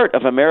part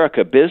of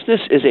America.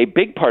 Business is a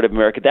big part of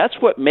America. That's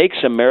what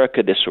makes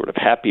America this sort of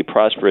happy,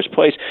 prosperous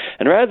place.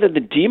 And rather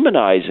than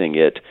demonizing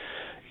it,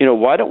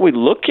 why don't we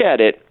look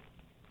at it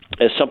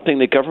as something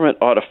the government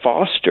ought to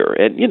foster?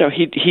 And,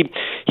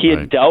 he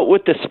had dealt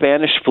with the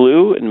Spanish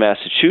flu in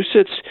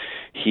Massachusetts.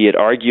 He had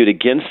argued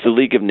against the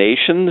League of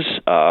Nations.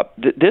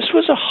 This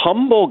was a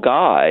humble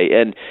guy,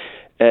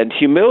 and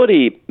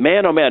humility,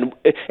 man, oh man,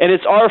 and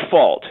it's our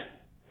fault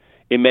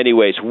in many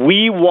ways.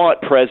 We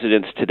want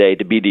presidents today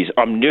to be these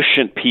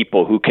omniscient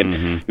people who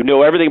can who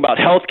know everything about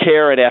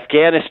healthcare and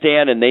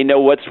Afghanistan, and they know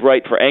what's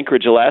right for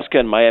Anchorage, Alaska,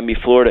 and Miami,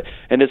 Florida,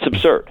 and it's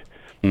absurd.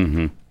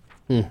 Yeah,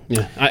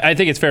 I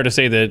think it's fair to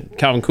say that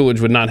Calvin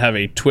Coolidge would not have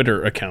a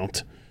Twitter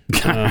account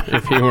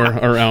if he were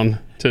around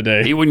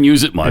today. He wouldn't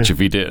use it much if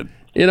he did.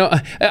 Can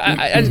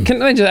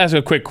I just ask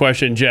a quick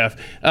question, Jeff?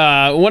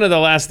 One of the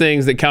last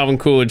things that Calvin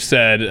Coolidge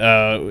said,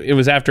 it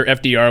was after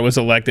FDR was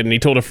elected, and he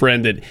told a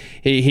friend that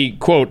he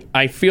quote,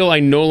 "I feel I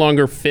no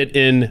longer fit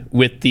in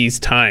with these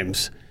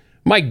times."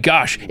 My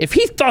gosh, if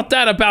he thought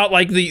that about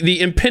like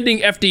the impending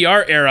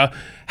FDR era,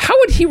 how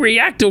would he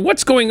react to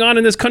what's going on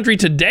in this country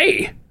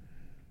today?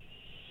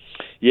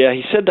 Yeah,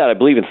 he said that, I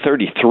believe, in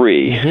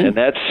 33. And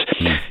that's,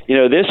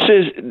 this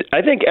is,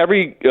 I think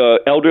every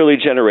elderly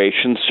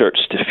generation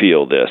starts to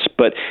feel this.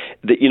 But,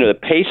 the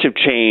pace of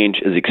change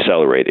is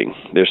accelerating.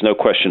 There's no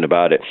question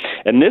about it.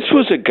 And this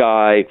was a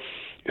guy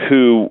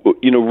who,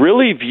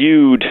 really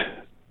viewed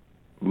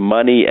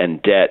money and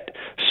debt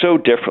so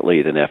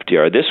differently than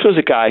FDR. This was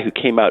a guy who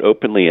came out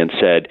openly and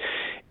said,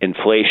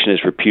 inflation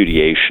is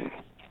repudiation.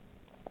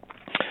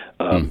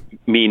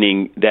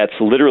 Meaning that's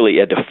literally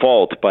a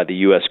default by the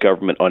U.S.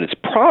 government on its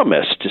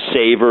promise to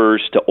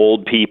savers, to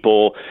old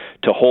people,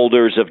 to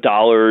holders of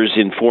dollars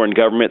in foreign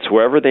governments,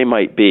 wherever they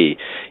might be.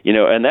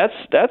 And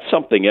that's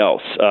something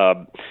else.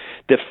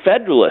 The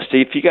Federalist,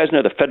 if you guys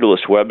know the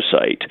Federalist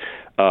website,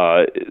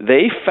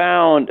 they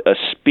found a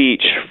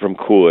speech from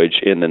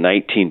Coolidge in the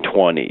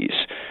 1920s,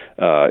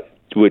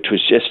 which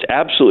was just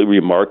absolutely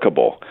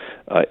remarkable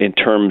in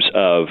terms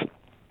of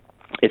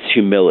its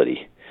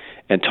humility.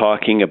 And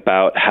talking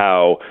about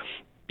how,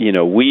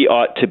 we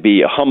ought to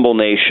be a humble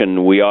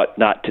nation. We ought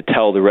not to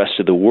tell the rest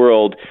of the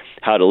world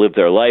how to live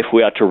their life.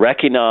 We ought to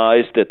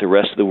recognize that the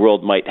rest of the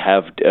world might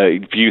have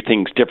view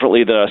things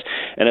differently than us.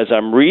 And as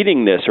I'm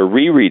reading this or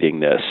rereading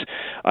this,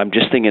 I'm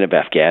just thinking of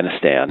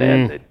Afghanistan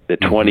and the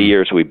 20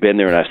 years we've been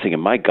there. And I was thinking,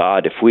 my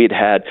God, if we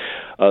had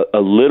a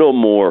little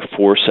more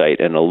foresight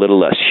and a little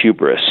less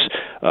hubris,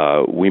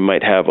 we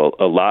might have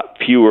a lot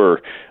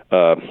fewer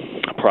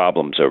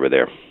problems over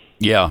there.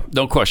 Yeah,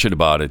 no question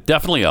about it.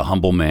 Definitely a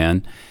humble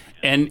man.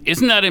 And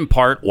isn't that in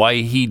part why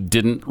he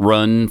didn't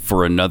run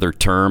for another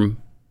term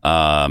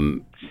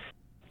in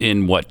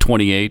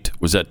 28?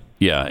 Was that?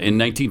 Yeah, in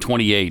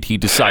 1928, he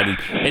decided,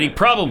 and he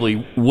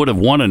probably would have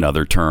won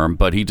another term,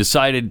 but he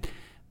decided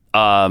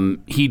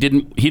he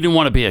didn't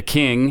want to be a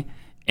king,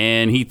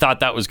 and he thought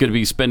that was going to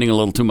be spending a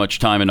little too much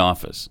time in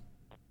office.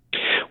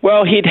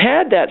 Well, he'd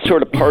had that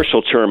sort of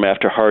partial term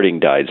after Harding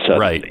died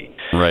suddenly.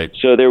 Right.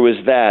 So there was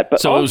that.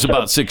 But so also, it was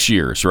about 6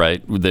 years,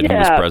 right, that he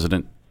was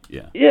president?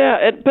 Yeah.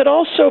 Yeah, but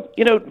also,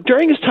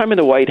 during his time in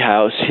the White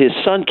House, his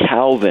son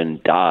Calvin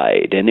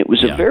died, and it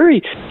was a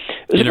very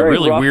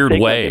really weird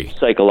way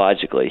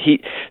psychologically.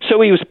 He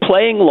was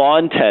playing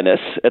lawn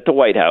tennis at the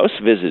White House,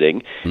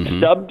 visiting,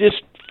 stubbed his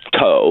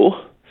toe,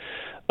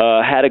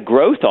 had a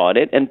growth on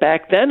it, and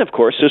back then, of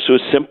course, this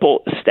was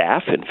simple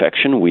staph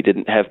infection. We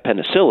didn't have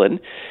penicillin.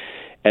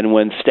 And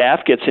when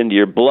staph gets into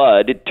your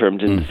blood, it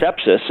turns into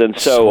sepsis. And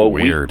so a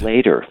week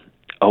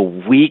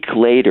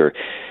later,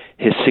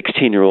 his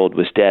 16-year-old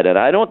was dead. And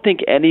I don't think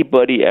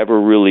anybody ever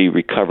really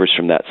recovers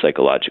from that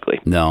psychologically.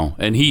 No,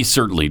 and he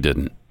certainly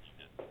didn't.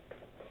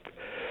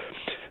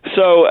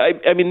 So,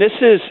 I mean, this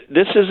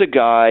is a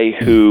guy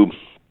who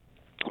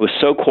was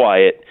so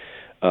quiet,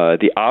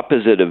 the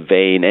opposite of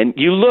vain. And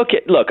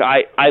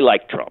I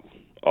like Trump.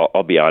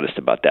 I'll be honest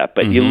about that.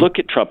 But you look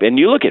at Trump and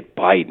you look at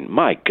Biden.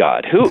 My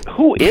God,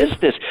 who is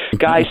this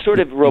guy sort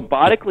of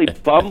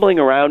robotically bumbling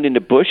around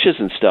into bushes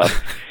and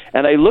stuff?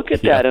 And I look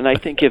at that and I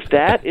think if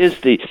that's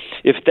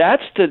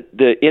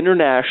the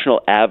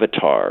international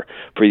avatar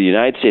for the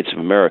United States of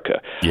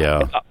America,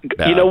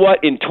 you know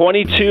what? In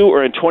 22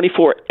 or in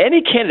 24,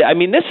 any candidate, I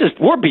mean,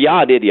 we're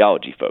beyond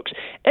ideology, folks.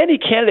 Any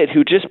candidate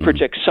who just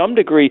projects some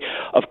degree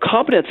of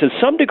competence and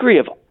some degree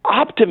of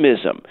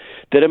optimism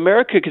that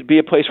America could be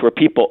a place where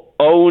people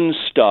own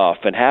stuff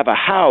and have a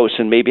house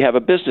and maybe have a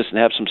business and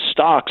have some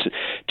stocks,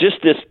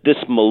 just this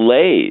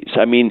malaise.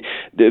 I mean,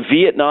 the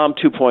Vietnam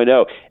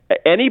 2.0.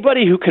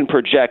 Anybody who can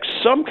project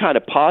some kind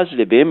of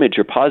positive image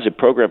or positive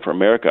program for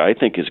America, I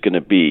think, is going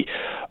to be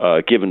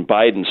giving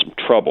Biden some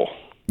trouble.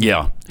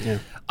 Yeah.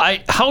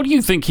 How do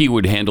you think he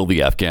would handle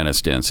the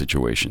Afghanistan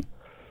situation?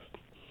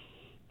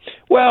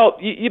 Well,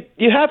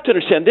 you have to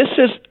understand,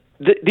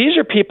 these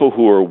are people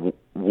who are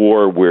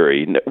war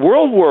weary.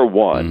 World War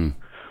I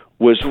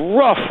was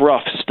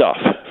rough stuff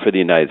for the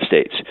United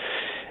States.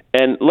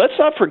 And let's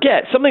not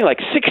forget, something like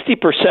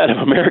 60% of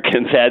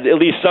Americans had at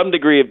least some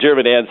degree of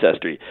German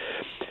ancestry.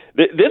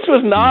 This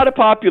was not a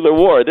popular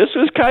war. This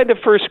was kind of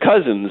first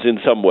cousins in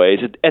some ways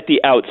at the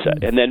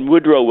outset. And then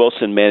Woodrow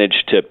Wilson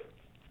managed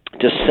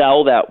to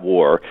sell that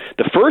war.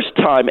 The first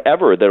time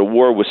ever that a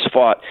war was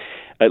fought,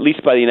 at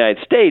least by the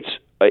United States,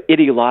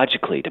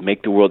 ideologically, to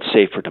make the world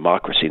safe for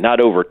democracy, not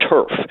over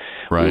turf.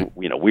 Right.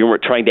 We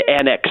weren't trying to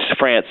annex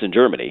France and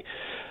Germany.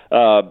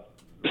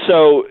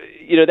 So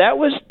that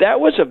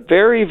was a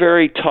very,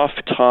 very tough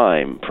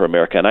time for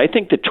America. And I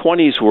think the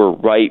 20s were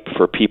ripe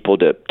for people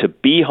to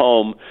be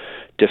home,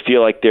 to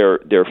feel like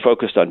they're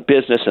focused on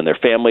business and their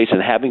families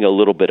and having a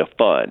little bit of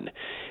fun.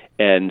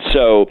 And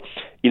so,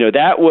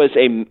 that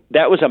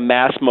was a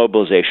mass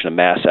mobilization, a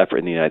mass effort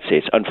in the United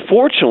States.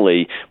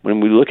 Unfortunately, when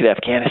we look at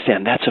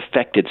Afghanistan, that's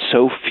affected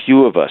so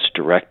few of us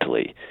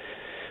directly.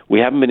 We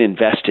haven't been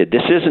invested.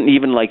 This isn't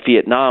even like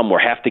Vietnam, where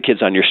half the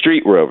kids on your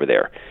street were over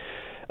there.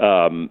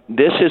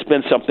 This has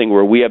been something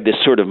where we have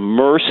this sort of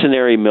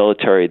mercenary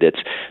military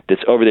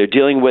that's over there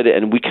dealing with it,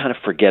 and we kind of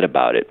forget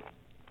about it.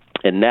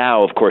 And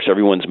now, of course,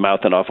 everyone's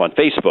mouthing off on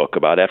Facebook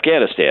about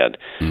Afghanistan.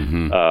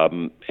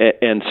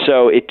 And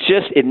so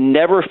it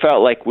never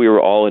felt like we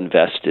were all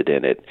invested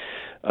in it.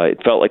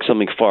 It felt like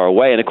something far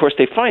away. And, of course,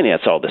 they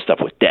finance all this stuff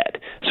with debt,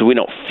 so we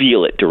don't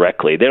feel it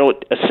directly. They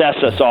don't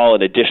assess us all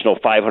an additional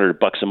 $500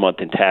 a month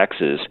in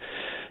taxes,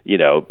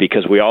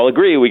 because we all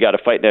agree we got to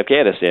fight in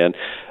Afghanistan.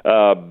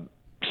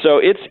 So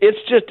it's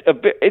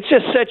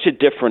just such a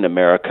different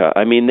America.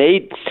 I mean,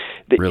 it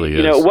really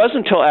is. It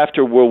wasn't until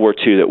after World War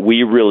II that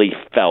we really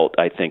felt,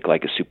 I think,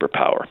 like a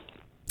superpower.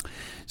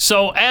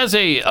 So, as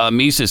a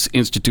Mises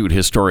Institute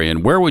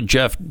historian, where would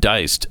Jeff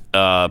Deist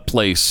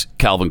place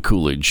Calvin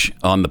Coolidge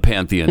on the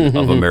pantheon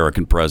of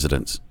American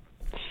presidents?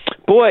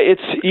 Boy,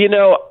 it's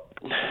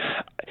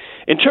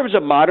in terms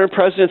of modern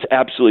presidents,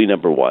 absolutely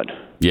number one.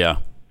 Yeah.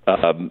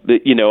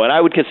 And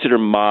I would consider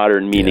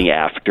modern meaning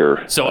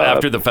after. So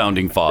after the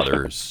founding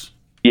fathers.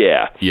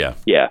 Yeah.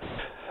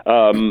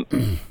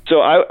 So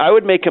I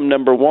would make him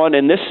number one.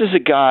 And this is a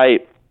guy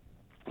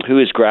who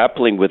is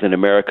grappling with an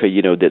America,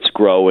 that's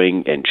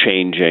growing and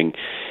changing.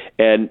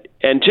 And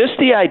just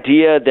the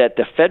idea that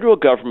the federal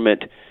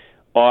government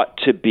ought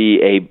to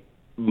be a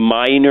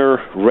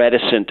minor,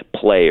 reticent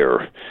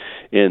player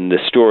in the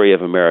story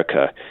of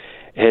America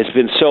has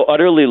been so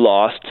utterly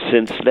lost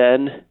since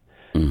then.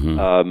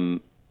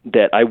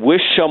 That I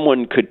wish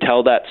someone could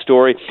tell that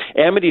story.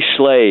 Amity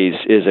Schlaze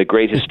is a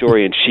great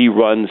historian. She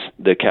runs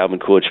the Calvin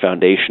Coolidge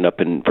Foundation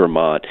up in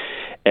Vermont.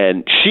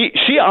 And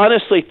she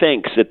honestly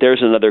thinks that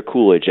there's another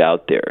Coolidge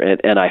out there.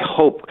 And I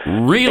hope...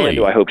 Really?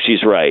 I hope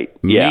she's right.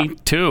 Me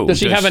too. Does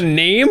she have a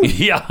name?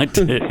 Yeah, I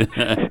did.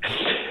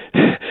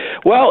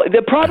 Well,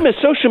 the problem is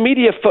social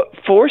media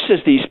forces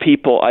these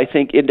people, I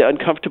think, into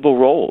uncomfortable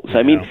roles.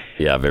 I mean...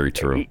 Yeah, very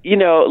true.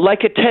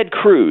 Like a Ted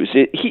Cruz.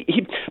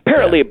 He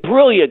apparently a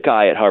brilliant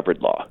guy at Harvard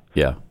Law.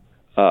 Yeah.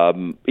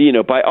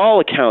 By all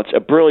accounts,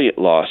 a brilliant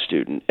law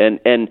student.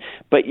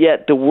 But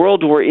yet the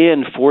world we're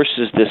in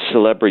forces this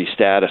celebrity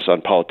status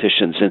on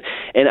politicians.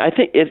 And I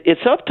think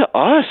it's up to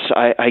us,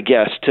 I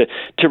guess,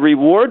 to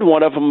reward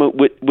one of them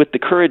with the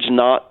courage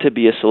not to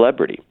be a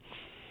celebrity.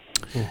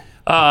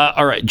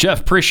 All right, Jeff,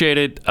 appreciate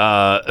it.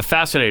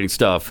 Fascinating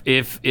stuff.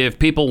 If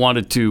people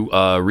wanted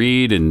to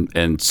read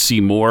and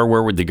see more,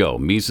 where would they go?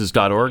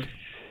 Mises.org?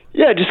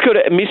 Yeah, just go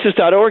to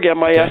Mises.org,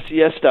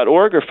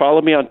 MISES.org, or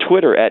follow me on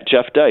Twitter at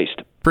Jeff Deist.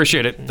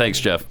 Appreciate it. Thanks,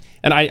 Jeff.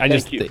 And I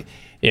just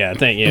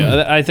thank you.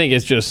 I think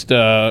it's just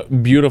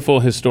beautiful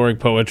historic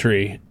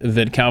poetry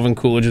that Calvin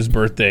Coolidge's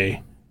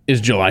birthday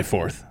is July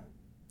 4th.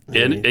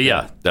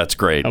 Yeah, that's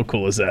great. How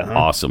cool is that? Huh?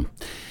 Awesome.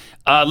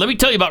 Let me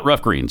tell you about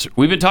Rough Greens.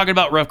 We've been talking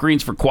about Rough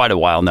Greens for quite a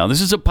while now.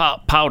 This is a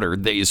powder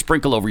that you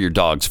sprinkle over your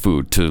dog's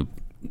food to,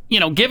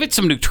 give it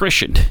some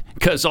nutrition,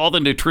 because all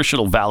the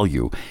nutritional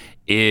value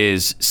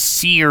is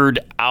seared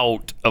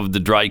out of the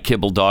dry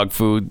kibble dog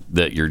food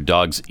that your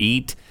dogs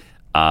eat.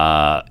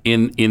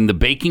 In the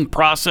baking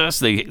process,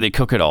 they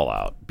cook it all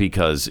out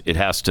because it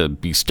has to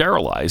be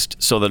sterilized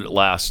so that it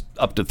lasts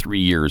up to 3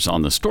 years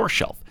on the store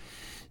shelf.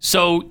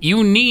 So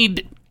you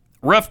need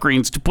Rough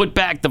Greens to put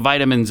back the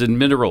vitamins and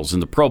minerals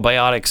and the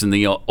probiotics and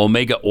the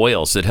omega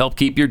oils that help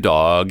keep your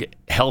dog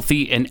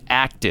healthy and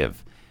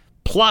active.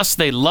 Plus,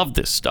 they love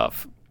this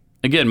stuff.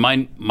 Again,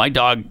 my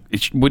dog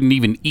wouldn't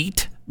even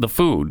eat the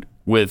food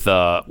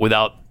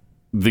without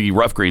the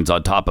Rough Greens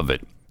on top of it.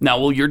 Now,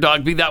 will your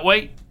dog be that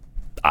way?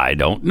 I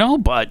don't know,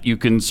 but you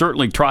can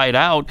certainly try it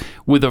out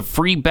with a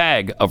free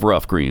bag of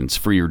Rough Greens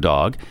for your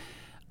dog.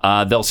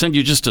 They'll send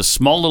you just a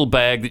small little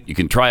bag that you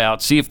can try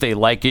out, see if they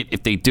like it.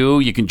 If they do,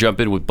 you can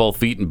jump in with both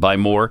feet and buy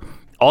more.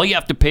 All you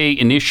have to pay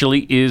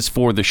initially is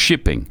for the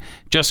shipping.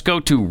 Just go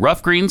to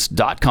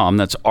roughgreens.com.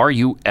 That's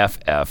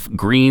RUFF,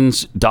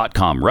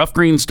 greens.com.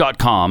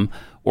 Roughgreens.com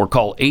or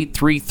call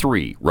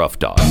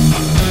 833-ROUGH-DOG.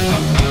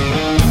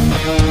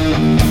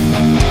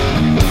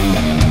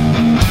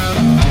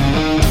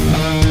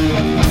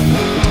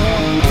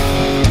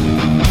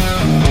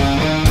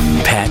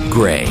 Pat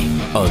Gray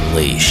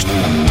Unleashed.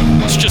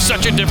 It's just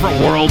such a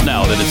different world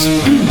now that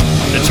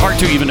it's hard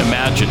to even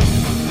imagine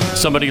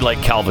somebody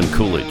like Calvin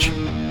Coolidge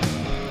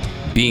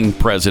being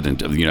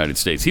president of the United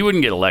States. He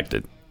wouldn't get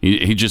elected.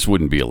 He just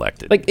wouldn't be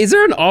elected. Like, is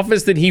there an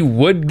office that he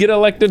would get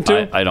elected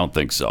to? I don't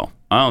think so.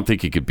 I don't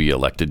think he could be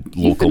elected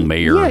local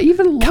mayor,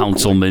 even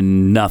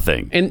councilman,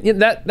 nothing. And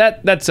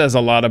that says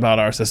a lot about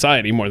our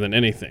society more than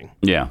anything.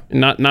 Yeah.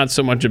 Not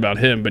so much about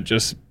him, but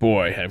just,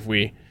 boy, have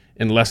we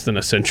in less than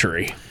a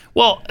century.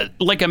 Well,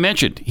 like I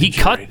mentioned, he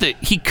cut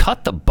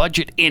the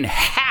budget in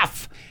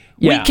half.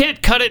 Yeah. We can't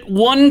cut it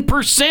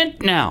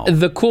 1% now.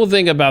 The cool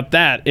thing about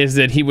that is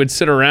that he would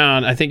sit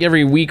around, I think,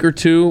 every week or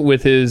two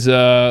with his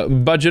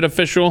budget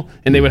official,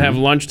 and they would have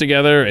lunch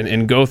together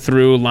and go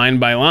through line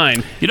by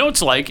line. You know what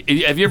it's like?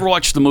 Have you ever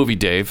watched the movie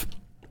Dave?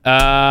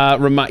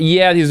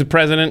 Yeah, he's the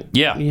president.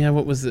 Yeah.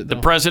 What was it? The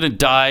president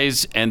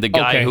dies, and the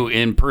guy who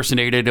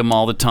impersonated him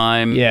all the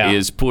time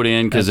is put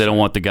in because they don't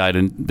want they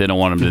don't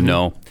want him to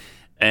know.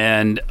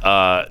 And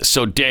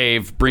so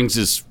Dave brings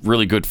his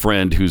really good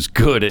friend who's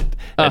good at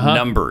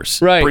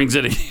numbers. Right. Brings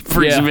him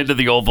into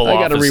the Oval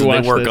Office and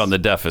they work on the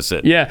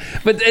deficit. Yeah,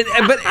 but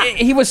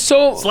he was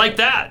so... It's like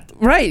that.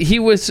 Right. He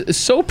was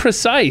so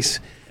precise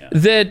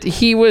that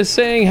he was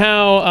saying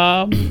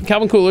how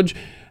Calvin Coolidge,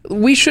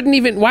 we shouldn't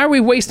even... Why are we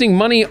wasting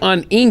money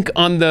on ink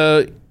on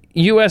the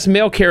U.S.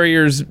 mail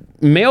carriers'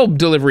 mail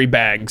delivery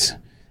bags?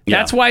 Yeah.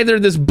 That's why they're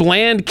this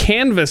bland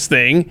canvas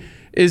thing,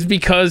 is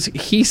because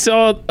he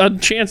saw a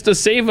chance to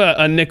save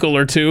a nickel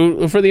or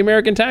two for the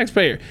American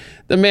taxpayer.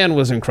 The man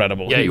was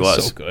incredible. Yeah, he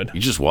was so good. He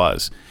just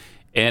was.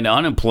 And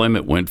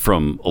unemployment went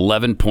from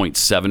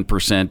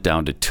 11.7%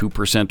 down to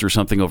 2% or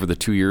something over the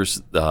 2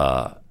 years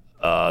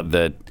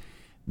that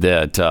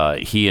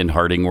he and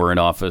Harding were in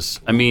office.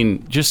 I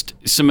mean, just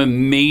some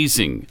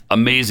amazing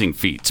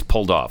feats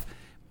pulled off.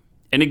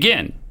 And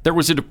again, there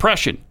was a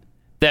depression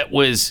that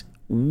was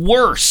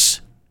worse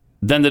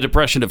than the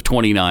Depression of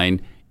 29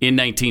 in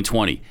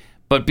 1920.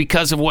 But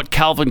because of what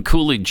Calvin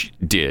Coolidge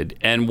did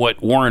and what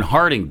Warren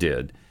Harding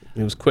did,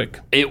 it was quick.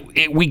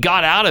 We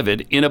got out of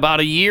it in about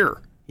a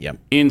year. Yep.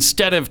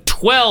 Instead of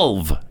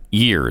 12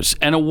 years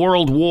and a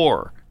world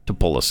war to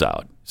pull us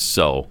out.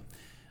 So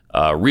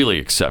really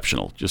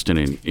exceptional. Just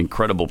an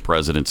incredible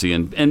presidency.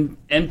 And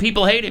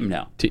people hate him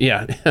now.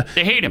 Yeah.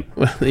 They hate him.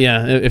 Well,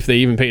 yeah, if they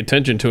even pay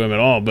attention to him at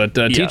all. But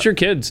teach your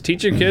kids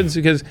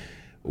because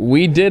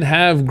we did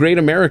have great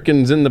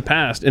Americans in the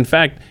past. In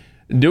fact,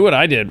 do what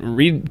I did.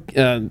 Read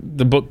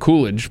the book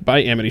Coolidge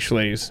by Amity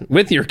Shlaes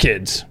with your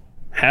kids.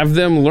 Have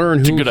them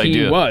learn who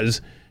he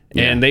was,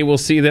 and they will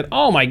see that,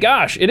 oh my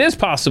gosh, it is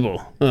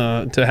possible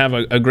to have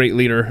a great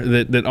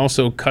leader that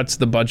also cuts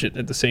the budget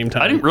at the same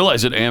time. I didn't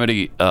realize that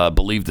Amity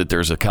believed that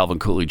there's a Calvin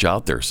Coolidge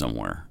out there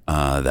somewhere.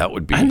 That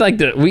would be... I'd like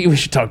to... We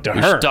should talk to her.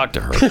 We should talk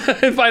to her.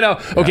 And find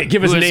out, okay,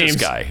 give us names. Who is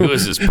this guy? Who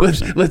is this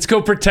person? Let's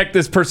go protect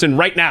this person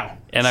right now.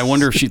 And I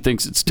wonder if she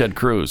thinks it's Ted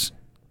Cruz,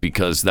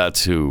 because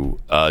that's who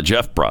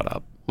Jeff brought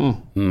up.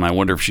 I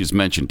wonder if she's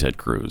mentioned Ted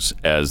Cruz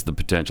as the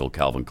potential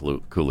Calvin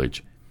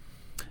Coolidge.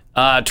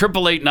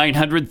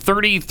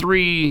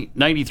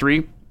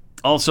 888-900-3393.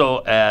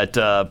 Also at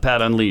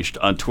Pat Unleashed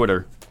on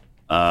Twitter.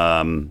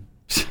 There's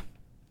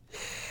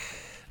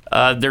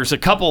a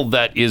couple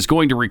that is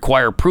going to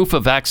require proof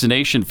of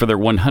vaccination for their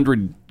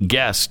 100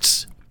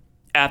 guests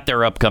at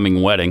their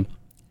upcoming wedding.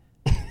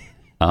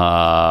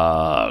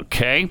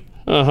 Okay.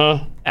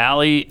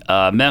 Allie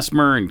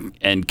Messmer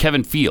and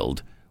Kevin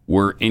Field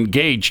were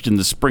engaged in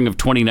the spring of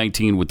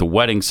 2019 with the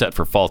wedding set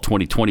for fall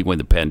 2020 when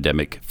the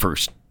pandemic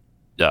first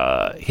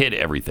hit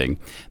everything.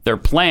 Their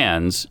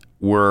plans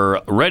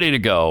were ready to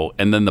go,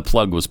 and then the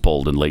plug was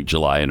pulled in late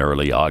July and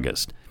early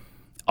August.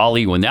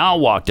 Ali will now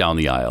walk down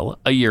the aisle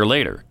a year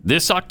later,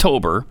 this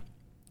October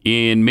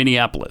in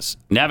Minneapolis,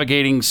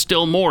 navigating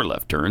still more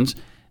left turns.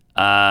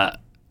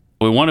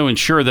 We want to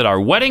ensure that our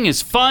wedding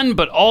is fun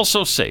but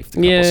also safe, the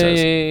couple says.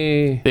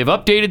 They've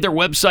updated their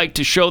website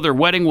to show their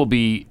wedding will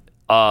be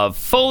a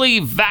fully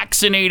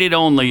vaccinated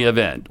only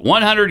event.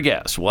 100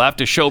 guests will have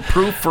to show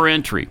proof for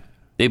entry.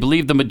 They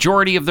believe the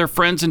majority of their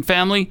friends and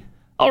family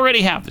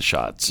already have the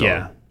shot, so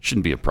it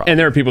shouldn't be a problem. And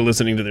there are people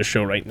listening to this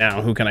show right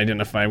now who can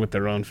identify with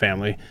their own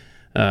family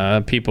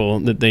people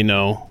that they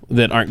know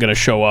that aren't going to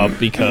show up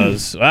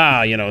because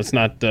it's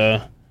not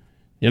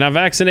you're not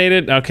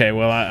vaccinated. Okay,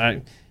 well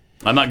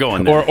I'm not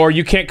going there. Or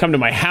you can't come to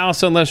my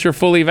house unless you're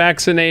fully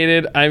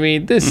vaccinated. I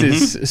mean, this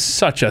is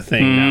such a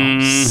thing now.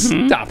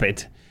 Stop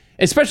it.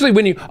 Especially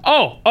when you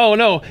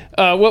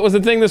what was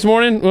the thing this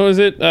morning? What was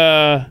it?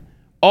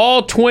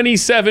 All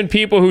 27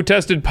 people who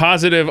tested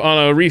positive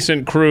on a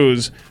recent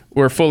cruise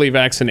were fully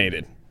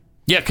vaccinated.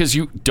 Yeah, because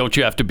don't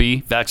you have to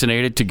be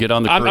vaccinated to get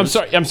on the cruise?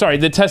 I'm sorry.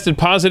 They tested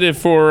positive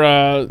for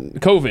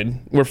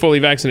COVID. Were fully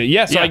vaccinated.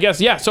 Yes, I guess.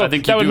 Yeah, so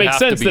that would make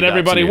sense that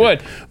everybody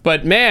would.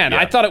 But man,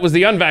 I thought it was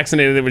the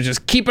unvaccinated that was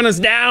just keeping us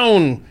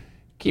down,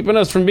 keeping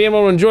us from being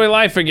able to enjoy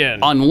life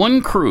again. On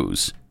one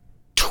cruise,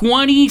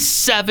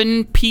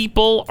 27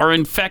 people are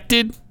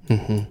infected.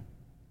 Mm-hmm.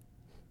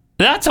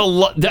 That's a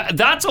lot.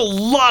 That's a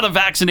lot of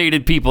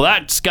vaccinated people.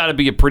 That's got to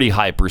be a pretty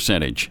high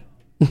percentage.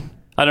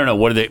 I don't know.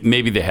 What are they?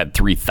 Maybe they had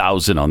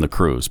 3,000 on the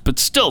cruise, but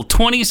still,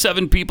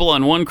 27 people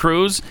on one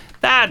cruise.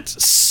 That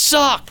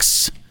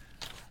sucks.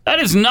 That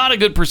is not a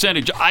good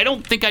percentage. I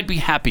don't think I'd be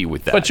happy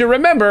with that. But you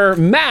remember,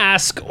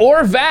 mask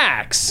or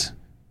vax,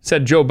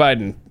 said Joe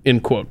Biden.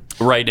 End quote.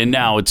 Right, and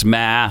now it's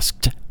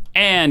masked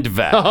and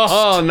vaxxed.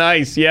 Oh,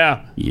 nice.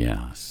 Yeah.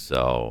 Yeah.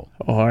 So.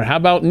 Or how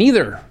about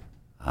neither?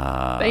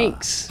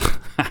 Thanks.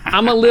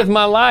 I'm gonna live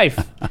my life.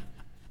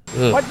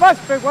 What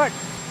must be worked?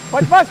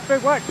 What must be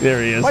worked?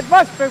 There he is. What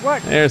must be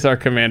worked? There's our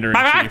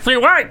commander-in-chief. My back's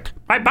been worked.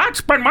 My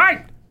back's been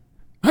worked.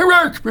 My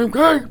back's been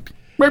worked.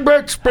 My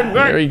back's been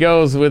worked. There he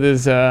goes with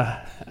his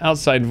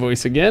outside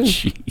voice again.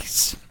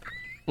 Jeez.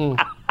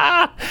 What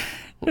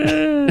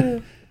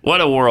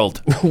a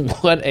world.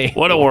 What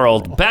a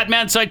world.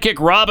 Batman sidekick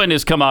Robin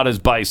has come out as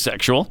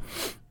bisexual.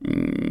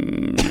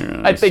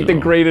 I think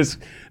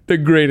the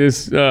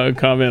greatest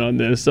comment on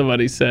this,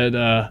 somebody said,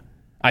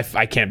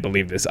 I can't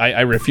believe this.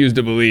 I refuse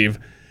to believe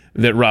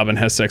that Robin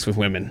has sex with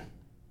women.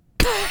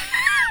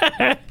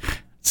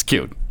 It's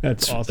cute.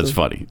 That's awesome. That's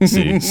funny.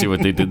 See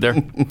what they did there?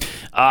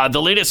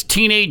 The latest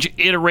teenage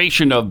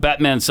iteration of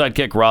Batman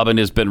sidekick Robin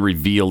has been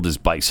revealed as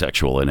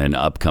bisexual in an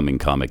upcoming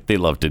comic. They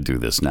love to do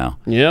this now.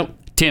 Yep.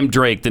 Tim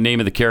Drake, the name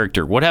of the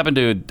character. What happened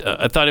to,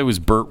 I thought it was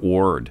Burt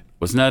Ward.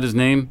 Wasn't that his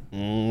name?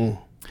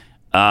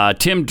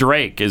 Tim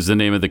Drake is the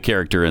name of the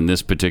character in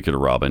this particular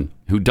Robin,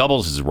 who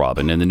doubles as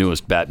Robin in the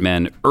newest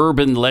Batman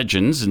Urban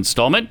Legends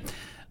installment.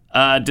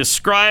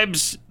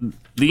 Describes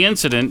the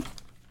incident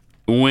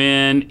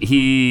when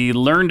he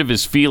learned of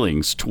his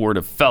feelings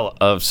toward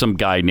some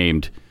guy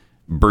named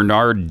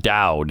Bernard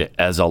Dowd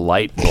as a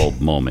light bulb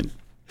moment.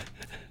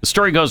 The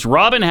story goes,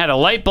 Robin had a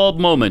light bulb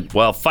moment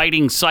while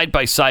fighting side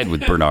by side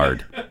with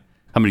Bernard.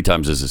 How many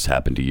times has this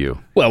happened to you?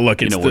 Well,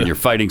 look, when you're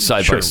fighting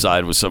side by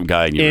side with some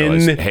guy and you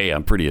realize, hey,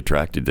 I'm pretty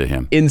attracted to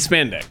him. In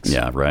spandex.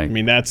 Yeah, right. I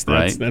mean, that's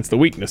the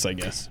weakness, I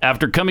guess.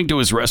 After coming to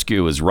his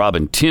rescue as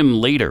Robin, Tim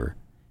later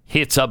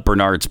hits up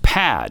Bernard's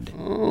pad.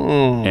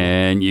 Oh.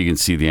 And you can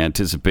see the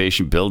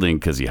anticipation building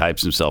because he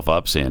hypes himself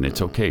up saying,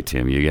 it's okay,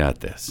 Tim, you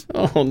got this.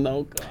 Oh,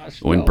 no,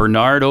 gosh. When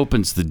Bernard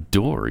opens the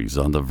door, he's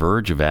on the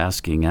verge of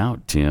asking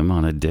out Tim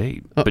on a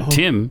date. But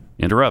Tim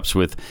interrupts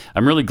with,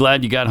 I'm really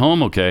glad you got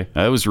home okay.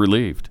 I was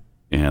relieved.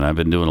 And I've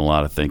been doing a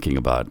lot of thinking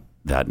about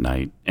that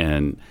night.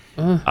 And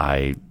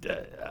I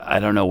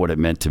don't know what it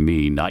meant to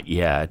me, not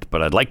yet,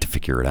 but I'd like to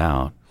figure it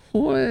out.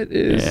 What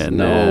is... And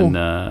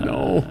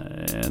no.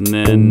 And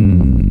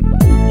then,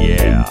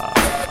 yeah,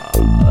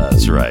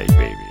 that's right,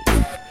 baby.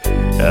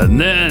 And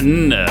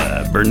then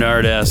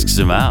Bernard asks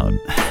him out.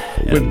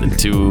 And the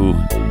two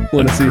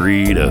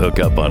agree to hook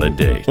up on a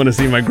date. Want to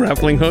see my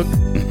grappling hook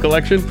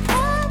collection?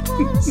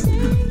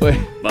 Wait.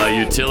 My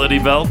utility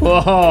belt?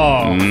 Whoa.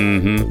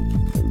 Mm-hmm.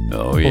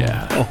 Oh,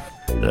 yeah.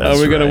 Are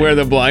we going to wear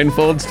the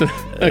blindfolds?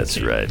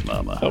 That's right,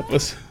 Mama. Help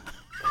us.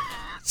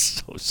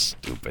 So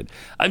stupid.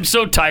 I'm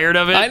so tired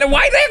of it. I know.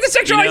 Why do they have to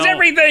sexualize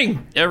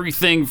everything?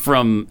 Everything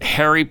from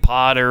Harry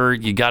Potter,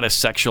 you got to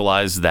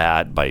sexualize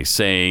that by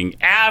saying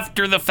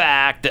after the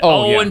fact that,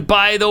 and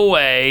by the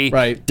way,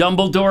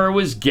 Dumbledore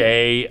was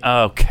gay.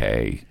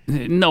 Okay.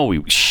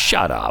 No,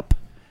 shut up.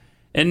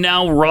 And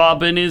now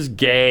Robin is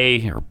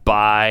gay or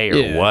bi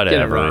or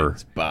whatever.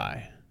 It's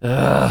bi.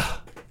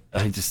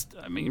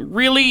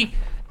 Really?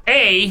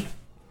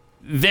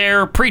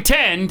 They're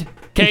pretend.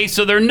 Okay,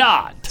 so they're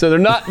not.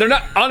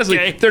 Honestly,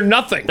 okay? They're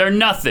nothing. They're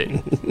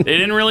nothing. They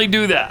didn't really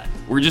do that.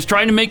 We're just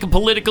trying to make a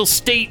political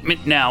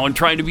statement now and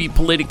trying to be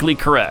politically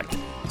correct.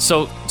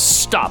 So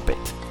stop it.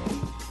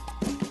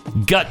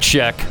 Gut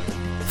check.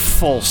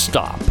 Full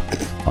stop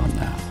on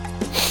that.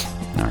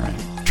 All right.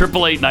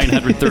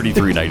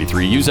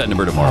 888-900-3393. Use that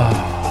number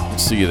tomorrow.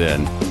 See you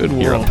then. Good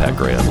Here on world. Pat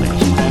Gray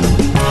Unleashed.